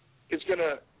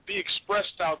be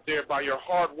expressed out there by your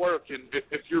hard work, and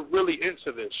if you're really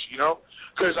into this, you know,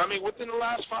 because I mean, within the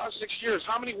last 5-6 years,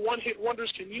 how many one-hit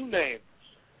wonders can you name?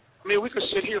 I mean, we could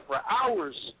sit here for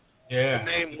hours and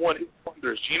name one-hit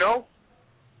wonders, you know.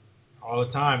 All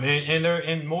the time,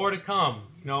 and more to come,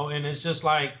 you know, and it's just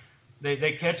like they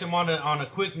catch them on a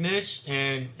quick niche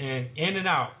and in and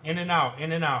out.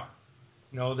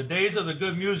 You know, the days of the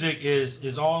good music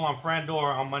is all on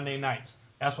Frandora on Monday nights.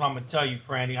 That's what I'm gonna tell you,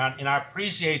 Franny, and I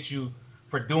appreciate you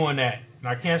for doing that. And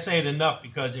I can't say it enough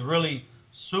because it really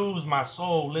soothes my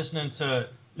soul listening to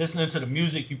the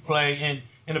music you play, and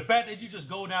the fact that you just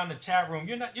go down the chat room.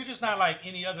 You're just not like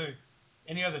any other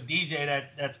DJ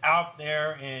that's out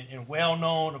there and well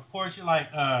known. Of course, you're like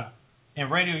in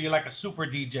radio, you're like a super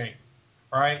DJ,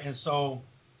 right? And so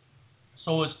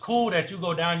it's cool that you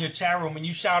go down your chat room and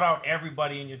you shout out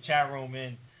everybody in your chat room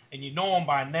and you know them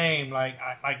by name, like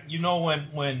you know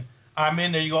when I'm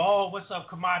in there, you go, oh, what's up,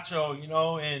 Camacho, you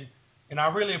know, and I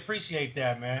really appreciate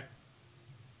that, man.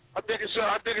 I think it's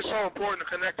so important to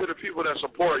connect to the people that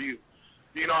support you.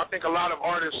 You know, I think a lot of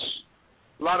artists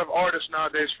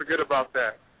nowadays forget about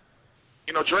that.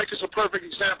 You know, Drake is a perfect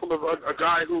example of a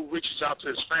guy who reaches out to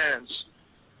his fans.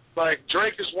 Like,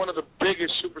 Drake is one of the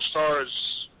biggest superstars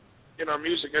in our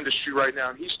music industry right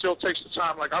now, and he still takes the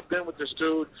time. Like, I've been with this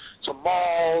dude to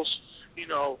malls, you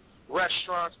know,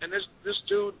 restaurants, and this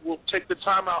dude will take the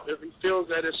time out if he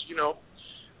feels that it's, you know,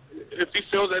 if he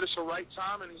feels that it's the right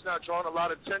time and he's not drawing a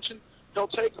lot of attention. He'll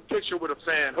take a picture with a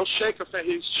fan. He'll shake a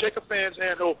fan's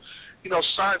hand. He'll, you know,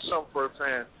 sign something for a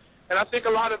fan. And I think a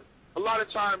lot of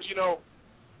times, you know,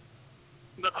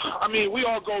 I mean, we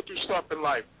all go through stuff in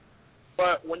life,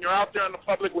 but when you're out there in the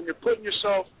public, when you're putting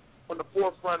yourself on the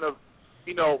forefront of,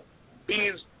 you know,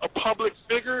 being a public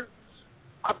figure,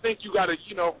 I think you gotta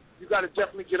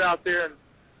definitely get out there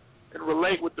and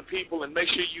relate with the people and make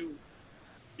sure you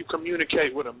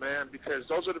communicate with them, man, because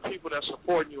those are the people that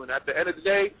support you. And at the end of the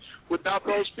day, without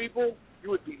those people, you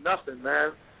would be nothing,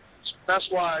 man. That's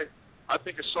why I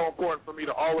think it's so important for me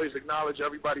to always acknowledge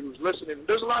everybody who's listening.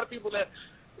 There's a lot of people that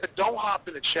don't hop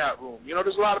in the chat room. You know,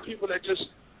 there's a lot of people that just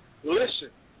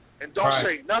listen and don't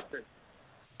say nothing.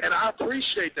 And I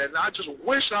appreciate that. And I just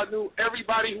wish I knew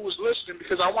everybody who was listening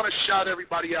because I want to shout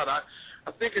everybody out. I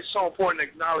think it's so important to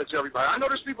acknowledge everybody. I know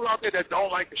there's people out there that don't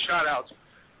like the shout-outs.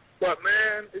 But,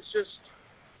 man, it's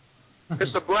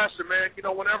a blessing, man. You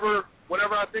know, whenever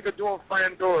I think of doing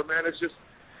Frandora, man, it just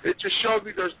shows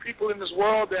me there's people in this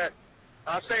world that,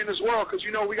 I say in this world because, you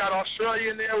know, we got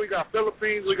Australia in there, we got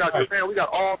Philippines, we got Japan, we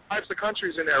got all types of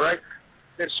countries in there, right?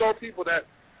 And to show people that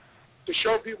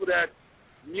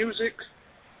music,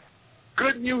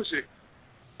 good music,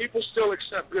 people still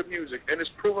accept good music, and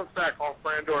it's proven fact on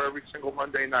Frandora every single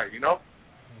Monday night, you know?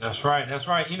 That's right.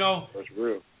 You know, that's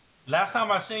real. Last time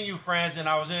I seen you, friends, and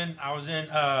I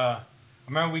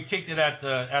remember we kicked it at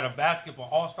a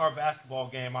all-star basketball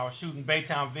game. I was shooting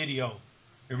Baytown Video.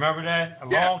 You remember that? A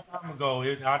long time ago.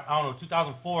 I don't know,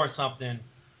 2004 or something.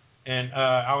 And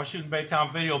I was shooting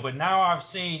Baytown Video. But now I've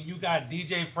seen you got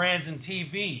DJ Friends and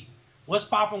TV. What's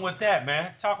popping with that,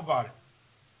 man? Talk about it.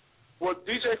 Well,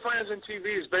 DJ Friends and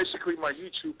TV is basically my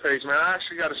YouTube page, man. I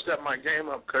actually got to step my game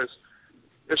up because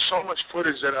there's so much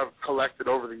footage that I've collected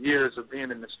over the years of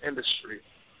being in this industry.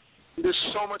 There's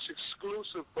so much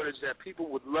exclusive footage that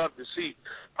people would love to see.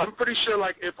 I'm pretty sure,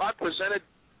 like, if I presented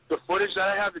the footage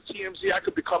that I have at TMZ, I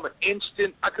could become an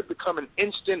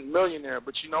instant millionaire.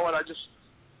 But you know what? I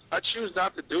choose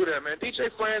not to do that, man. DJ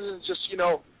Friends is just, you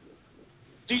know,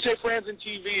 DJ Friends and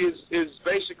TV is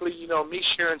basically, you know, me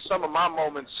sharing some of my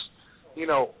moments, you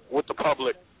know, with the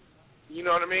public. You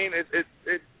know what I mean?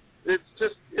 It's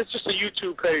just a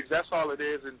YouTube page. That's all it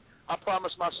is. And I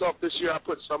promised myself this year I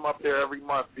put some up there every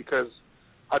month because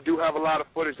I do have a lot of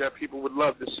footage that people would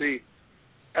love to see.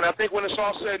 And I think when it's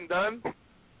all said and done,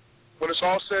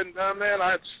 man,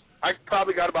 I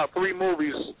probably got about 3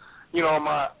 movies, you know, on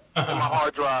my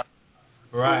hard drive.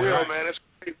 Right. For real, right. man. It's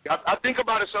crazy. I think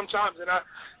about it sometimes, and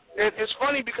it's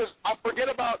funny because I forget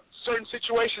about certain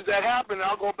situations that happen. And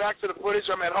I'll go back to the footage.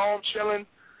 I'm at home chilling.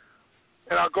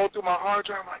 And I'll go through my hard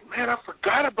drive. I'm like, man, I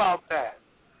forgot about that.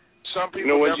 Some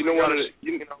people,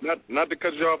 not to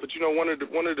cut you off, but you know, one of the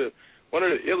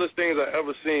illest things I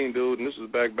ever seen, dude. And this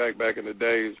was back in the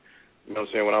days. You know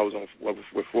what I'm saying? When I was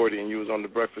with 40, and you was on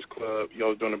the Breakfast Club. You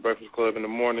was doing the Breakfast Club in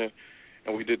the morning,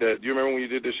 and we did that. Do you remember when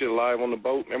you did this shit live on the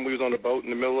boat? Remember we was on the boat in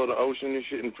the middle of the ocean and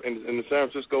shit in the San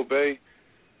Francisco Bay?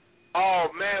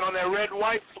 Oh man, on that red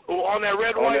white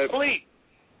fleet.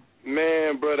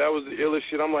 Man, bro, that was the illest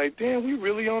shit. I'm like, damn, we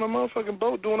really on a motherfucking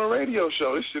boat doing a radio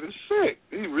show. This shit is sick.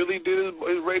 He really did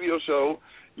his radio show.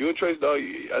 You and Trace Dog,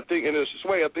 I think, and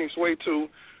Sway, Sway too.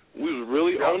 We was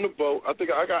really on the boat. I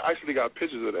think I actually got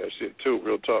pictures of that shit too.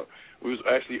 Real talk. We was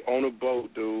actually on a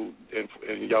boat, dude,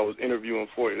 and y'all was interviewing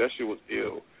 40. That shit was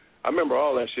ill. I remember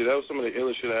all that shit. That was some of the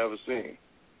illest shit I ever seen.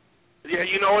 Yeah,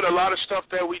 you know what? A lot of stuff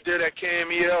that we did at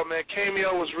KMEL, man.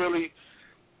 KMEL was really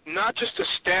not just a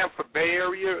stamp for Bay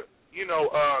Area,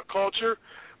 culture,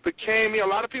 but KMEL.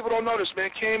 A lot of people don't know this, man.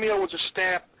 KMEL was a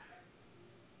stamp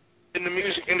in the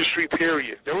music industry,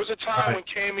 period. There was a time when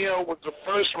KMEL was the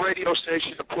first radio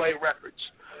station to play records.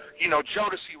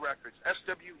 Jodeci records,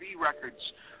 SWV records,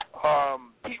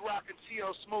 Pete Rock and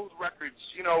T.O. Smooth records,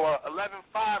 11-5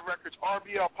 records,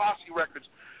 RBL Posse records,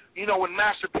 when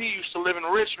Master P used to live in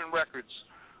Richmond records.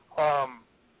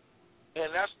 And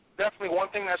that's definitely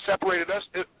one thing that separated us.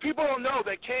 If people don't know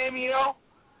that KMEL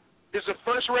is the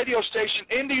first radio station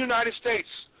in the United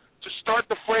States to start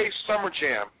the phrase Summer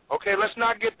Jam. Okay, let's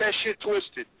not get that shit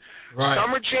twisted. Right.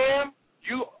 Summer Jam,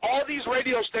 all these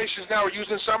radio stations now are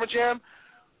using Summer Jam,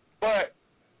 but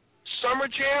Summer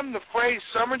Jam, the phrase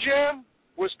Summer Jam,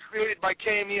 was created by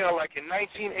KMEL like in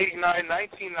 1989,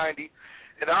 1990,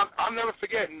 and I'll never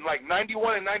forget, in like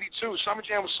 91 and 92, Summer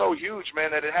Jam was so huge, man,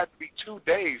 that it had to be 2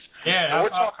 days. Yeah, we're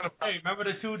talking about. Hey, remember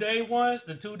the 2-day ones?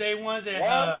 The 2-day ones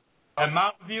at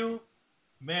Mountain View?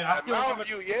 Man, I still Mountain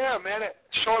View, yeah, man, at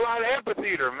Shoreline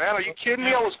Amphitheater, man. Are you kidding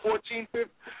me? I was 14, 15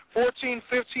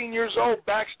 years old,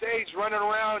 backstage, running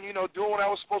around, doing what I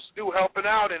was supposed to do, helping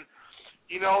out. And,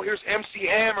 here's MC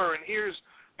Hammer, and here's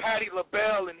Patti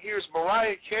LaBelle, and here's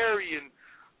Mariah Carey, and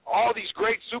all these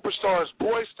great superstars,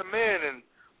 Boyz II Men. And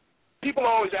people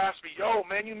always ask me, yo,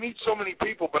 man, you meet so many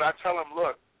people. But I tell them,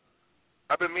 look,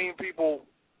 I've been meeting people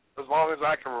as long as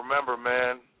I can remember,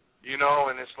 man,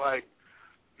 and it's like,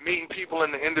 meeting people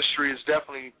in the industry is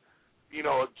definitely,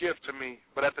 a gift to me.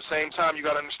 But at the same time, you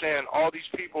got to understand, all these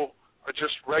people are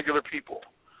just regular people.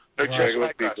 They're just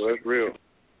regular like people. us. That's real.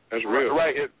 That's real.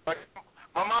 Right.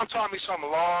 My mom taught me something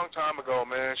a long time ago,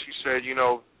 man. She said,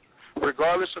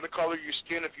 regardless of the color of your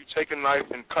skin, if you take a knife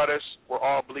and cut us, we're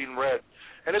all bleeding red.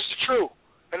 And it's the truth.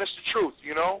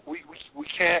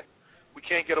 We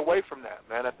can't get away from that,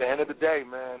 man. At the end of the day,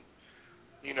 man,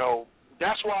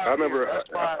 that's why I remember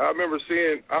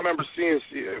seeing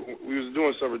we was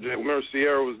doing Summer Jam. I remember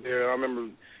Sierra was there. I remember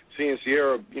seeing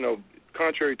Sierra,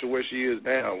 contrary to where she is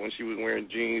now, when she was wearing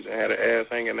jeans and had her ass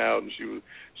hanging out and she was,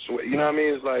 you know what I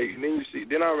mean? It's like, and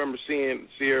then I remember seeing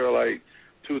Sierra like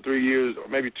 2-3 years or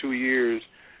maybe 2 years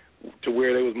to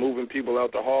where they was moving people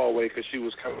out the hallway because she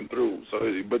was coming through. So,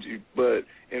 but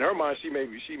in her mind, she may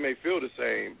feel the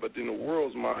same, but in the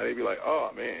world's mind, they be like,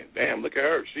 oh man, damn, look at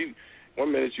her. She. 1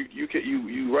 minute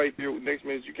you right there. Next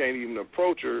minute you can't even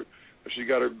approach her. She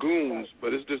got her goons,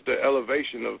 but it's just the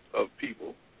elevation of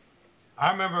people.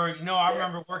 I remember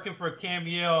working for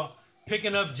KMEL,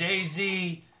 picking up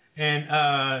Jay-Z and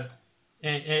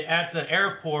at the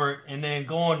airport, and then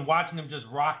watching them just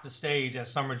rock the stage at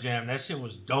Summer Jam. That shit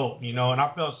was dope, and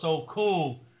I felt so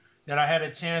cool that I had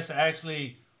a chance to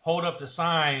actually hold up the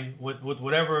sign with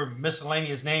whatever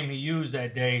miscellaneous name he used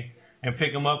that day, and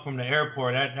pick him up from the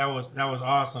airport. That was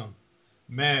awesome,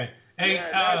 man. Hey,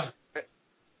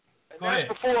 go ahead.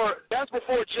 That's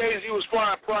before Jay-Z was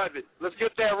flying private. Let's get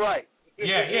that right.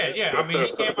 Yeah. I mean,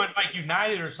 he came on like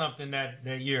United or something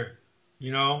that year,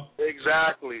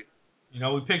 Exactly.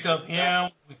 We picked up him.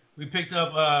 We picked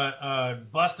up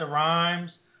Busta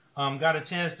Rhymes. Got a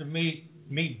chance to meet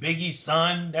Biggie's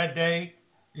son that day.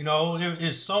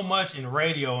 There's so much in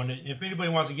radio, and if anybody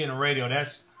wants to get in radio,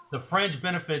 the fringe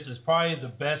benefits is probably the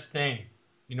best thing,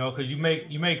 because you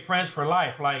make friends for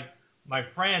life, like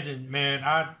friends. And man,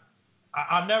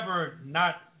 I'll never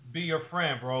not be your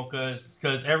friend, bro,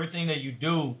 because everything that you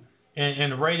do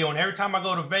in the radio, and every time I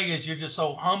go to Vegas, you're just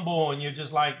so humble, and you're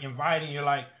just like inviting. You're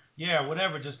like, yeah,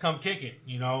 whatever, just come kick it.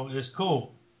 It's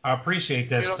cool. I appreciate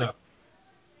that stuff.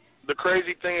 The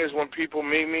crazy thing is when people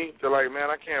meet me, they're like, man,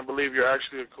 I can't believe you're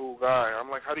actually a cool guy. I'm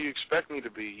like, how do you expect me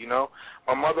to be,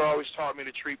 My mother always taught me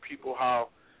to treat people how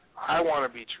I want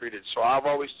to be treated. So I've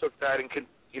always took that in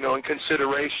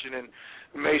consideration and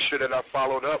made sure that I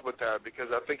followed up with that,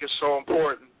 because I think it's so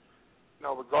important,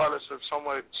 regardless of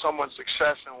someone's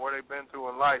success and where they've been through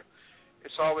in life,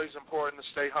 it's always important to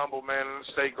stay humble, man, and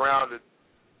to stay grounded,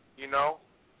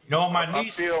 my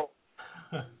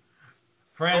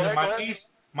niece,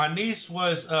 my niece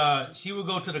was, she would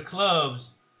go to the clubs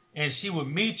and she would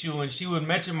meet you and she would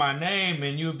mention my name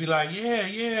and you would be like,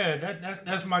 yeah,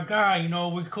 that's my guy,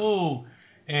 we're cool.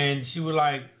 And she would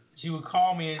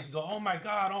call me and she'd go, oh my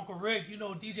God, Uncle Rick,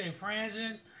 DJ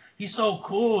Franzen, he's so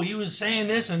cool. He was saying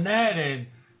this and that, and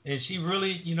she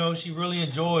really, you know, she really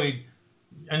enjoyed.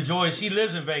 She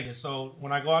lives in Vegas, so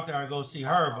when I go out there, I go see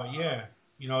her. But yeah,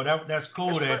 you know, that's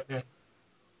cool. That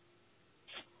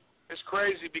it's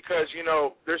crazy because, you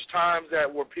know, there's times that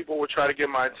where people will try to get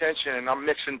my attention, and I'm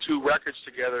mixing two records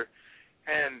together,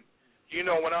 and you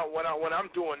know, when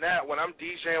I'm doing that, when I'm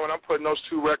DJing, when I'm putting those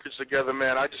two records together,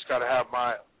 man, I just gotta have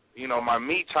my, you know, my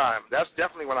me time. That's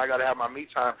definitely when I gotta have my me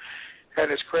time,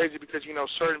 and it's crazy because, you know,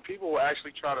 certain people will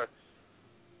actually try to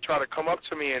come up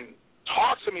to me and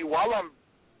talk to me while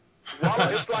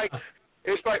it's like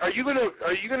are you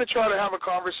gonna try to have a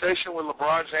conversation with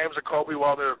LeBron James or Kobe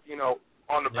while they're, you know,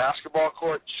 on the basketball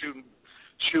court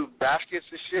shooting baskets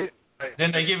and shit?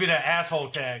 Then they give you that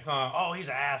asshole tag, huh? Oh, he's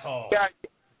an asshole.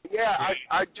 Yeah,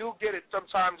 I do get it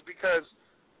sometimes because,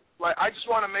 like, I just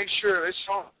want to make sure it's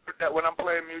so that when I'm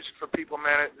playing music for people,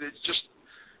 man, it's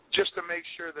just to make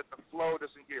sure that the flow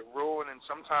doesn't get ruined. And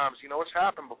sometimes, you know, it's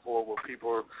happened before where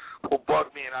people will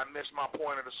bug me and I miss my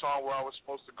point of the song where I was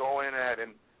supposed to go in at,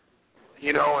 and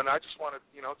you know, and I just want to,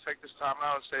 you know, take this time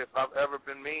out and say if I've ever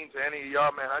been mean to any of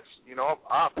y'all, man, I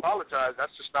apologize.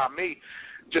 That's just not me.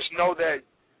 Just know that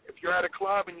if you're at a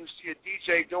club and you see a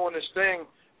DJ doing this thing,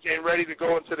 getting ready to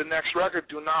go into the next record,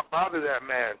 do not bother that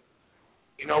man.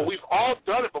 You know, we've all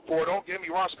done it before, don't get me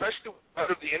wrong, especially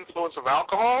under the influence of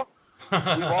alcohol.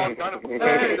 We've all done it before.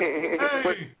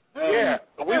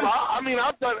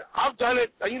 I've done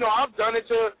it, you know, I've done it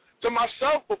to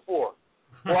myself before.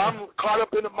 Well, I'm caught up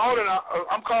in the moment.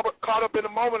 I'm caught up in the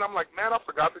moment. I'm like, man, I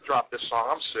forgot to drop this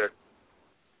song. I'm sick.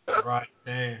 Right,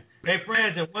 damn. Hey,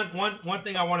 Franz, and one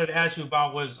thing I wanted to ask you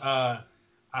about was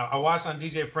I watched on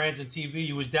DJ Franz and TV.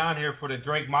 You was down here for the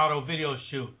Drake Motto video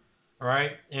shoot,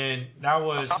 right? And that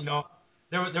was, you know,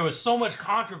 there was so much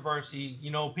controversy.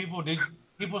 You know, people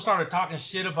started talking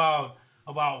shit about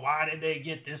why did they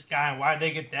get this guy and why did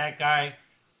they get that guy.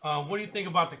 What do you think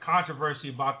about the controversy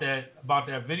about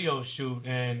that video shoot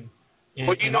and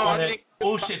all that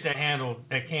bullshit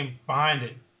that came behind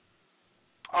it?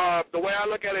 The way I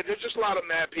look at it, there's just a lot of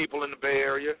mad people in the Bay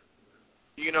Area,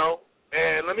 you know.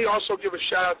 And let me also give a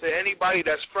shout out to anybody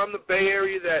that's from the Bay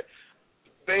Area that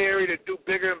do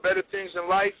bigger and better things in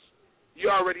life.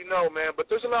 You already know, man. But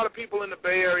there's a lot of people in the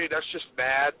Bay Area that's just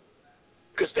mad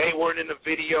because they weren't in the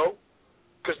video,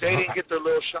 because they didn't get their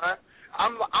little shot.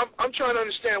 I'm trying to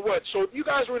understand what. So if you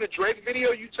guys were in a Drake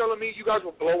video, you telling me you guys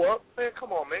will blow up? Man,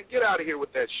 come on, man. Get out of here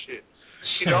with that shit.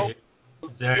 You know?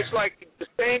 Exactly. It's like the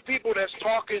same people that's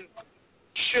talking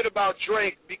shit about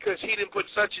Drake because he didn't put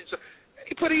such and such.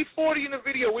 He put E40 in the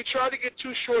video. We tried to get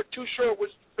Too Short. Too Short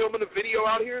was filming a video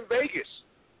out here in Vegas.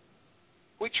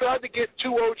 We tried to get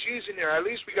two OGs in there. At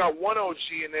least we got one OG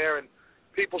in there, and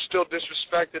people still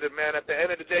disrespected it, man. At the end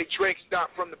of the day, Drake's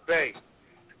not from the Bay.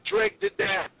 Drake did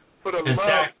that for the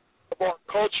love of our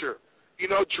culture. You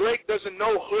know, Drake doesn't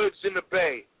know hoods in the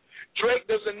Bay. Drake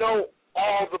doesn't know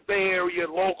all the Bay Area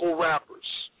local rappers.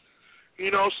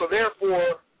 You know, so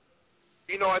therefore,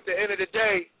 you know, at the end of the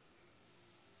day,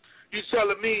 you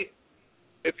telling me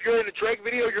if you're in a Drake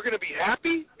video, you're going to be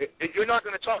happy? If you're not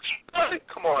going to talk shit?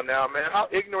 Come on now, man.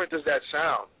 How ignorant does that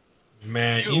sound?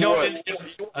 Man, you know,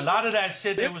 a lot of that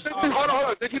shit they was talking about.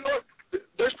 Hold on. Did you know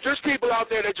there's people out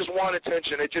there that just want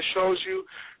attention. It just shows you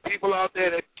people out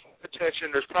there that want attention.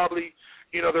 There's probably,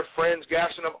 you know, their friends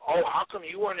gassing them. Oh, how come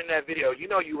you weren't in that video? You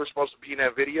know you were supposed to be in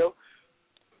that video.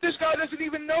 This guy doesn't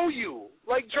even know you.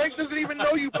 Like, Drake doesn't even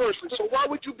know you personally. So why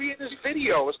would you be in this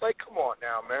video? It's like, come on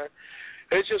now, man.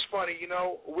 It's just funny, you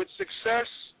know. With success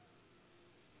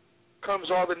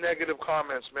comes all the negative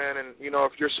comments, man. And, you know,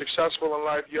 if you're successful in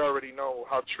life, you already know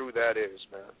how true that is,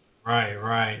 man.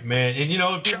 Right, man. And, you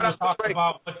know, people was talking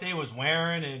about what they was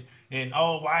wearing and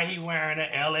why he wearing the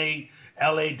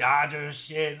L.A. Dodgers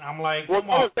shit. And I'm like, come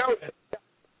on.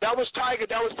 That was Tiger.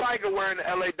 That was Tiger wearing the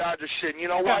L.A. Dodgers shit. And you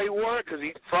know why he wore it? Because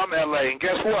he's from L.A. And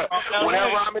guess what?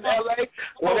 Whenever I'm in L.A.,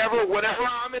 whenever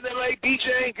I'm in L.A.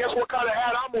 DJing, guess what kind of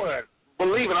hat I'm wearing?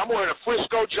 Believe it, I'm wearing a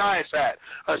Frisco Giants hat,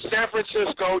 a San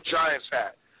Francisco Giants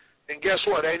hat. And guess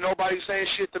what? Ain't nobody saying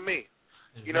shit to me.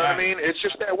 You know what I mean? It's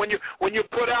just that when you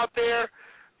put out there,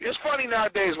 it's funny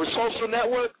nowadays with social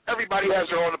network, everybody has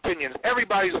their own opinions.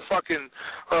 Everybody's a fucking,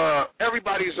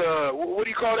 what do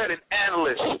you call that? An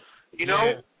analyst. You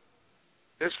know? Yeah.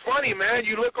 It's funny, man.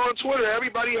 You look on Twitter,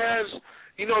 everybody has,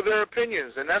 you know, their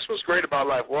opinions, and that's what's great about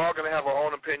life. We're all going to have our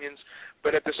own opinions,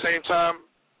 but at the same time,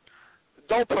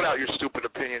 don't put out your stupid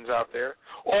opinions out there.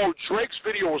 Oh, Drake's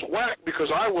video was whack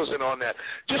because I wasn't on that.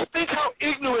 Just think how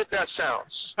ignorant that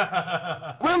sounds.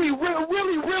 Really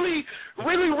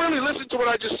listen to what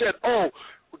I just said. Oh,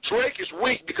 Drake is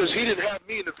weak because he didn't have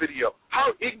me in the video.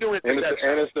 How ignorant is that?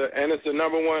 And it's the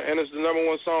number one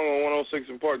song on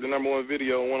 106 in Park, the number one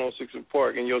video on 106 in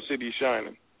Park, and Your City's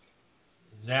Shining.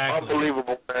 Exactly.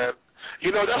 Unbelievable, man.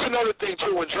 You know, that's another thing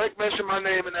too. When Drake mentioned my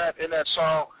name in that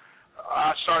song,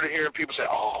 I started hearing people say,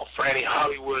 "Oh, Franny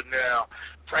Hollywood now,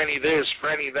 Franny this,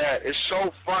 Franny that." It's so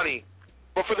funny.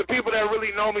 But for the people that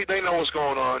really know me, they know what's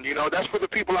going on. You know, that's for the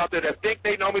people out there that think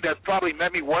they know me, that probably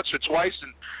met me once or twice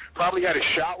and probably had a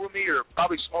shot with me or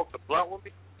probably smoked a blunt with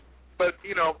me. But,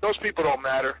 you know, those people don't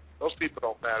matter. Those people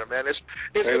don't matter, man. It's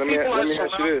the people I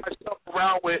surround myself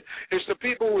around with. It's the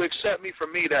people who accept me for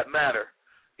me that matter.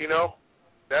 You know,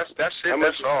 that's it.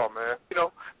 That's all, man. You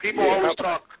know, people always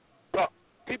talk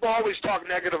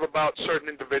negative about certain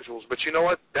individuals, but you know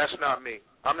what? That's not me.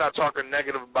 I'm not talking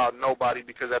negative about nobody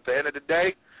because at the end of the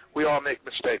day, we all make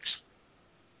mistakes.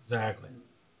 Exactly.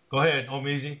 Go ahead,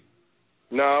 Omeezy.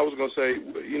 No, I was gonna say,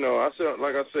 you know, I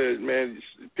said, man,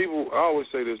 people. I always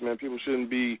say this, man. People shouldn't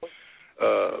be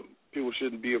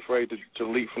afraid to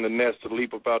leap from the nest, to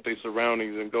leap about their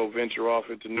surroundings and go venture off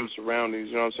into new surroundings.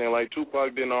 You know what I'm saying? Like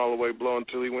Tupac didn't all the way blow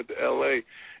until he went to L.A.,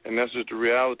 and that's just the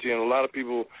reality. And a lot of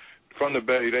people from the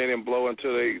Bay, they didn't blow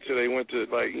until they went to,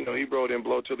 like, you know, Ebro didn't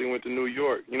blow until he went to New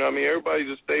York. You know what I mean? Everybody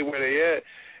just stay where they at,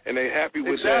 and they happy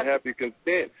with that, happy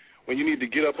content. When you need to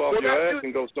get up off your ass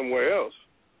and go somewhere else.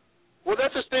 Well,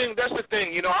 that's the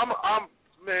thing. You know, I'm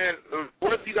man.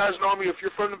 Whether you guys know me, if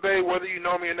you're from the Bay, whether you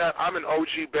know me or not, I'm an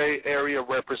OG Bay Area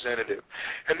representative,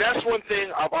 and that's one thing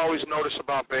I've always noticed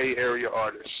about Bay Area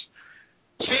artists.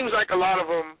 Seems like a lot of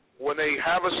them, when they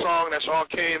have a song that's on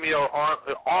KMEL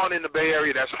on in the Bay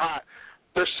Area that's hot,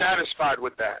 they're satisfied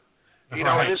with that. You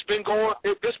know, and it's been going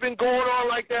on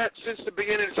like that since the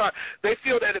beginning of time. They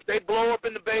feel that if they blow up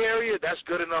in the Bay Area, that's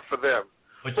good enough for them.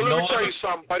 But let me tell you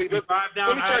something, buddy. Let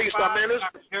me tell you something, man. I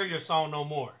can hear your song no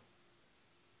more.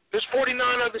 There's 49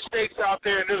 other states out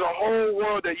there, and there's a whole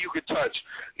world that you could touch.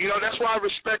 You know, that's why I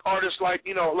respect artists like,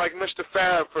 you know, like Mr.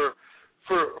 Fab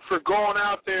for going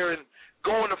out there and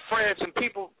going to France, and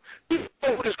people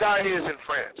know who this guy is in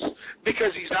France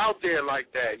because he's out there like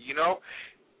that. You know,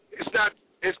 it's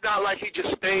not like he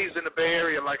just stays in the Bay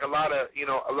Area like a lot of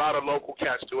local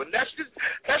cats do, and that's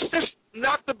just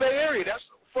not the Bay Area. That's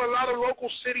for a lot of local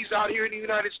cities out here in the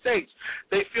United States.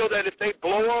 They feel that if they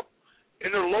blow up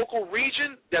in their local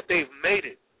region, that they've made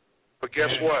it. But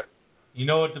guess what? You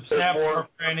know what the sad part,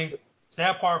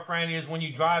 Franny, is when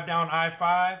you drive down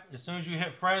I-5, as soon as you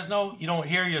hit Fresno, you don't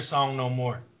hear your song no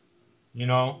more. You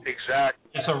know?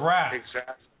 Exactly. It's a wrap.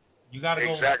 Exactly. You got to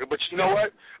go. Exactly. But you know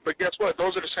what? But guess what?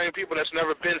 Those are the same people that's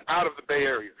never been out of the Bay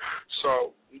Area.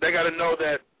 So they got to know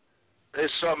that there's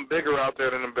something bigger out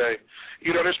there than the Bay.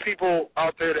 You know, there's people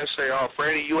out there that say, "Oh,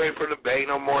 Franny, you ain't from the Bay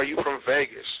no more. You from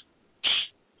Vegas."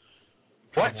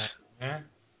 What? Man.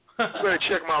 You better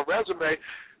check my resume.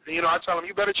 You know, I tell them,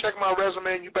 you better check my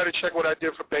resume and you better check what I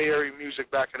did for Bay Area music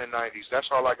back in the 90s. That's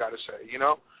all I got to say, you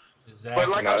know? Exactly.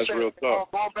 But like I said,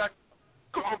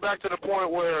 going back to the point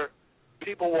where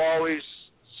people will always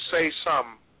say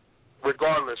something,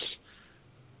 regardless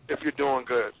if you're doing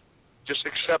good. Just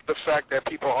accept the fact that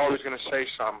people are always going to say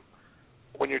something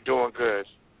when you're doing good.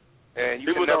 And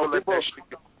you can never let that shit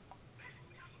go.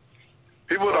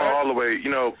 People don't all the way, you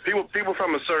know, people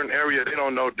from a certain area, they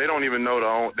don't even know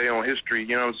their own history,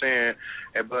 you know what I'm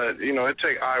saying? But, you know, it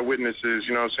take eyewitnesses,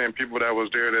 you know what I'm saying, people that was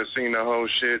there that seen the whole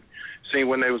shit, seen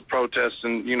when they was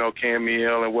protesting, you know,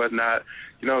 KMEL and whatnot,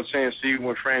 you know what I'm saying? See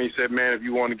when Franny said, man, if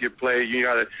you want to get played, you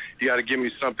gotta give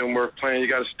me something worth playing, you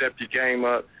gotta step your game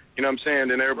up. You know what I'm saying?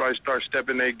 Then everybody starts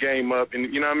stepping their game up, and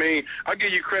you know what I mean? I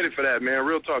give you credit for that, man,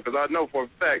 real talk, because I know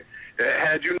for a fact that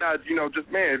had you not, you know,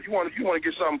 just, man, if you want to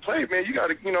get something played, man, you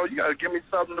gotta give me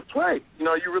something to play. You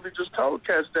know, you really just told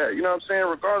cats that, you know what I'm saying?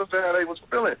 Regardless of how they was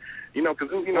feeling, you know,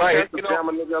 because you know, right. That's the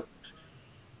jamming nigga up.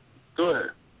 Go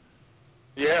ahead.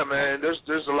 Yeah, man. There's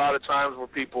a lot of times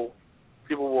where people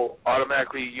will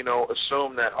automatically, you know,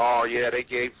 assume that, oh yeah, they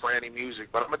gave Franny music,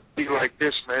 but I'm gonna be like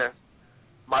this, man.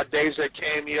 My days at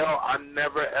KMEL, I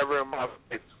never, ever in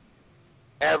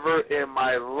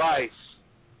my life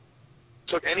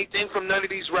took anything from none of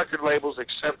these record labels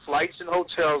except flights and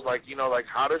hotels, like, you know, like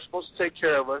how they're supposed to take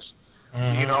care of us.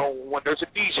 Mm-hmm. You know, when there's a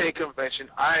DJ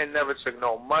convention, I ain't never took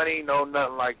no money, no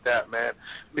nothing like that, man,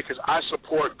 because I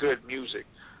support good music.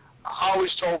 I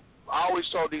always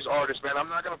told these artists, man, I'm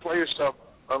not going to play your stuff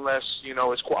unless, you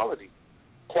know, it's quality.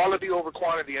 Quality over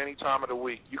quantity any time of the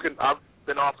week. I've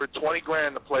been offered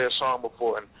 $20,000 to play a song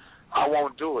before, and I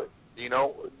won't do it. You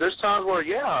know, there's times where,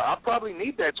 yeah, I probably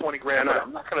need that $20,000, but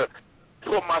I'm not going to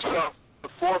put myself at the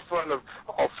forefront of,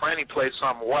 oh, Franny played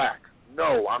something whack.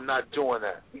 No, I'm not doing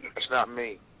that. It's not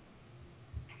me.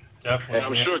 Definitely.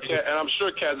 And I'm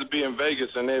sure cats would be in Vegas,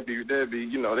 and they'd be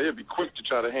quick to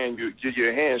try to give you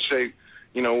a handshake,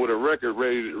 with a record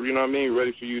ready to,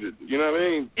 ready for you to,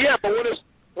 Yeah, but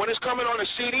when it's coming on a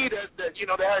CD that that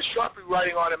has Sharpie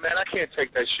writing on it, man, I can't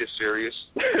take that shit serious.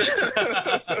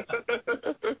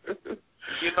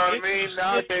 You know what I mean?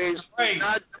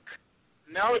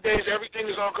 Nowadays, everything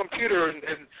is on computer,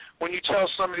 and when you tell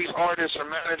some of these artists or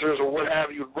managers or what have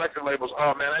you, record labels,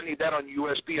 oh, man, I need that on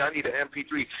USB, I need an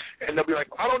MP3, and they'll be like,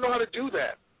 I don't know how to do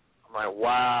that. I'm like,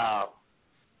 wow.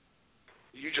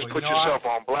 You just put yourself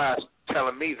on blast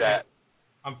telling me that.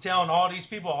 I'm telling all these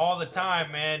people all the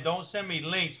time, man, don't send me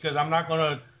links because I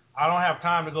don't have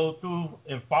time to go through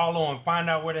and follow and find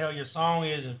out where the hell your song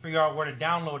is and figure out where to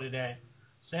download it at.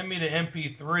 Send me the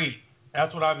MP3.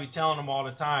 That's what I be telling them all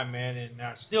the time, man, and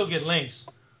I still get links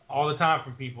all the time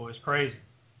from people. It's crazy.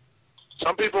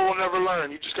 Some people will never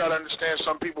learn. You just got to understand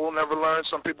some people will never learn.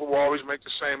 Some people will always make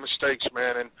the same mistakes,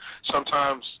 man, and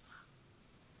sometimes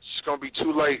it's going to be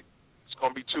too late. It's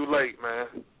going to be too late,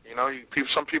 man.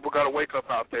 Some people got to wake up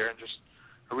out there and just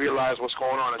realize what's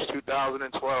going on. It's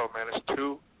 2012, man. It's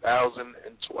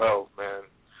 2012, man.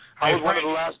 I was one of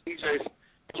the last DJs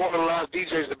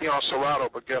to be on Serato,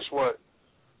 but guess what?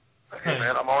 Hey,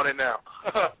 man, I'm on it now.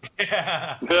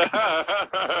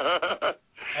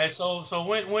 And so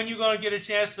when you gonna get a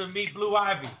chance to meet Blue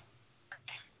Ivy?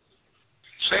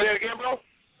 Say that again, bro.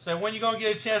 So when you gonna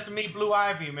get a chance to meet Blue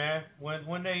Ivy, man?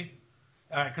 When they,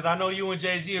 because I know you and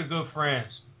Jay-Z are good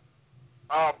friends.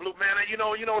 Blue, man, you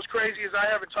know what's crazy is I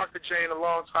haven't talked to Jay in a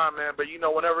long time, man. But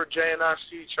whenever Jay and I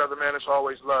see each other, man, it's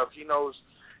always love. He knows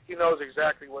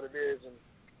exactly what it is, and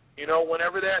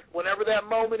whenever that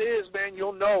moment is, man,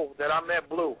 you'll know that I met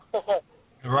Blue.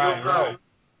 Right.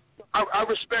 I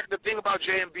respect the thing about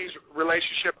J and B's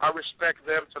relationship. I respect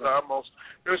them to the utmost.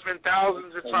 There's been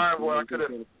thousands of times where I could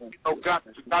have, got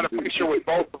a picture with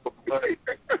both of them, but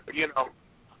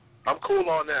I'm cool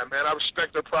on that, man. I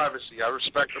respect their privacy. Man.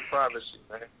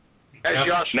 As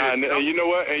y'all should. And you know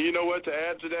what? To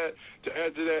add to that,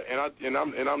 and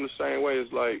I'm the same way.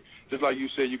 It's like just like you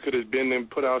said, you could have been and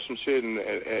put out some shit and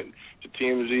to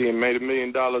TMZ and made $1 million,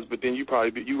 but then you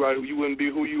wouldn't be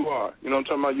who you are. You know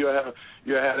what I'm talking about? You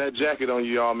have that jacket on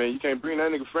you, y'all, man. You can't bring that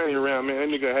nigga Franny around, man.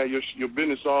 That nigga had your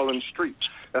business all in the streets.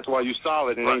 That's why you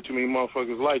solid and ain't too many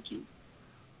motherfuckers like you.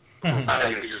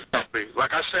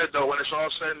 Like I said though, when it's all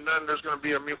said and done, there's gonna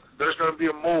be a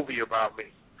movie about me.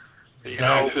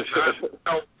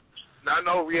 Not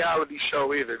no reality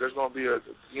show either. There's gonna be a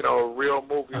real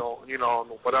movie on on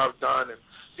what I've done, and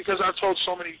because I've told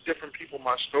so many different people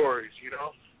my stories,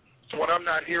 So when I'm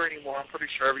not here anymore, I'm pretty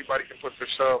sure everybody can put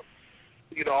themselves,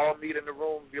 all meet in the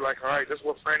room and be like, all right, this is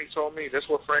what Franny told me. This is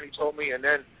what Franny told me, and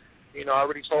then. I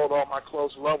already told all my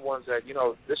close loved ones that,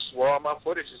 this is where all my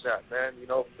footage is at, man.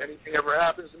 If anything ever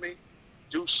happens to me,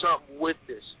 do something with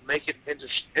this. Make it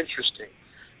interesting.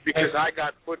 Because I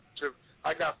got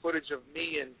footage of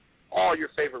me and all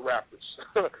your favorite rappers.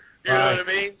 You know what I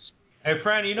mean? Hey,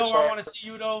 Franny, where I want to see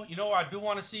you, though? Where I do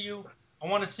want to see you? I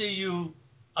want to see you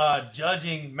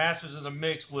judging Masters of the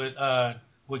Mix with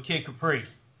Kid Capri.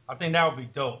 I think that would be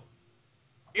dope.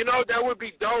 That would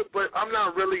be dope, but I'm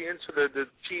not really into the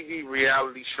TV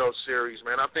reality show series,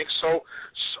 man. I think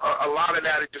a lot of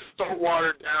that is just so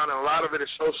watered down, and a lot of it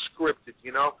is so scripted,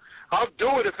 I'll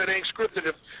do it if it ain't scripted,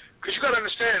 because you got to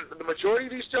understand, the majority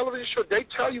of these television shows, they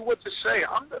tell you what to say.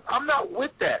 I'm not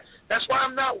with that. That's why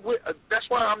I'm not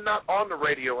on the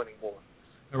radio anymore.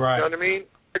 Right. You know what I mean?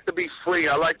 I like to be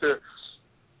free. I like to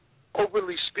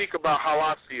openly speak about how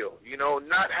I feel,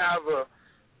 not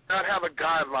have a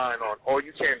guideline on,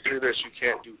 you can't do this, you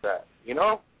can't do that,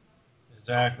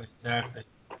 Exactly.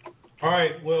 All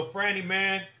right, well, Franny,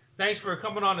 man, thanks for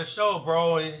coming on the show,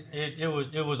 bro. It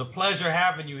was a pleasure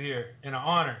having you here, and an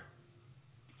honor.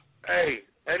 Hey,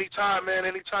 anytime, man.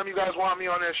 Anytime you guys want me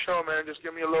on that show, man, just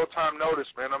give me a little time notice,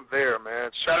 man. I'm there,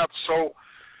 man. Shout out to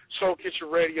Soul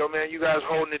Kitchen Radio, man. You guys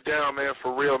holding it down, man,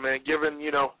 for real, man. Giving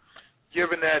that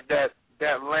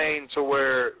lane to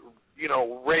where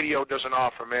radio doesn't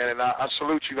offer, man, and I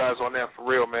salute you guys on that for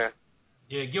real, man.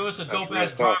 Yeah, give us a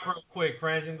dope-ass drop real quick,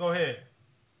 Franzen. Go ahead.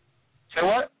 Say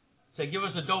what? Say give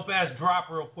us a dope-ass drop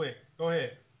real quick. Go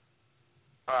ahead.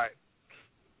 All right.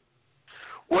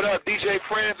 What up, DJ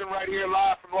Franzen right here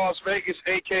live from Las Vegas,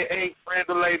 a.k.a.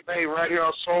 Frandalay Bay, right here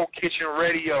on Soul Kitchen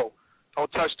Radio.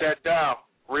 Don't touch that dial.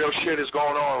 Real shit is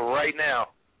going on right now.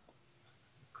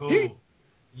 Cool.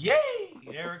 Yay!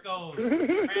 There it goes.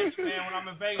 French, man, when I'm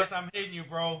in Vegas, I'm hitting you,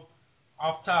 bro.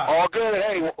 Off top. All good.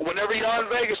 Hey, whenever you're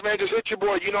in Vegas, man, just hit your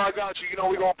boy. I got you.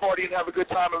 We're going to party and have a good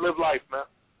time and live life, man.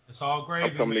 It's all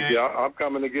gravy, I'm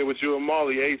coming to get with you and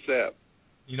Molly ASAP.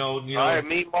 You know. All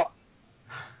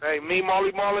right, me,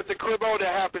 Molly Mall at the Cribbo.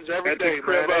 That happens every day,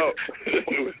 man.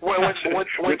 When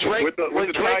Drake, with the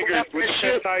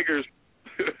Tigers.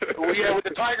 Yeah, with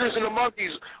the Tigers and the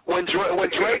Monkeys. When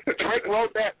Drake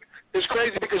wrote that, it's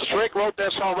crazy because Drake wrote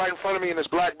that song right in front of me in his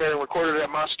BlackBerry and recorded it at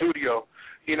my studio.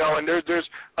 You know, and there's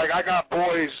like I got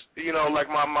boys, you know, like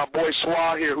my boy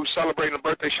Swah here who's celebrating a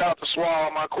birthday. Shout out to Swah,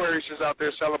 all my Aquariuses out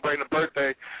there celebrating a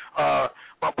birthday.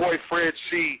 My boy Fred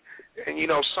C. and you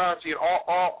know Santi and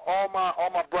all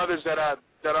my brothers that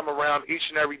I'm around each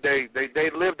and every day. They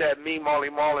live that me Molly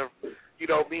Mall and you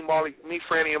know me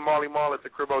Franny and Molly Mall at the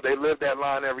Cribbo. They live that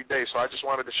line every day. So I just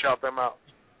wanted to shout them out.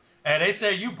 And they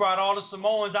said you brought all the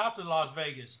Samoans out to Las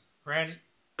Vegas, Franny.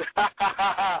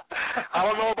 I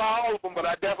don't know about all of them, but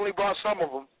I definitely brought some of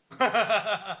them.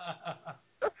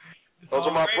 Those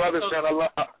are my brothers, man. I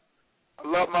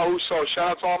love my Usos.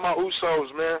 Shout out to all my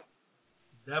Usos, man.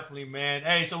 Definitely, man.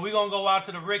 Hey, so we're gonna go out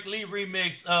to the Rick Lee remix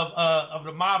of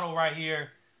the model right here.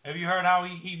 Have you heard how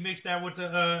he mixed that with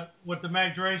the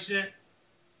Mac Dre shit?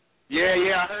 Yeah,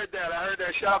 I heard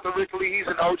that. Shout out to Rick Lee. He's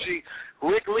an OG.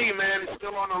 Rick Lee, man, is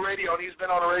still on the radio, and he's been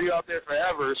on the radio out there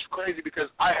forever. It's crazy because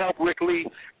I helped Rick Lee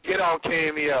get on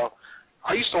KMEL.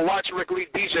 I used to watch Rick Lee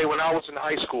DJ when I was in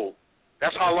high school.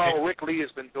 That's how long Rick Lee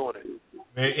has been doing it.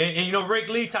 And you know,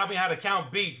 Rick Lee taught me how to count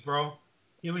beats, bro.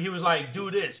 He was like, do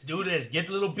this, get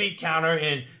the little beat counter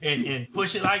and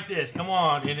push it like this. Come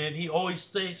on. And then he always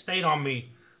stayed on me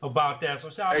about that.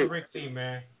 So shout out to Rick Lee,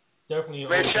 man. Definitely.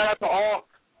 Man, shout out to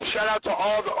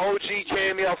all the OG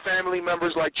KMEL family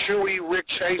members like Chewy, Rick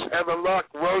Chase, Evan Luck,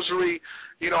 Rosary,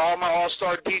 you know, all my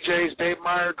all-star DJs, Dave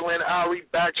Meyer, Glenn Oury,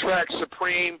 Backtrack,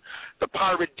 Supreme, the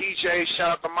Pirate DJ,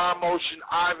 shout out to My Motion,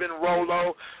 Ivan,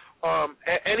 Rolo,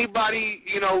 anybody,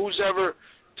 you know, who's ever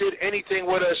did anything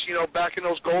with us, you know, back in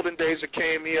those golden days of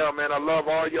KMEL, man. I love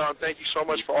all y'all, and thank you so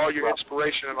much for all your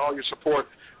inspiration and all your support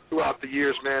throughout the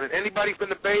years, man. And anybody from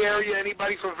the Bay Area,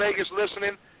 anybody from Vegas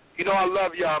listening, you know I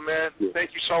love y'all, man.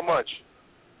 Thank you so much.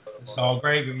 It's all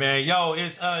gravy, man. Yo,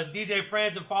 it's DJ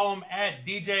Franzen. Follow him at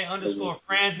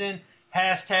DJ_Franzen,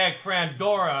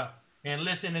 #Frandora. And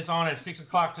listen, it's on at 6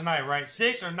 o'clock tonight, right?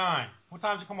 6 or 9? What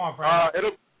time does it come on,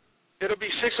 Franzen? It'll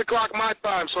be 6 o'clock my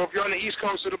time. So if you're on the East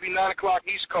Coast, it'll be 9 o'clock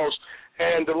East Coast.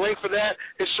 And the link for that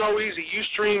is so easy.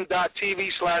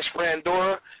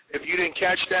 Ustream.tv/Frandora. If you didn't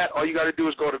catch that, all you got to do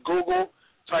is go to Google,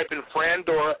 type in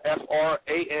Frandora, Frandora,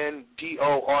 and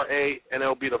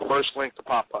it'll be the first link to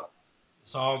pop up.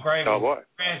 It's all great. Oh, boy.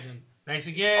 Franzen, thanks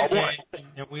again,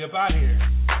 and we up out here.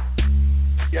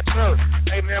 Yes, sir.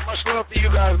 Hey, man, much love to you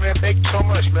guys, man. Thank you so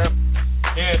much, man.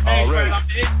 Yeah, thanks, man.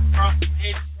 I'm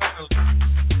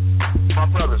my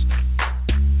brothers.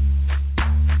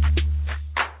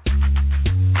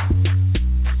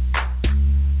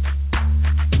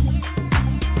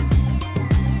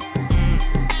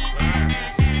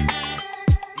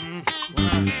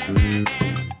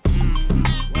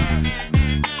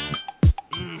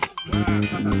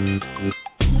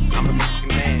 I'm a Mr.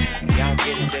 Man, y'all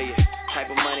get it, do ya? Type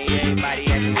of money,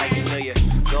 everybody acting like you knew ya.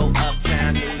 Go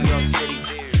uptown, New York City.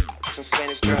 Some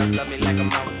Spanish girls love me like a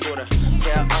mama quarter.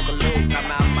 Tell Uncle Luke I'm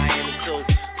out in Miami too.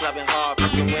 Clubbing hard,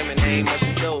 fucking women, ain't much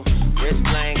to do. Wrist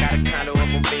playing, got a condo up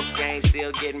on bitch game.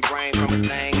 Still getting brain from a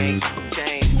thing, ain't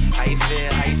changed. How you feel?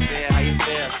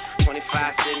 25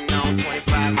 sitting on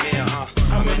 25 mil,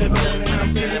 I'm in the building,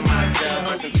 I'm feeling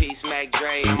myself. Rest in peace, Mac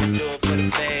Dre, I'ma do it for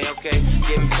the pay, okay?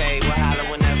 Getting paid, we'll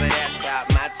holler whenever that stop.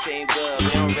 My team good,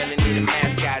 we don't really need a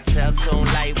mascot. Tell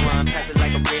Tune Light One, pass it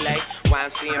like a relay.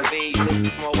 YMCMB, you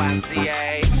listen for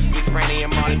YMCA. We Franny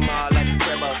and Molly Mall at the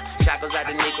Cribbo. Chocos out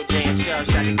to Nico J and Chubb,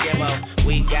 shot to Gibbo.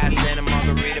 We got Santa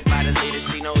Margarita by the leader.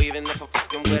 She know even if I'm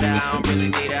fucking with her, I don't really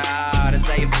need her. Oh, that's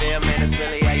how you feel, man, that's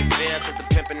really how you feel. Cause the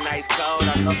pimpin' nice cold,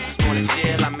 I love just wanna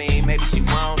chill. I mean, maybe she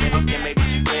won't, and then maybe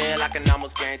she will. I can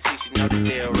almost guarantee she know the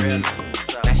deal real.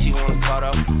 Now she want a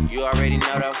photo, you already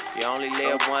know though. You only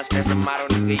live once, that's the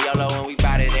motto, nigga YOLO. And we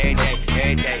bout it every day.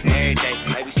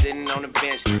 Maybe sitting on the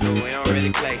bench, but we don't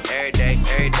really play. Every day.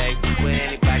 What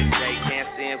anybody say, can't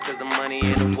see him cause the money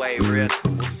in the way. Real,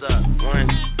 what's up? One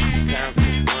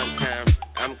time,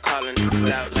 I'm calling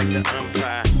it out like the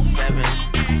umpire. 7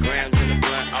 grams in the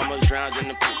blunt, almost drowned in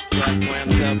the poop. 12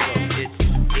 grams up, it's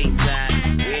 8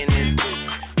 times. We in this booth,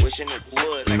 wishing it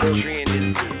would like a tree in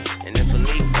this booth. And if a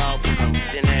leaf fall, I'm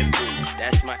in that booth.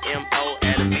 That's my M.O.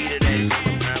 at a beat of that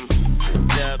shit. I'm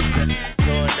up,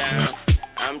 throw it down.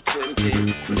 I'm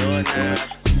twisted, door knob,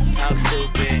 talk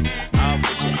stupid, off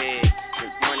with your head.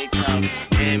 Cause money talk,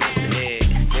 and Mr. Head.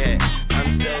 Yeah, I'm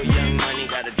so young, money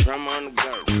got a drum on the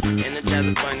go. And the jazz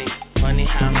funny, funny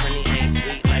how honey ain't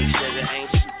sweet like sugar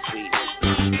ain't sweet.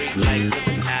 Street like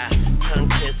liquor high, tongue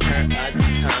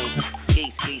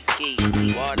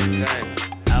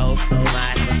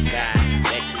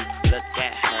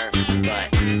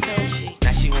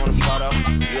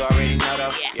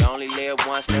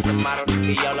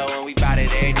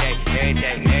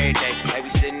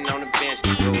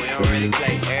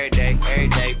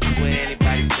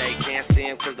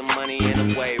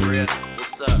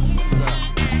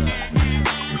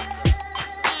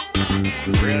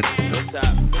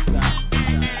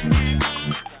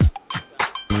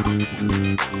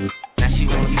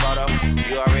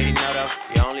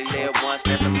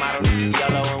model,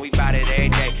 yellow, and we bout it every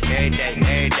day, every day,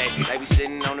 every day. They be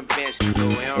sitting on the bench, but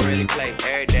we don't really play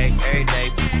every day, every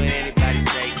day. But anybody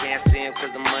say can't see him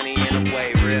 'cause the money in the way,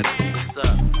 real. What's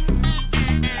up?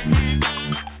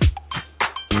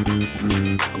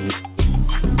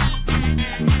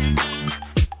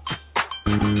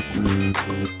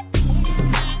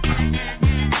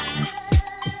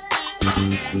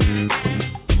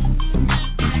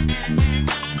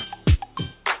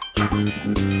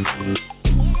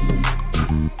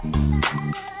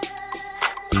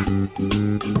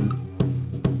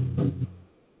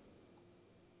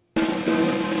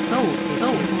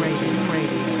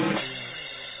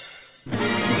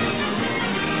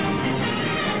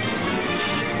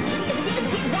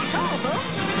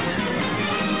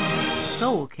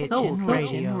 Soul Kitchen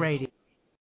Radio.